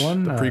watch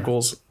one, the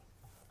prequels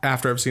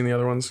after I've seen the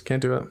other ones.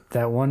 Can't do it.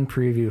 That one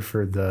preview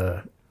for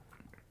the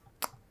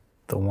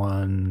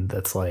one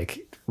that's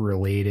like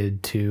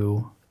related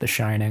to The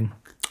Shining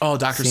Oh,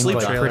 Dr. seemed Sleep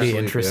like trailer. pretty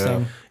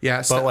interesting.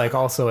 Yeah, But like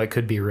also it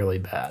could be really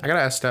bad. I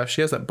gotta ask Steph.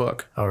 She has that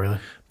book, Oh really?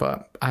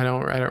 but I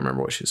don't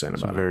remember what she's saying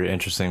about it. Very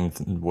interesting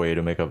way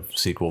to make a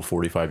sequel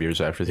 45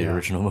 years after the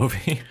original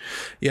movie.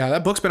 Yeah,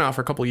 that book's been out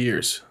for a couple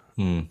years,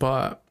 Hmm.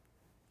 but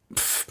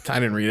I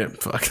didn't read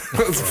it. Fuck.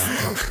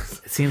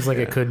 It seems like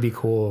it could be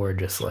cool or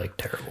just like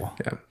terrible.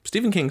 Yeah,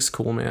 Stephen King's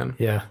cool, man.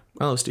 Yeah.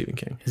 I love Stephen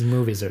King. His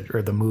movies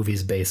or the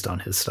movies based on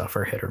his stuff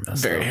are hit or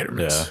miss. Very though. hit or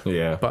miss.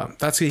 Yeah.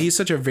 But he's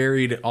such a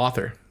varied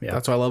author. Yeah.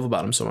 That's what I love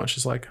about him so much.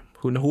 It's like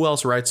who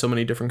else writes so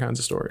many different kinds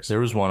of stories? There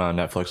was one on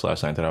Netflix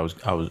last night that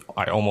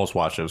I almost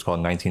watched. It was called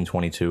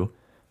 1922.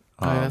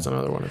 Yeah, that's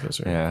another one of his.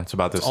 Right? Yeah, it's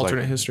about this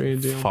Alternate like history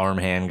deal.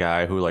 farmhand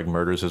guy who like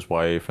murders his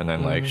wife and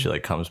then like she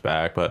like comes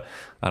back. But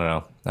I don't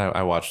know.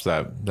 I watched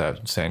that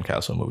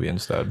Sandcastle movie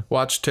instead.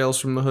 Watch Tales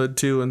from the Hood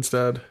 2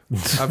 instead.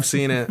 I've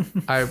seen it.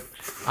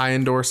 I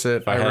endorse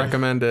it. I had-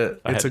 recommend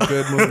it. It's a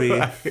good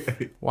movie.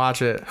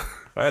 Watch it.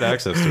 If I had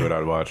access to it,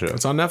 I'd watch it.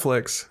 It's on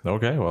Netflix.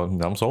 Okay, well,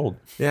 I'm sold.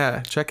 Yeah,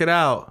 check it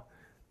out.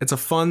 It's a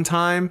fun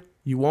time.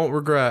 You won't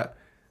regret.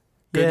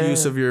 Good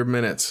use of your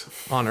minutes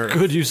on Earth.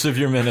 Good use of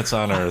your minutes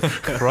on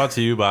Earth. Brought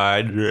to you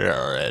by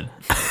Jared.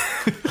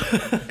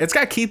 It's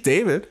got Keith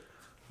David.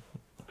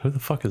 Who the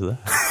fuck is that?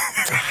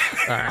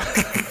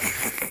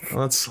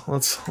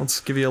 Let's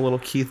give you a little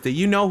Keith.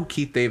 You know who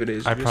Keith David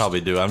is. You I just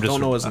probably do. I'm just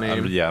don't know his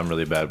name. I'm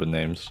really bad with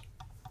names.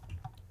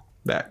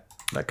 that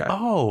guy.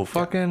 Oh,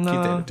 fucking Keith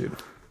David, dude.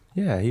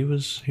 yeah, he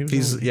was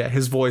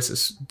His voice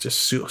is just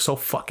so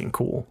fucking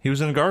cool. he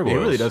was in Gargoyles.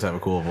 He really does have a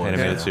cool voice.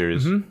 animated Yeah.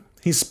 series.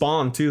 He's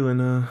Spawn too,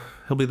 and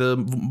he'll be the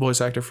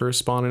voice actor for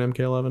Spawn in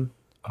MK11.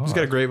 He's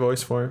got a great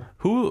voice for it.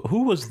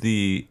 Who was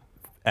the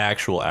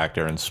actual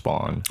actor in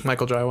Spawn?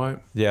 Michael Jai White.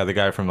 Yeah, the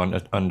guy from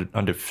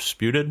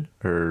Undisputed,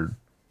 or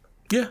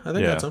Yeah, I think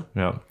yeah, that's him.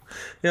 yeah.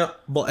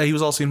 Yeah, he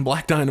was also in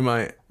Black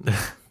Dynamite.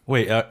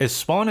 Wait, is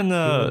Spawn in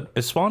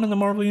the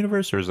Marvel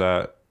universe, or is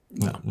that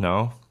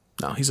no?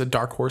 No, he's a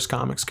Dark Horse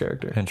Comics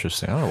character.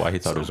 Interesting. I don't know why he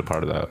thought he was a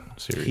part of that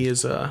series. He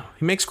is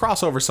he makes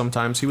crossovers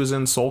sometimes. He was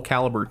in Soul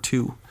Calibur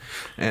 2,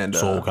 and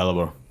Soul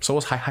Calibur. so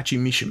was Heihachi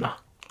Mishima.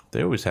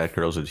 They always had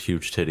girls with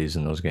huge titties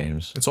in those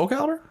games. In Soul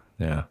Calibur?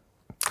 Yeah.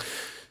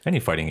 Any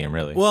fighting game,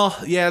 really. Well,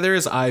 yeah, there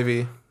is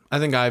Ivy. I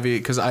think Ivy,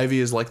 because Ivy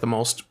is like the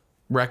most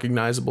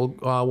recognizable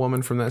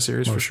woman from that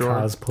series for Most sure.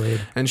 cosplayed,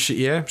 And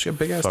she got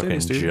big ass Fucking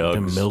titties, dude.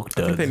 jugs. Milk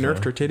I think they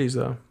duds. nerfed her titties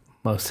though.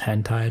 most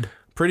hentai.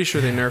 Pretty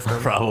sure they nerfed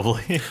them.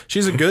 Probably.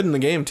 She's a good in the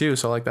game too,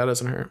 so like that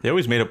doesn't hurt. They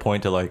always made a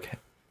point to like,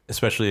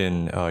 especially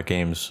in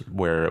games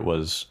where it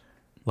was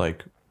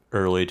like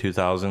early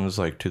 2000s,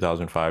 like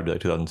 2005 to like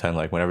 2010,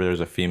 like whenever there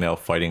was a female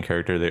fighting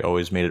character, they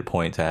always made it a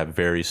point to have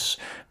very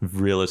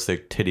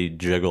realistic titty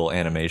jiggle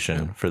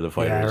animation for the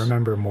fighters. Yeah, I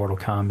remember Mortal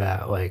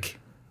Kombat like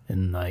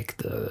in like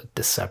the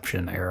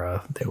Deception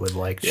era. They would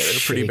like they were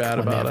pretty shake bad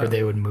about whenever it.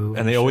 they would move.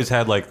 And they always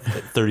had like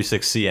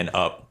 36C and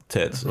up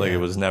tits. Like it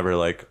was never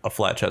like a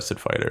flat chested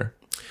fighter.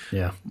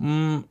 yeah,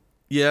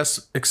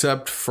 Yes,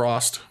 except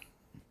Frost.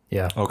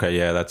 Yeah. Okay,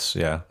 yeah, that's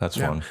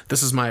fun.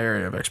 This is my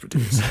area of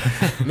expertise.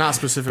 Not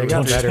specifically, They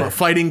got just better.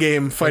 fighting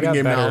game They got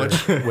better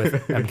knowledge. with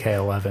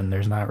MK11.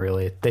 There's not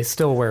really. They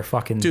still wear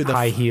fucking Dude, the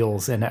high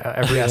heels, and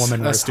every Yes,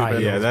 woman that's wears high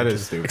stupid. heels. Yeah, that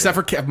is stupid.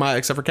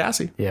 Except for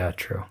Cassie, Yeah,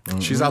 true.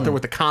 she's out there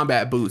with the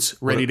combat boots,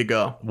 ready to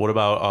go. What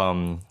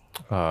about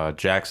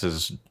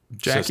Jax's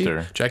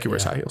sister? Jackie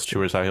wears high heels. She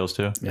wears high heels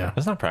too. Yeah.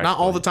 that's not practical. Not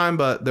all the time,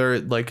 but they're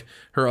like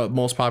her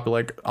most popular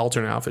like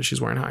alternate outfit. She's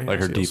wearing high heels. Like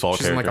her default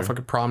She's in like a character.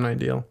 fucking prom night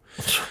deal.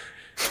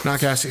 Not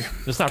Cassie.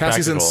 It's not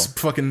Cassie's in practical.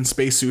 fucking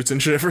spacesuits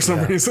and shit for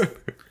some reason.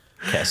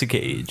 Cassie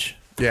Cage.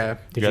 Yeah,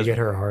 Did guys- you get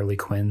her a Harley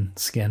Quinn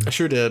skin? I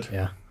sure did.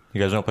 Yeah.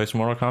 You guys want to play some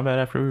Mortal Kombat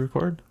after we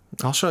record?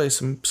 I'll show you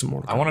some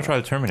more. I want to try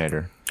the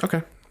Terminator.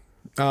 Okay.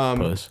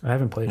 Puss. I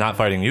haven't played. Not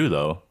fighting you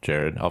though,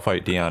 Jared. I'll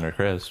fight Dion or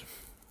Chris,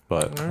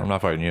 but I'm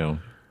not fighting you.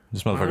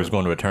 This motherfucker's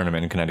going to a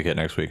tournament in Connecticut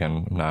next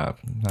weekend.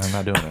 I'm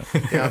not doing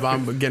it. Yeah, but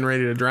I'm getting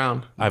ready to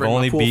drown. I've Bring my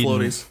only pool beaten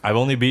floaties. I've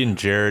only beaten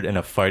Jared in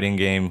a fighting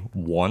game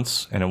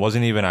once, and it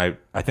wasn't even I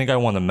think I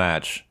won the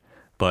match,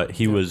 but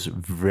he was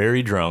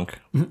very drunk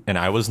and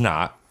I was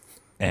not.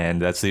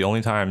 And that's the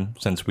only time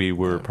since we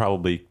were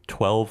probably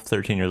 12,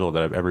 13 years old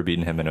that I've ever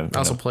beaten him in a I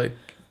also played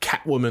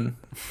Catwoman,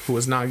 who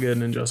was not good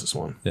in Injustice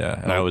 1. yeah,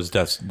 and I was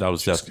she's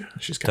kinda-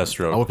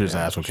 Deathstroke. I whooped his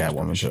ass with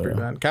Catwoman. She's pretty too.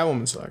 bad.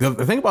 Catwoman sucks.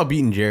 The thing about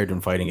beating Jared in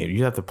fighting game,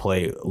 you have to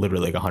play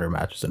literally like 100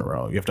 matches in a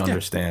row. You have to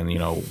understand,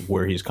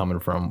 where he's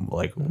coming from,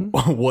 like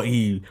what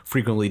he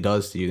frequently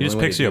does to you. He just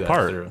picks you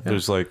apart.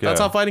 There's like That's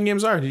how fighting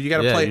games are. You got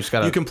to Yeah, play. you just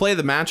gotta- You can play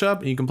the matchup,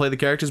 and you can play the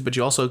characters, but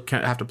you also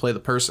have to play the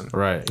person,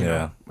 Right.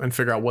 yeah. and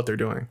figure out what they're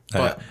doing.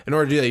 But in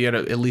order to do that, you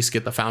got to at least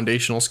get the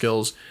foundational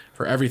skills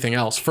for everything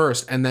else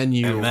first, and then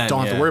you And then, don't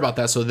have to yeah. worry about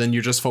that. So then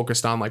you're just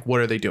focused on like what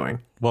are they doing?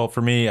 Well,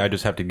 for me, I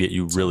just have to get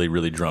you really,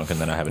 really drunk, and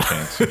then I have a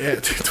chance. Yeah,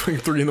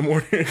 3 in the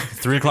morning.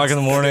 3 o'clock in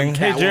the morning.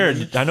 Hey, Catwoman.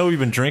 Jared, I know you've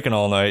been drinking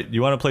all night.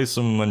 You want to play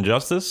some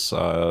Injustice?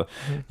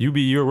 You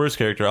be your worst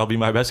character. I'll be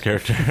my best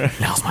character.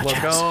 Now's my Let's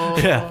chance. go.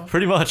 yeah,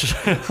 pretty much.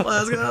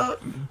 Let's go.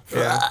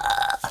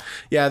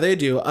 Yeah, they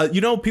do.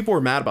 People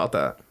were mad about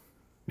that.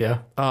 Yeah.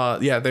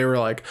 They were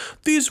like,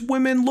 these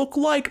women look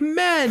like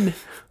men.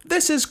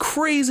 This is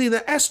crazy. The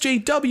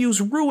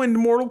SJWs ruined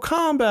Mortal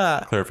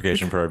Kombat.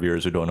 Clarification for our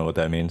viewers who don't know what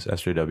that means.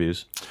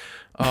 SJWs.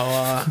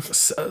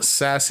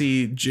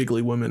 Sassy,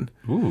 jiggly women.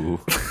 Ooh,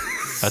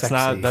 that's Sexy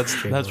not that's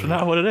jiggly.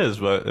 not what it is,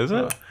 but is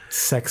it?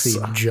 Sexy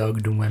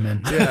jugged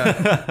women.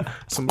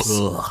 Some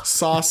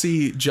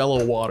saucy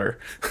Jello water.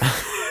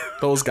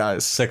 Those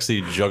guys.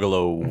 Sexy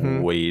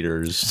juggalo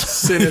waiters.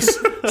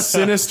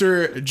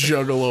 Sinister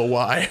juggalo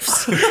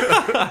wives.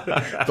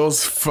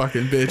 Those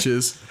fucking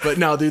bitches. But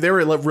no, dude, they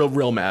were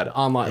real mad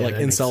online, like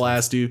that makes incel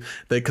ass dude,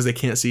 because they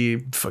can't see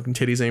fucking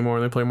titties anymore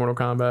when they play Mortal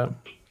Kombat.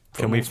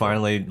 Can we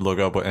finally look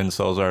up what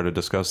incels are to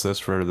discuss this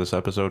for this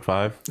episode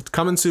 5? It's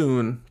coming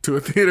soon to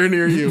a theater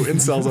near you.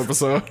 Incels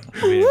episode.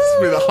 It's gonna be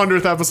the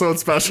 100th episode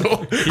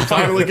special.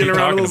 Finally getting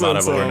around to those about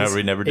it, but incels.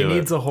 we never It do it.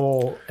 needs a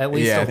whole, at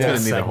least Yeah, a it's whole gonna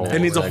need a segment. whole- It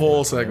needs a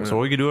whole segment. So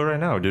we could do it right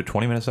now. Do a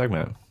 20-minute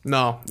segment.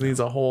 No, it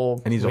needs a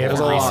whole. It needs a We whole There's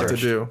a lot to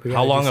research. do. We How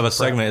gotta long do of a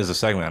some prep. segment is a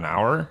segment? An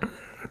hour?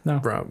 No.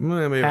 Bro,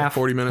 maybe Half,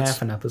 40 minutes.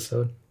 Half an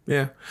episode.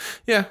 Yeah.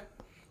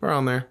 We're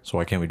on there So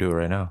why can't we do it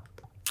right now?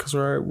 because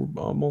we're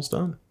almost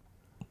done.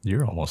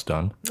 You're almost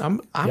done.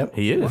 I'm Yep.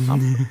 He is.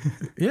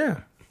 yeah.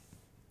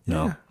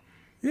 No.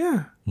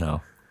 Yeah. No.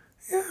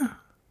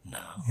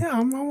 Yeah,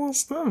 I'm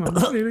almost done. I'm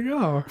ready to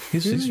go.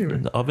 He's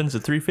the oven's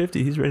at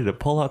 350. He's ready to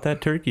pull out that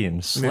turkey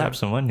and slap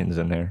some onions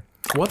in there.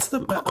 What's the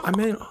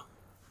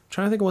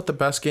trying to think of what the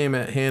best game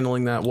at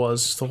handling that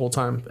was the whole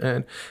time,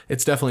 and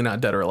it's definitely not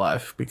Dead or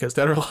Alive because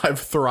Dead or Alive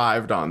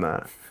thrived on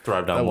that.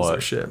 Thrived That on was their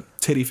what? shit.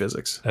 Titty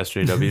physics.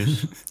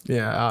 SJWs.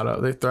 Yeah,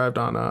 they thrived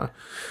on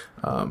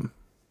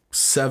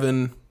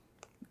 7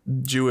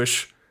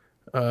 Jewish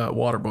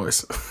water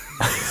boys.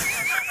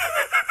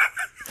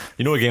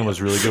 You know what game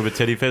was really good with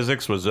titty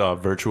physics was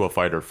Virtua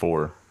Fighter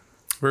 4.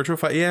 Virtua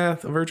Fighter, yeah,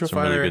 Virtua Some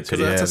really Fighter. good 'Cause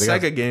titty- that's Yeah, a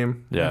they Sega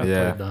game. Yeah.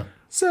 Yeah. Played that.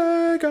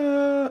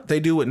 Sega. They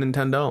do what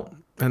Nintendo don't,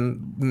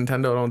 and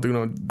Nintendo don't do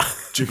no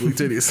jiggly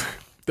titties.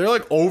 They're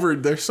like over.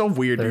 They're so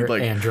weird, They're dude.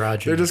 Like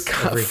androgynous. they're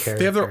just Every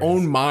they have their character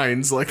own is.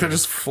 minds. Like they're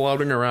just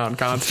floating around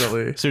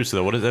constantly. Seriously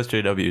though, what does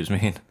SJWs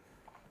mean?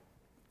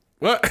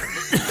 What?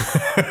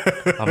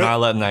 I'm not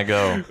letting that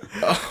go.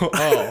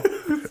 Oh,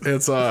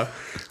 it's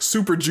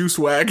Super Juice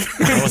Wag.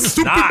 it's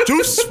not.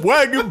 Juice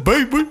Wag,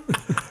 baby.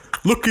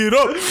 Look it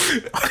up.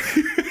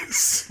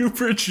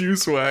 Super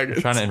Juice Wag.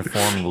 Trying to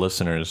inform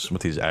listeners what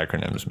these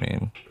acronyms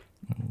mean.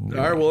 All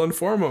right, we'll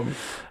inform them.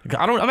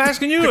 I'm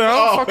asking you.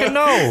 I don't fucking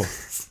know.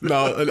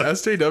 No, an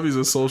SJW is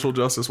a social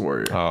justice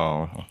warrior.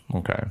 Oh,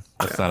 okay.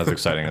 That's not as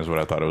exciting as what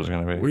I thought it was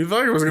going to be. We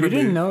thought it was gonna You be.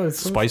 didn't know it's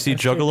Spicy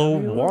Juggalo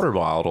water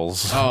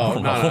bottles. Oh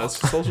no, it's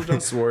social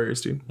justice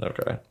warriors, dude.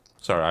 Okay.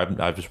 Sorry,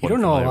 I just You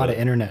don't know a lot of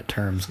internet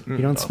terms. You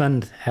don't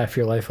spend half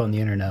your life on the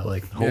internet.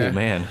 Like, Oh Yeah.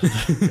 man,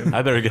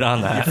 I better get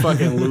on that.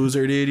 Fucking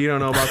loser, dude. You don't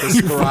know about this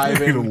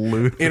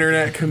thriving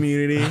internet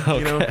community.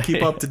 You know,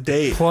 keep up to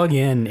date. plug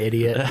in,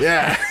 idiot.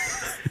 Yeah.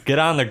 Get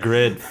on the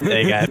grid.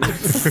 Hey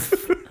guys.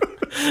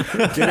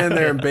 Get in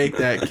there and bake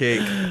that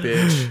cake,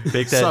 bitch.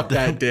 Bake that, Suck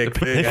that dick,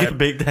 bitch.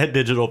 bake that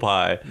digital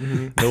pie.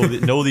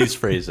 Know these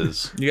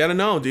phrases. You gotta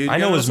know, dude. I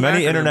know as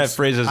many internet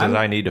phrases as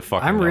I need to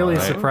fucking I'm know, really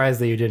right? surprised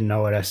that you didn't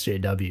know what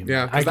SJW.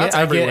 Yeah, 'cause I that's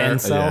get everywhere.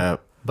 incel, Yeah.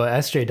 but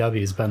SJW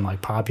has been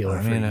like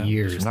popular for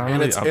years. It's not And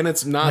really,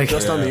 it's not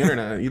just on the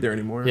internet either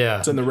anymore. Yeah.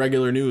 It's in the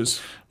regular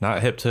news.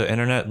 not hip to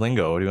internet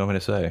lingo. What do you want me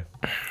to say?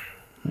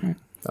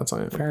 That's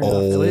on it. Fair enough.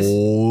 At least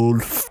Old.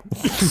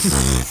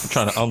 I'm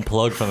trying to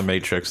unplug from the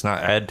Matrix,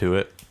 not add to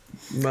it.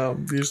 No,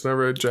 you just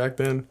never jacked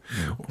in.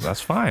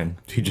 That's fine.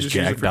 He just Just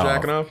use it jacked for off.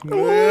 jacking off.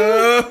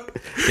 Yeah.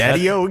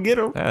 Daddy-o, get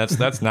him.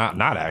 That's not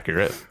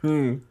accurate.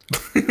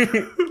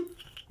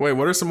 Wait,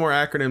 what are some more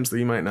acronyms that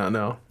you might not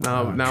know?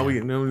 Now we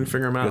can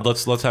figure them out.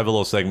 Let's have a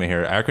little segment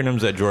here. Acronyms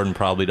that Jordan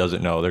probably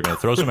doesn't know. They're going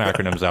to throw some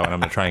acronyms out, and I'm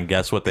going to try and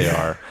guess what they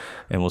are,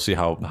 and we'll see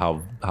how.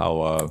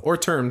 Or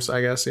terms, I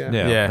guess. Yeah.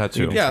 Yeah, that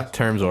too. Yeah.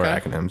 Terms or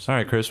Okay. acronyms. All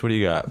right, Chris, what do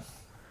you got?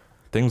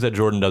 Things that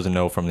Jordan doesn't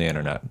know from the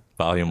internet.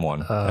 Volume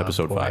 1,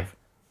 episode boy. 5.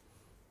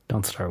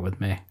 don't start with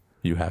me.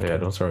 You have Yeah, to.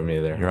 don't start with me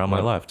there. You're on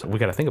my left. We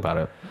got to think about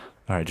it.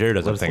 All right, Jerry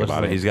doesn't think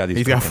about it. He's got these.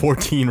 He's got fucking-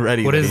 14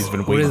 ready What that is he's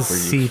been what waiting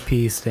does for you.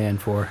 CP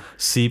stand for?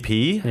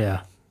 CP.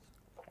 Yeah,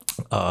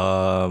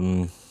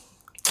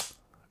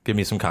 Give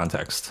me some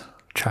context.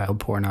 child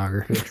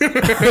pornography.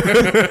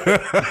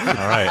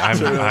 All right,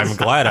 I'm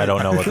glad I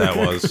don't know what that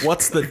was.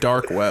 What's the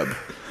dark web?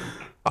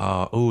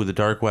 The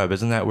dark web.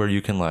 Isn't that where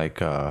you can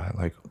like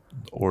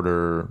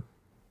order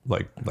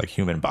like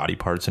human body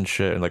parts and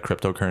shit and like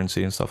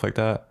cryptocurrency and stuff like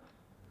that?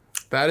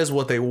 That is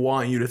what they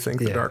want you to think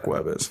the Yeah. dark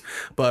web is.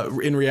 But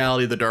in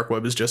reality, the dark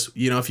web is just,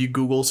 if you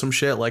Google some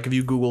shit, like if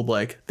you Googled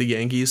like the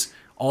Yankees,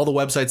 all the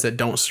websites that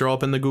don't show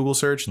up in the Google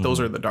search,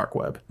 those are the dark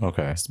web.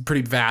 Okay. It's a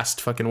pretty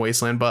vast fucking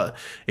wasteland, but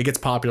it gets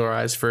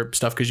popularized for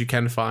stuff because you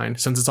can find,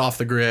 since it's off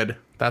the grid,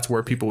 that's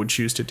where people would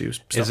choose to do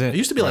stuff. Isn't- It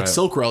used to be like right.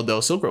 Silk Road,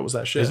 though. Silk Road was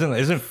that shit. Isn't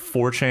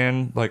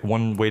 4chan like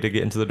one way to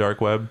get into the dark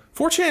web?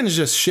 4chan is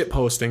just shit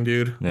posting,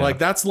 dude. Yeah. Like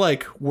that's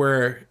like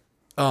where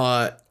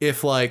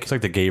if like It's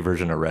like the gay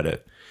version of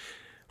Reddit.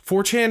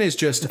 4chan is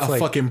just a like-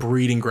 fucking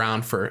breeding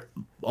ground for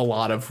a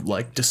lot of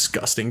like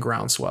disgusting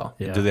groundswell.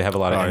 Yeah. Do they have a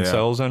lot of yeah.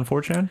 incels on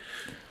 4chan?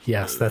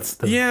 Yes, that's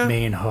the Yeah.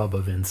 main hub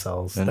of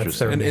incels. That's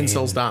Interesting. their And main,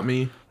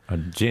 incels.me.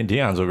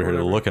 Dion's over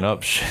here looking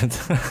up shit.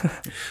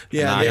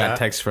 Yeah, Nah, I they- got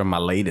text from my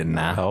lady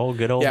now. Oh,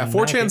 good old. yeah.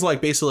 4chan's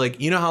like basically like,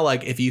 you know how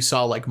like if you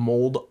saw like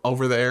mold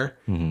over there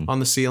on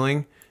the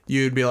ceiling,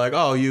 you'd be like,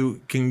 oh,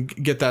 you can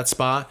get that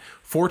spot.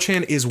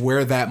 4chan is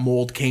where that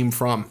mold came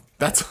from.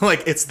 That's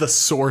like, it's the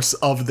source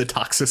of the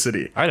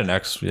toxicity. I had an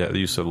ex that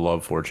used to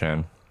love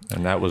 4chan,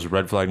 and that was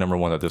red flag number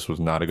 1 that this was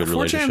not a good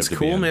relationship 4chan's to be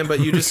cool, in. man, but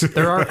you just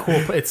There are cool.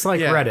 It's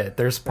like Yeah. Reddit.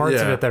 There's parts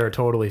of Yeah. it that are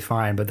totally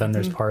fine, but then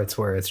there's parts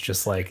where it's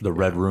just like The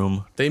red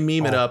room. they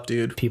meme it up,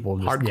 dude. people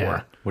just hardcore.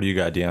 Yeah. What do you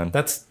got, Dion?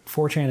 That's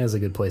 4chan is a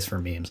good place for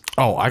memes.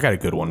 Oh, I got a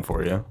good one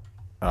for you.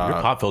 Your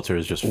pop filter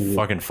is just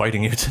fucking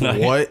fighting you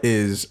tonight. What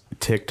is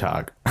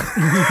TikTok?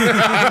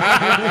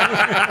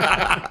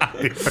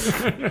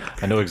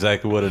 I know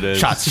exactly what it is.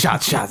 Shots.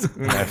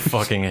 I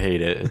fucking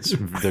hate it. It's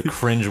the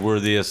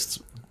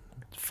cringeworthiest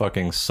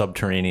fucking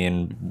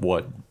subterranean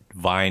what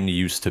Vine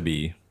used to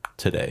be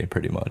today,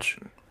 pretty much.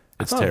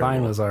 It's I thought terrible.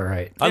 Vine was all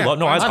right.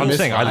 I'm miss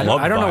saying I Vine. love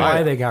I don't know Vine.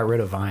 why they got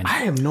rid of Vine. I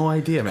have no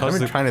idea, man. I've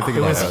been trying to think It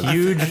about was that.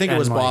 huge. I think it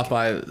was and, bought like,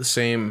 by the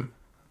same.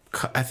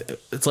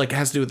 It's like it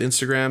has to do with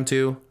Instagram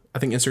too. I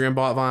think Instagram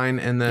bought Vine,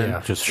 and then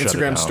Yeah. Just shut it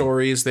Instagram down.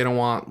 stories. They don't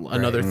want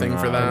another thing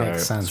for That that.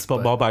 makes sense. It's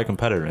bought by a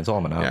competitor. It's all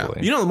a Yeah,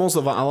 monopoly. you know,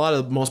 a lot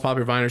of the most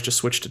popular Viners just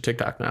switched to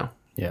TikTok now.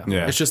 Yeah.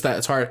 Yeah. It's just that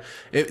it's hard.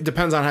 It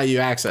depends on how you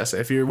access it.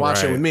 If you're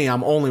watching Right. with me,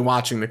 I'm only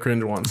watching the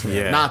cringe ones,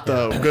 Yeah. not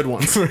the good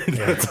ones.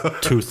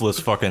 Toothless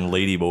fucking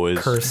lady boys.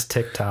 Cursed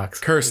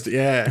TikToks. Cursed,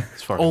 yeah.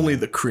 fucking- Only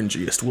the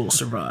cringiest will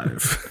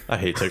survive. I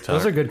hate TikTok.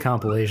 Those are good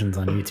compilations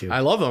on YouTube.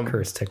 I love them.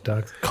 Cursed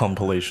TikToks.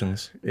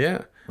 compilations. Yeah.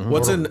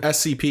 What's an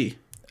SCP?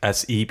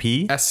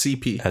 SEP?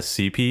 SCP.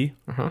 SCP?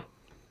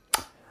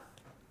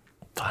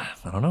 I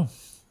don't know.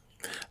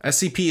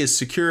 SCP is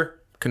secure,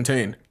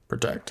 contain,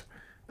 protect.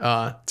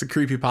 It's a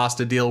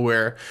creepypasta deal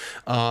where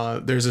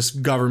there's this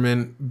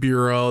government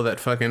bureau that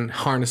fucking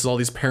harnesses all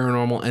these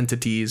paranormal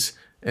entities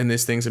and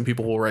these things, and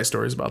people will write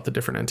stories about the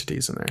different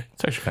entities in there.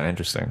 It's actually kind of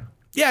interesting.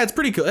 Yeah, it's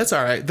pretty cool. It's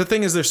all right. The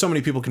thing is, there's so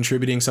many people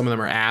contributing. Some of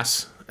them are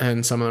ass,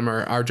 and some of them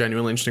are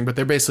genuinely interesting. But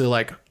they're basically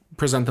like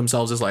present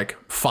themselves as like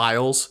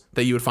files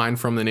that you would find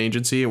from an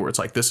agency, where it's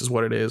like this is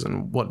what it is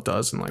and what it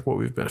does and like what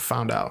we've been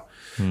found out,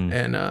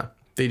 and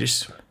they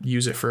just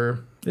use it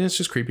for. It's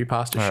just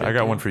creepypasta All right, shit. I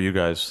got dude. one for you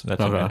guys.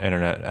 That's an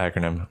internet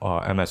acronym.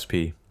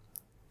 MSP.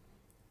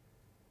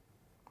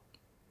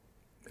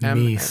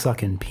 Me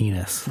sucking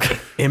penis.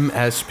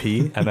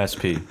 MSP.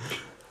 MSP.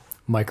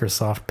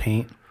 Microsoft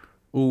Paint.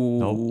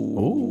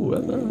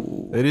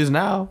 It is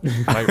now.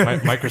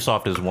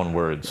 Microsoft is one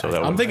word, so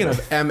that I'm would- thinking of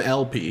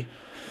MLP,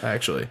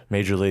 actually.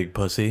 Major League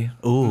Pussy.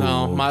 Ooh,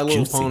 No, My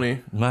Little juicy. Pony.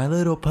 My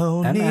Little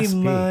Pony.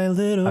 MSP. My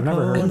Little I've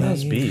never heard of that.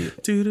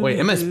 MSB. Wait,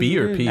 MSB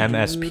or P?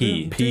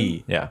 MSP.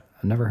 P. Yeah,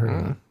 I've never heard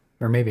of that.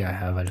 Or maybe I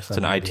have. I just it's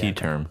an IT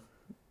term.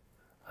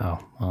 Oh,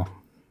 well.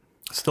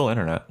 Still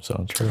internet,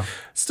 so true.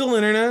 Still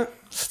internet.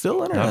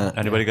 Still internet.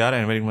 Anybody got it?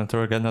 Anybody want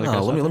to throw another?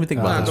 No, let me think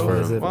about this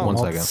for Well, 1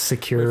 second.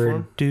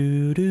 Secure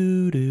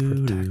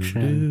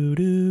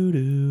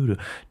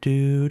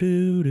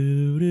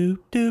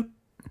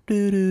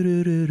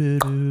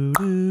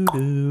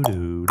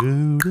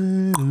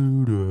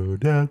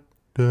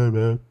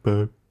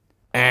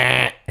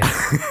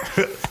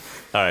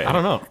All right. I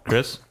don't know.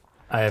 Chris,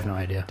 I have no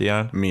idea.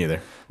 Dion, Me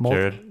either.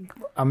 Jared.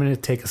 I'm gonna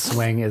take a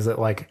swing. Is it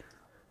like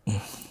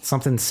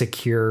something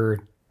secure?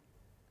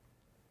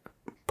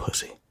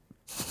 Pussy.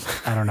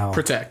 I don't know.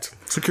 Protect.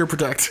 Secure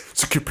protect.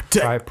 Secure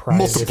protect.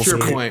 Privacy. Secure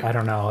point. I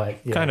don't know.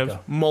 Like, yeah, Kind of. go.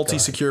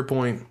 Multi-secure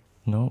point.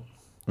 No.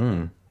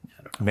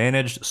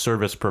 Managed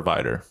service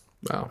provider,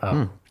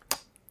 Wow.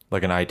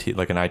 like an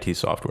IT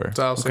software.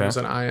 So I also use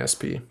an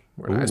ISP.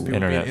 Where an ISP would be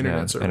an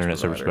internet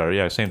service provider.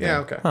 Yeah, same thing. Yeah,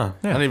 okay. I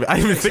didn't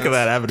even think of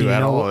that avenue you at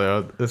know- all.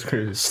 Yo. That's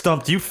crazy.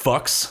 Stumped you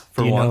fucks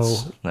for Do you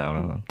once. know-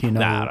 No. Do you know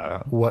Nah.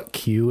 what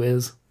Q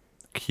is?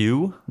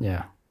 Q?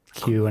 Yeah.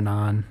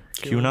 QAnon.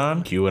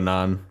 QAnon?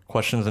 QAnon.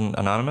 Questions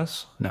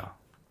Anonymous? No.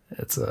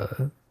 It's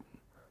a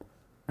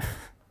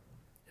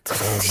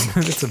old.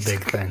 It's a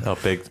big thing. Oh,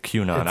 big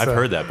QAnon. It's I've a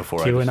heard that before.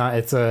 QAnon.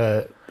 It's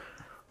a.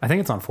 I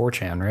think it's on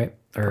 4chan, right?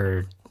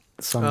 Or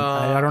some.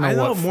 I don't know I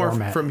know what more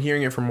format. from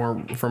hearing it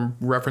from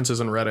references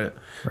on Reddit.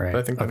 Right. But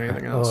I think than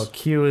anything else. Well,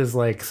 Q is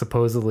like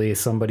supposedly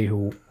somebody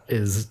who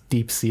is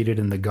deep seated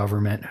in the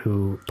government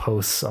who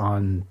posts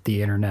on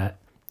the internet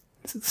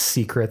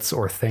secrets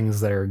or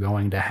things that are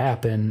going to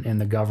happen in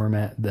the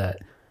government that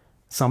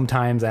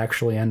sometimes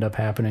actually end up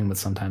happening, but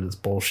sometimes it's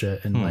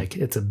bullshit. And like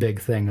it's a big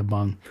thing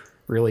among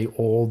really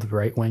old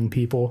right wing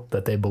people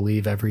that they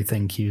believe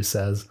everything Q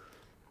says.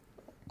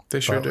 They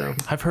sure do.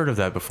 I've heard of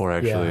that before,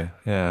 actually.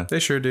 Yeah. They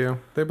sure do.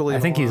 They believe. I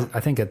think a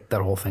lot.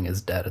 that whole thing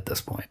is dead at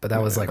this point. But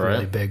that was like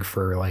really big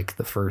for like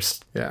the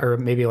first or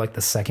maybe like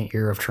the second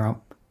year of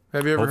Trump.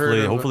 Have you ever heard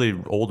of? Hopefully,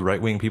 old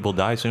right wing people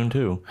die soon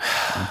too.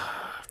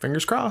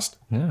 Fingers crossed.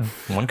 Yeah,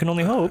 one can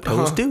only hope.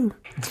 Those do.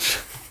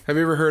 Have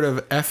you ever heard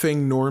of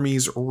effing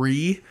normies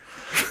re?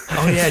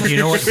 Oh yeah, do you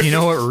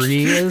know what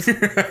re is?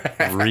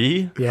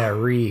 Re? Yeah,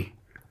 re.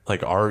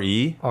 Like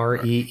RE?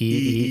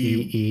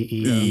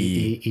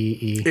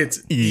 REEEEEEEEEE.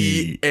 It's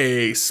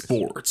EA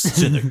Sports.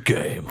 It's in the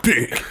game.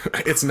 Big.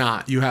 It's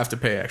not. You have to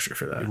pay extra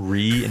for that.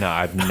 Re? No,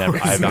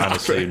 I've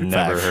honestly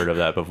never heard of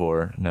that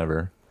before.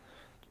 Never.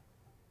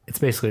 It's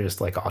basically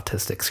just like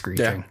autistic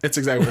screeching. Yeah, it's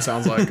exactly what it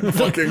sounds like.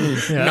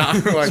 Fucking not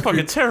like It's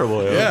fucking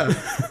terrible. Yo. yeah.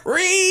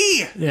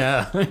 Re.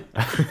 Yeah.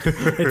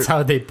 It's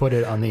how they put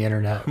it on the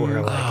internet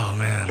where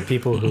like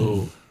people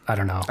who I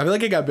don't know. I feel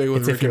like it got big with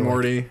It's if Rick and you're,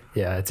 like- Morty.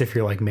 Yeah, it's if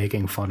you're like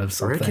making fun of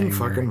something.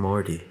 or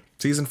Morty.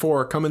 Season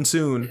 4 coming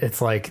soon.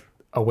 it's like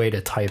a way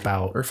to type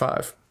out Or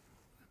 5.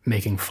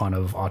 making fun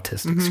of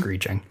autistic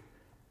screeching.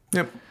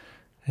 Yep.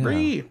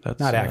 Re. That's,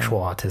 Not actual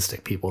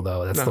autistic people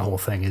though. That's the whole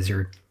thing is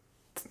you're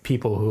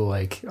people who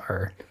like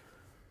are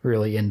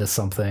really into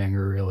something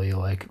or really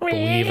like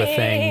believe a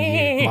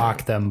thing. You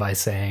mock them by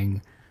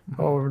saying,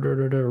 "Oh,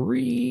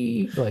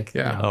 re," like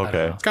Yeah. you know, I don't Okay.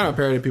 know. It's kind of a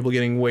parody of people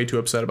getting way too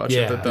upset about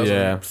shit Yeah. that doesn't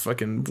Yeah.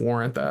 fucking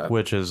warrant that.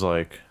 Which is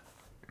like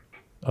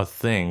a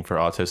thing for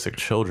autistic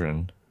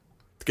children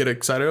Get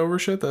excited over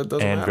shit that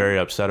doesn't and matter. very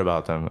upset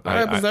about them. That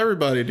happens to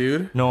everybody,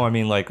 dude. No, I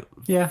mean like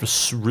Yeah.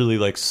 just really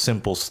like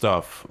simple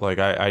stuff. Like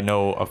I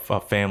know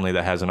a family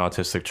that has an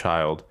autistic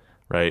child,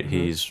 right?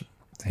 He's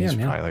Yeah,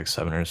 man. probably like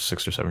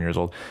 6 or 7 years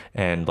old,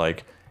 and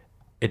like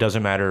it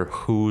doesn't matter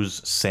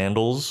whose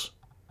sandals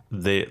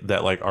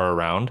that like are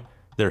around,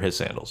 they're his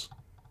sandals.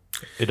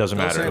 It doesn't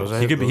matter. sandals.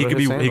 He could be Those are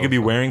his he could be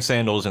sandals. wearing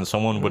sandals, and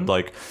someone would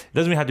like. It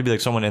doesn't even have to be like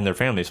someone in their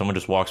family. Someone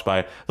just walks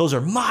by. Those are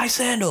my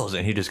sandals,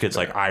 and he just gets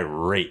like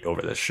irate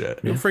over this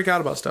shit. People freak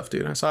out about stuff,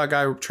 dude. I saw a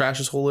guy trash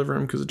his whole living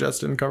room because the Jets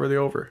didn't cover the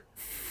over.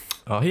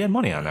 Oh, he had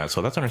money on that,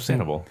 so that's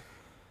understandable.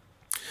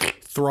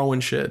 Throwing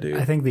shit, dude.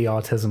 I think the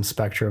autism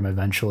spectrum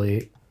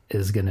eventually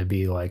is going to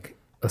be like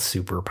a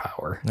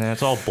superpower. Yeah,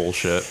 it's all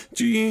bullshit.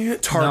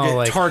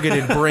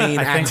 Targeted brain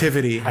I think-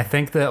 activity. I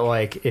think that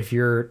like if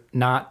you're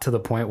not to the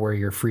point where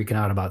you're freaking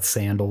out about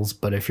sandals,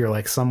 but if you're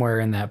like somewhere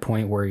in that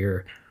point where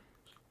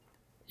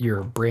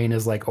your brain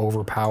is like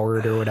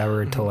overpowered or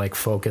whatever to like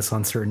focus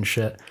on certain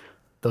shit,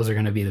 those are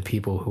going to be the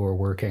people who are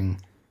working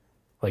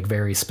like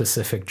very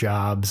specific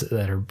jobs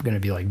that are going to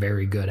be like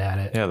very good at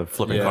it. Yeah, they're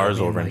flipping cars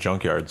over in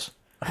junkyards.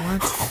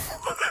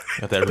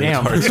 Got that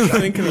Damn. retard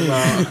Thinking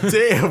about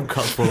Damn,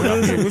 cutthroat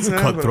out here.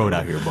 Cutthroat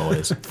out here,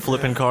 boys.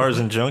 flipping cars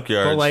in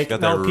junkyards. But like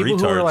got no, that people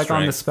who are retard like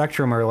on the strength.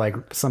 spectrum are like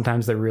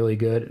sometimes they're really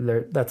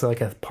good. That's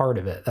like a part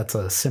of it. That's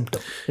a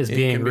symptom. Is It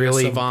being can be a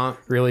really savant.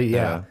 really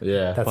yeah.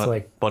 Yeah. That's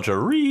like Bunch of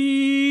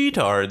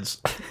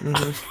retards.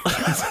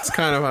 That's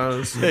kind of how it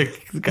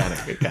is. Kind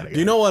of. Do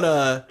you know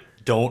what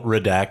Don't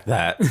redact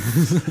that.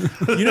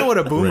 you know what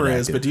a boomer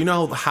is? Redacted. But do you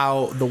know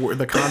how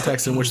the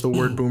context in which the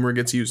word boomer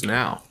gets used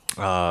now?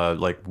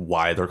 Like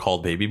why they're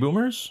called baby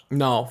boomers?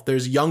 No,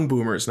 there's young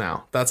boomers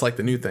now. That's like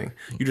the new thing.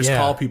 You just Yeah.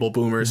 call people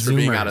boomers for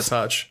being out of Zoomers.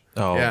 touch.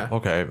 Oh, Yeah.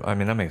 okay. I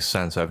mean, that makes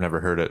sense. I've never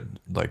heard it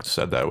like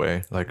said that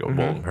way. Like,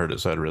 well, heard it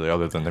said really,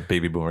 other than the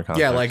baby boomer context.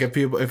 Yeah, like if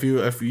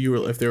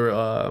there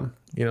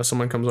were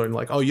someone comes over and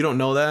like, oh, you don't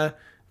know that,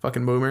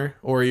 fucking boomer,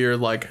 or you're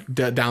like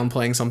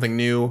downplaying something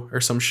new or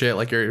some shit,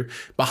 like you're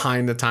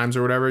behind the times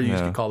or whatever, you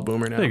just get called a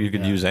boomer now. I think you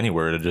could use any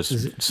word to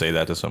just say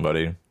that to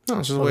somebody. No,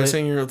 it's just a way of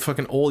saying you're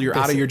fucking old. You're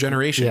out of your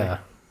generation. Yeah.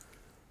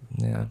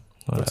 Yeah,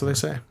 That's what they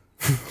say.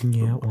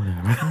 Yeah,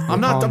 whatever.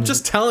 I'm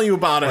just telling you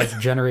about it.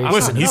 Generation.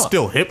 Listen, he's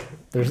still hip.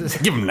 There's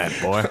Give him that,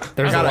 boy.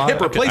 there's I got a a lot. hip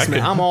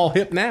replacement. I'm all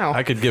hip now.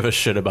 I could give a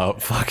shit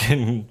about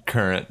fucking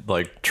current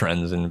like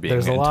trends and being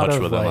There's a in lot touch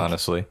of with them. like,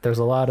 Honestly, there's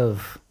a lot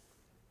of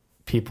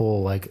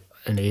people like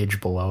an age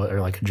below it or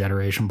like a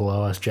generation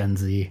below us, Gen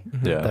Z,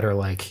 Yeah. that are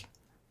like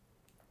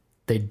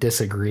they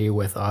disagree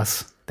with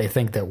us. They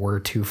think that we're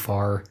too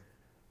far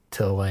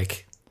to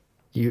like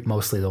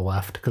mostly the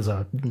left because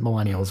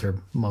millennials are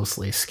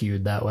mostly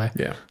skewed that way.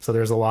 Yeah. So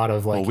there's a lot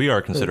of like well, we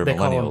are considered they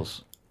call 'em-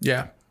 millennials.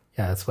 Yeah.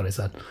 Yeah, that's what I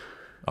said.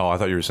 Oh, I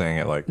thought you were saying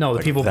it like No, the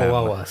like people them.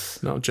 below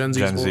us. No, Gen Z.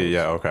 Gen Z.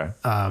 Yeah, okay.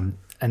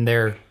 And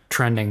they're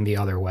trending the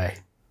other way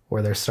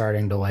where they're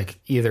starting to like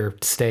either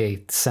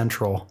stay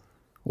central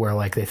where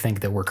like they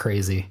think that we're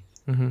crazy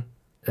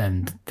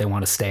and they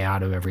want to stay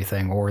out of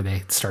everything, or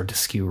they start to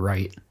skew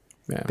right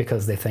Yeah.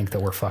 because they think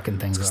that we're fucking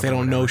things up. They or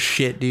don't know whatever.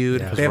 shit,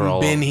 dude. They We're haven't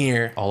all- been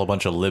here. All a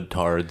bunch of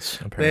libtards.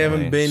 Apparently. They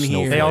haven't been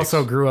here. They Snowflakes.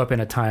 also grew up in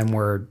a time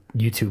where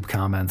YouTube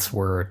comments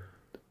were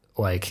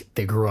like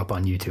they grew up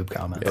on YouTube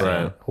comments.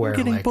 Right. Where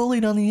like,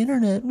 bullied on the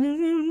internet.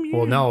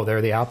 well, no,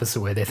 they're the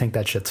opposite way. They think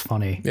that shit's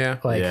funny. Yeah.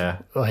 Like, Yeah.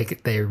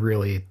 like they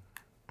really,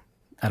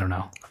 I don't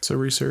know. It's a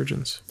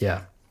resurgence.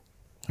 Yeah.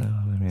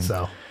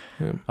 So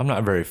I'm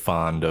not very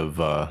fond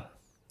of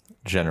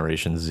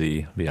Generation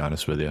Z. To be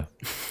honest with you.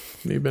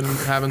 You've been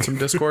having some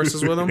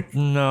discourses with them.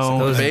 No,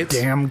 those debates?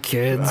 damn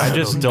kids. I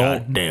just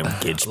don't Damn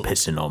kids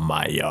pissing on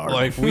my yard.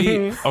 like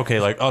we. Okay,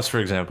 like us for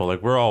example.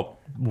 Like we're all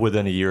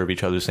within a year of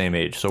each other, same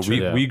age. So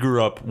we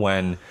grew up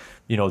when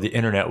the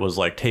internet was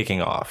like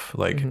taking off.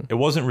 Like it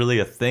wasn't really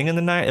a thing in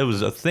the it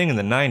was a thing in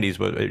the 90s,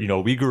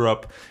 but we grew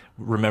up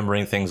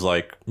remembering things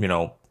like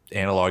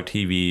analog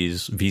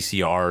TVs,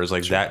 VCRs,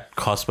 like that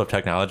cusp of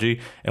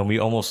technology, and we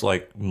almost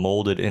like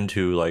molded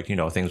into like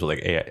things with like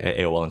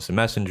AOL Instant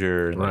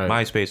Messenger and like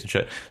MySpace and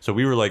shit. So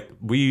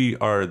we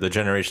are the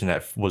generation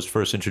that was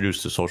first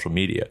introduced to social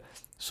media.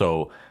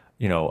 So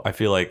I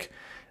feel like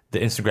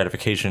the instant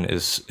gratification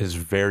is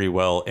very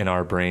well in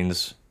our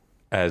brains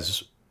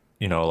as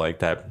like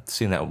that,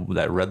 seeing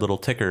that red little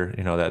ticker,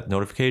 that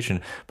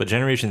notification. But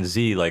Generation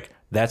Z, like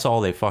that's all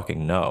they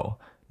fucking know.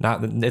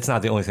 It's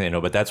not the only thing they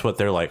know, but that's what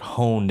they're like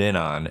honed in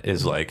on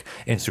is like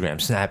Instagram,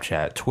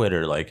 Snapchat,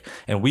 Twitter, like,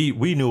 and we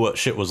knew what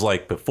shit was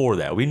like before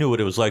that. We knew what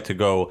it was like to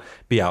go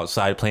be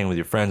outside playing with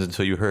your friends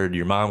until you heard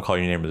your mom call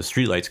your name or the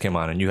streetlights came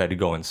on and you had to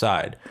go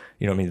inside.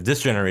 You know what I mean?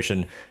 This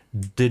generation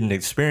didn't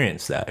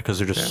experience that because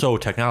they're just so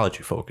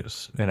technology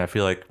focused. And I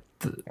feel like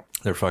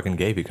they're fucking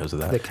gay because of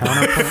that.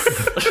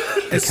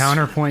 The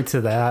counterpoint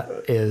to that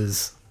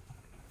is,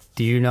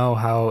 do you know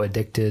how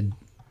addicted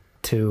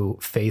to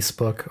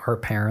Facebook our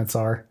parents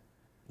are?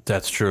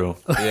 That's true.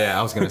 Yeah,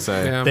 I was gonna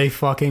say. Yeah. They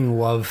fucking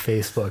love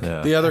Facebook.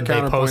 Yeah. The other And they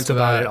counterpoint post to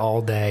about that it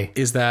all day.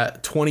 is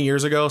that 20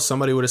 years ago,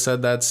 somebody would have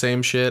said that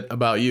same shit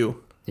about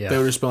you. Yeah. They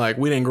would just been like,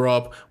 we didn't grow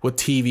up with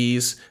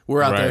TVs.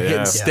 We're out there Right, hitting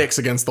yeah. sticks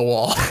against the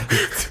wall.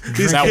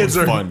 These That kids was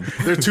are fun.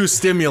 they're too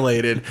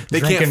stimulated. They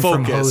Drinking can't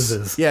from focus.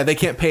 hoses. Yeah, they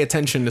can't pay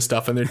attention to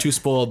stuff, and they're too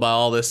spoiled by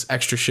all this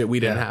extra shit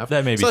we didn't have.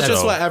 That may be so. That's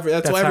just so. what every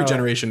That's every how-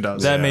 generation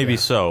does. That may be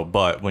so,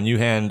 but when you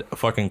hand a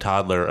fucking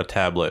toddler a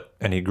tablet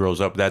and he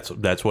grows up,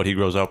 that's what he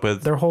grows up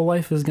with. Their whole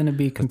life is going to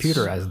be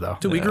computerized, though.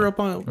 Dude, we grew up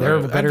on They're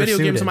I had better video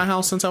games suited. in my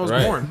house since I was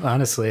Right. born.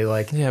 Honestly,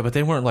 like, Yeah, but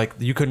they weren't like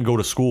you couldn't go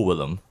to school with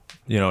them.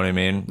 You know what I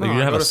mean? Like, No, you I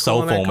didn't have go a to school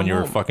cell and I phone when come you were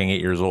home. fucking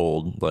 8 years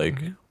old. Like,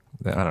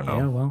 I don't know.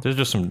 Yeah, well. There's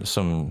just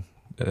some.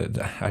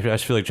 I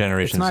just feel like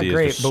Generation It's not Z is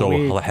great, just but so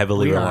we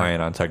heavily are.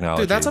 reliant on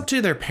technology. Dude, that's up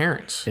to their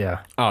parents. yeah.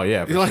 Oh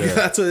yeah, for Like sure.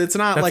 it's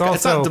not That's like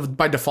it's not also-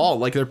 by default.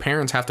 Like their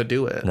parents have to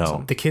do it.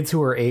 No. The kids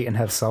who are 8 and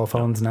have cell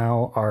phones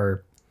now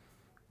are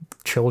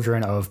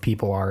children of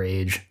people our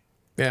age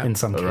Yeah. in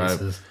some Right.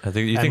 cases. I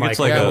think you And, think like, it's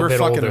like yeah, a we're bit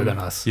fucking older them. than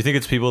us. you think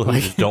it's people who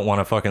just don't want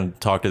to fucking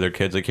talk to their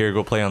kids. Like, here,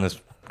 go play on this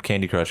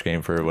Candy Crush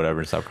game for whatever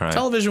and stop crying.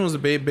 Television was the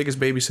biggest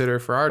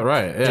babysitter for our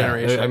Right, yeah.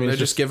 generation. I mean, They it's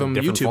just give them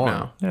different YouTube form.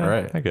 now. Yeah,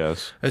 Right. I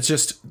guess. It's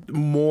just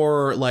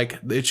more like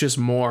it's just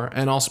more,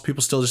 and also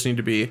people still just need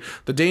to be.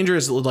 The danger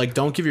is like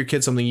don't give your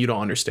kids something you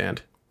don't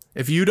understand.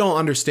 If you don't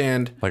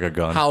understand Like a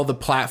gun. how the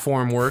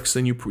platform works,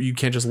 then you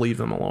can't just leave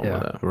them alone Yeah.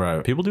 with it.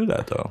 Right. People do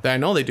that though. I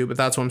know they do, but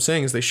that's what I'm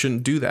saying is they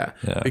shouldn't do that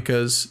Yeah.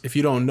 because if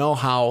you don't know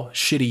how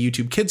shitty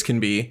YouTube Kids can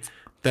be,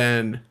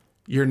 then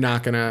you're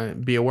not gonna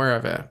be aware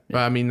of it. But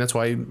I mean, that's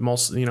why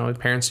most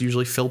parents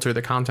usually filter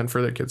the content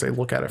for their kids. They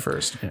look at it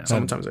first.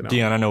 Sometimes they don't.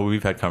 Dion, I know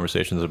we've had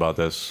conversations about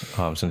this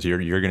since you're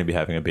going to be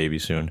having a baby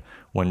soon.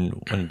 When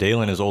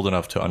Dalen is old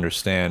enough to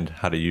understand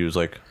how to use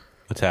like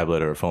a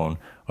tablet or a phone.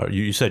 Or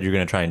you said you're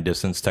going to try and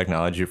distance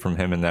technology from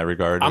him in that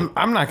regard. I'm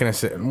not gonna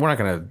say we're not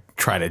gonna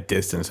try to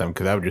distance him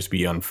because that would just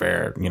be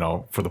unfair,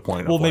 for the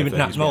point. Well, of maybe life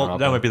not. he's growing No, up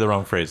that in. might be the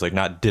wrong phrase. Like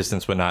not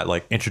distance, but not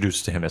like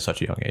introduced to him at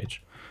such a young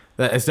age.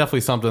 It's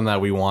definitely something that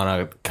we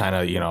want to kind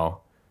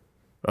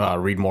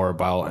of read more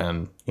about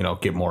and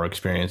get more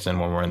experience in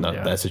when we're in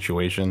that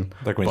situation.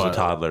 Like when he's a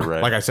toddler,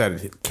 right? Like I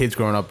said, kids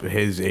growing up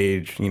his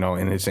age,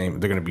 in his same,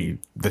 they're gonna be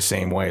the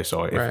same way.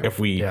 So if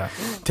we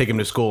take him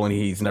to school and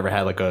he's never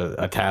had like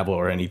a tablet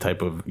or any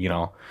type of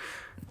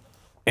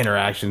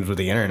interactions with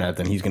the internet,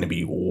 then he's going to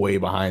be way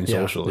behind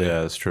socially.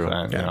 Yeah, that's true.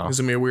 So, He's going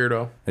to be a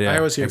weirdo. Yeah, I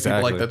always hear people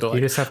exactly. like that. They're You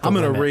like, just have to I'm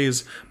going to limit,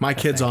 raise my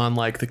kids on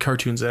like the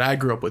cartoons that I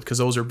grew up with because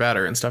those are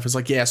better and stuff. It's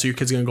like, yeah, so your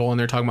kid's going to go in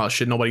there talking about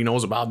shit nobody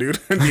knows about, dude,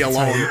 and be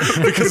alone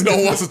because no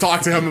one wants to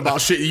talk to him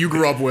about shit you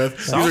grew up with.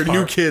 These are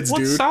new kids,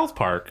 What's dude. South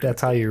Park?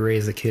 That's how you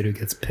raise a kid who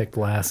gets picked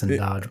last in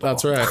dodgeball.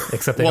 That's right.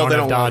 Except they don't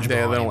have dodgeball they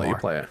don't let you anymore.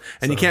 play it.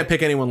 And you can't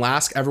pick anyone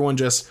last. Everyone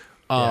just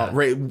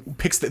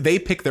they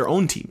pick their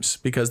own teams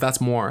because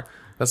that's more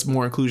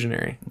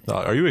inclusionary.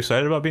 Are you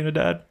excited about being a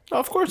dad?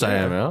 Of course I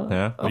am.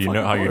 Yeah. You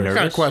know how you're What kind of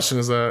nervous? question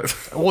is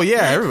that? Well,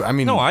 yeah. I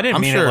mean, No, I didn't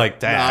I'm mean sure, it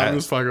like that. I'm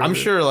just fucking with I'm you.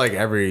 sure like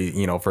every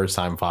first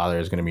time father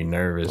is going to be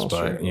nervous,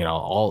 but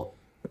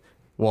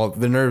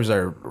the nerves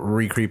are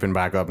re-creeping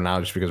back up now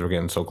just because we're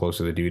getting so close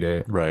to the due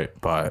date. Right.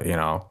 But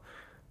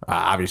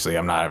obviously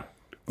I'm not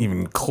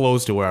even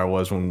close to where I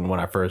was when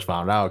I first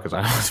found out because I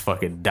almost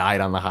fucking died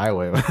on the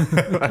highway.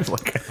 I was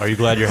like, Are you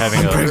glad you're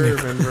having a?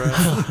 Irvin, bro.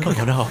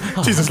 Oh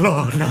no! Jesus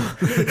Lord, no,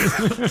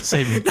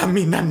 Save me. not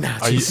me, not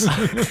Nazis.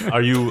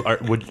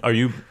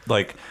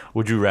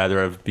 Would you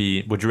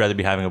rather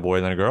be having a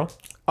boy than a girl?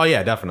 Oh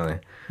yeah, definitely.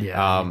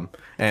 Yeah.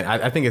 And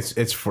I think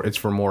it's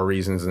for more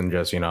reasons than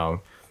just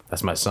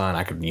that's my son.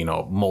 I could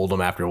mold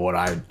him after what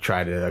I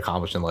try to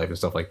accomplish in life and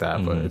stuff like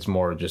that. But it's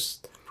more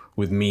just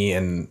with me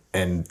and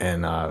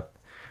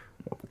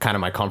kind of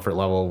my comfort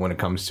level when it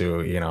comes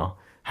to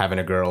having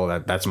a girl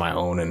that's my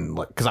own, and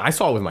like because I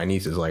saw it with my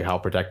nieces like how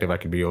protective I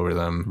could be over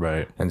them,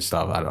 Right. and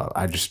stuff.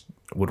 I just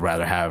would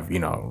rather have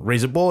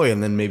raise a boy,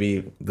 and then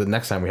maybe the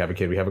next time we have a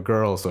kid we have a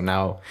girl, so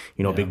now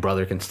big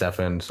brother can step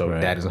in, so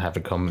dad doesn't have to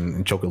come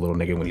and choke a little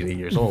nigga when he's 8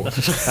 years old.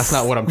 That's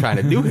not what I'm trying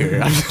to do here.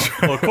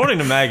 Well, according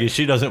to Maggie,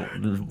 she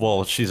doesn't.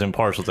 Well, she's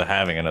impartial to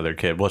having another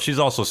kid. Well, she's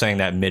also saying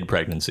that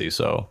mid-pregnancy.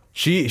 So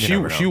She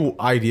never know.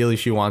 ideally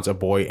she wants a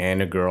boy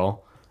and a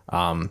girl.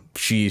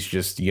 She's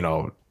just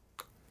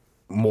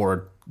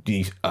more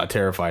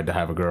terrified to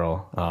have a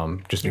girl,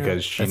 just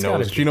because she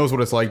knows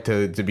what it's like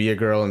to be a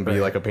girl and be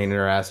like a pain in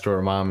her ass to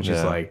her mom. And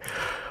she's like,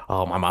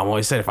 oh, my mom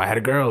always said if I had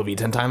a girl it'd be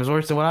 10 times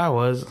worse than what I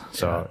was.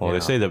 So well, they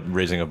say that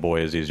raising a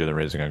boy is easier than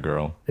raising a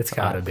girl. It's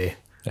got to be.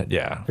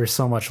 Yeah. There's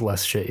so much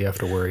less shit you have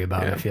to worry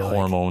about. I feel like.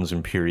 Hormones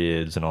and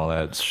periods and all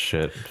that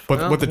shit. But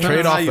Well, the depends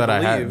trade how off you that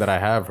I believe.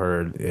 have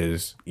heard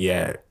is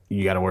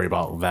you got to worry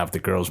about that with the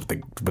girls,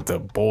 but the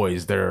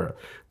boys they're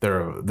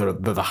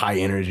the high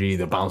energy,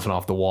 they're bouncing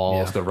off the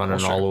walls, they're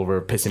running all over,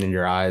 pissing in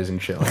your eyes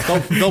and shit.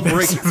 Like They'll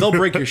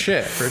break your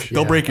shit for sure.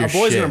 They'll break your A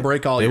boy's shit. gonna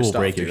break all They your will stuff.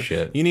 break your dude.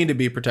 shit. You need to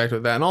be protected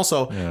with that. And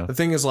also the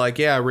thing is like,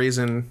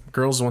 raising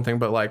girls is one thing,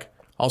 but like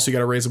also you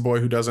got to raise a boy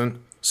who doesn't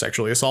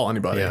sexually assault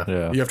anybody.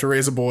 Yeah. You have to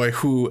raise a boy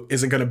who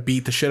isn't gonna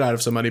beat the shit out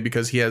of somebody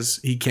because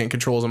he can't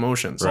control his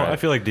emotions. Well, I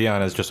feel like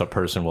Dion as just a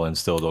person will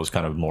instill those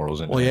kind of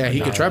morals in him. Well, yeah, he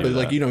and could not try, do but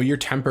like that. your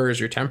temper is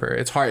your temper.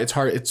 It's hard.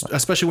 It's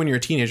especially when you're a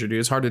teenager, dude.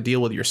 It's hard to deal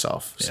with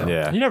yourself. So.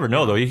 yeah. You never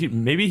know though.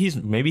 Maybe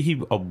he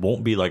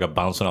won't be like a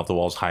bouncing off the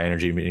walls high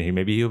energy.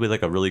 Maybe he'll be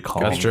like a really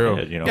calm. That's true.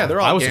 Kid, Yeah, they're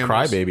all I was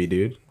gamblers. a crybaby,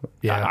 dude.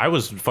 Yeah. I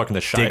was fucking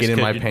the shyest Digging in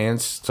kid. my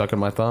pants, sucking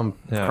my thumb,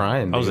 Yeah.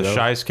 crying. I was dude. the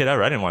shyest kid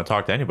ever. I didn't want to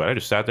talk to anybody. I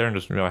just sat there and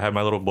just had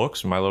my little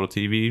books and my little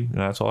TV, and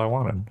that's all I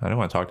wanted. I didn't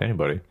want to talk to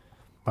anybody.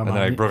 My And then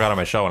mom- I broke out of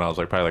my shell when I was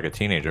like probably like a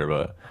teenager.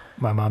 But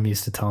My mom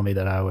used to tell me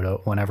that I would,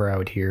 whenever I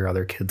would hear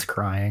other kids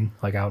crying,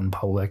 like out in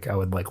public, I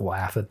would like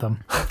laugh at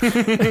them,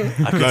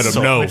 let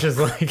him know. which is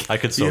like, I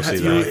could so see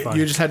You, that.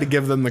 you just had to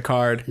give them the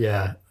card.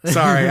 yeah.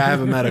 Sorry, I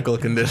have a medical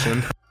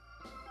condition.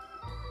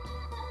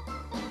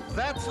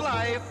 That's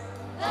life.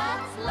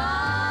 That's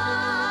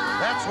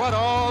life. That's what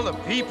all the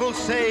people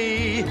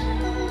say.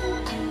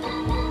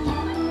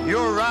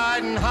 You're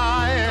riding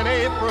high in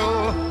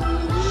April,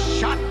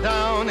 shot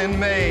down in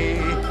May.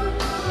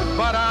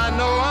 But I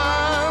know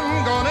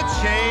I'm gonna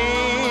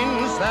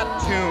change that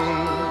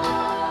tune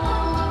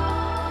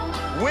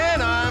when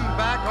I'm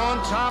back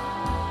on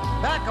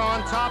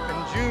top in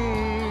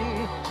June.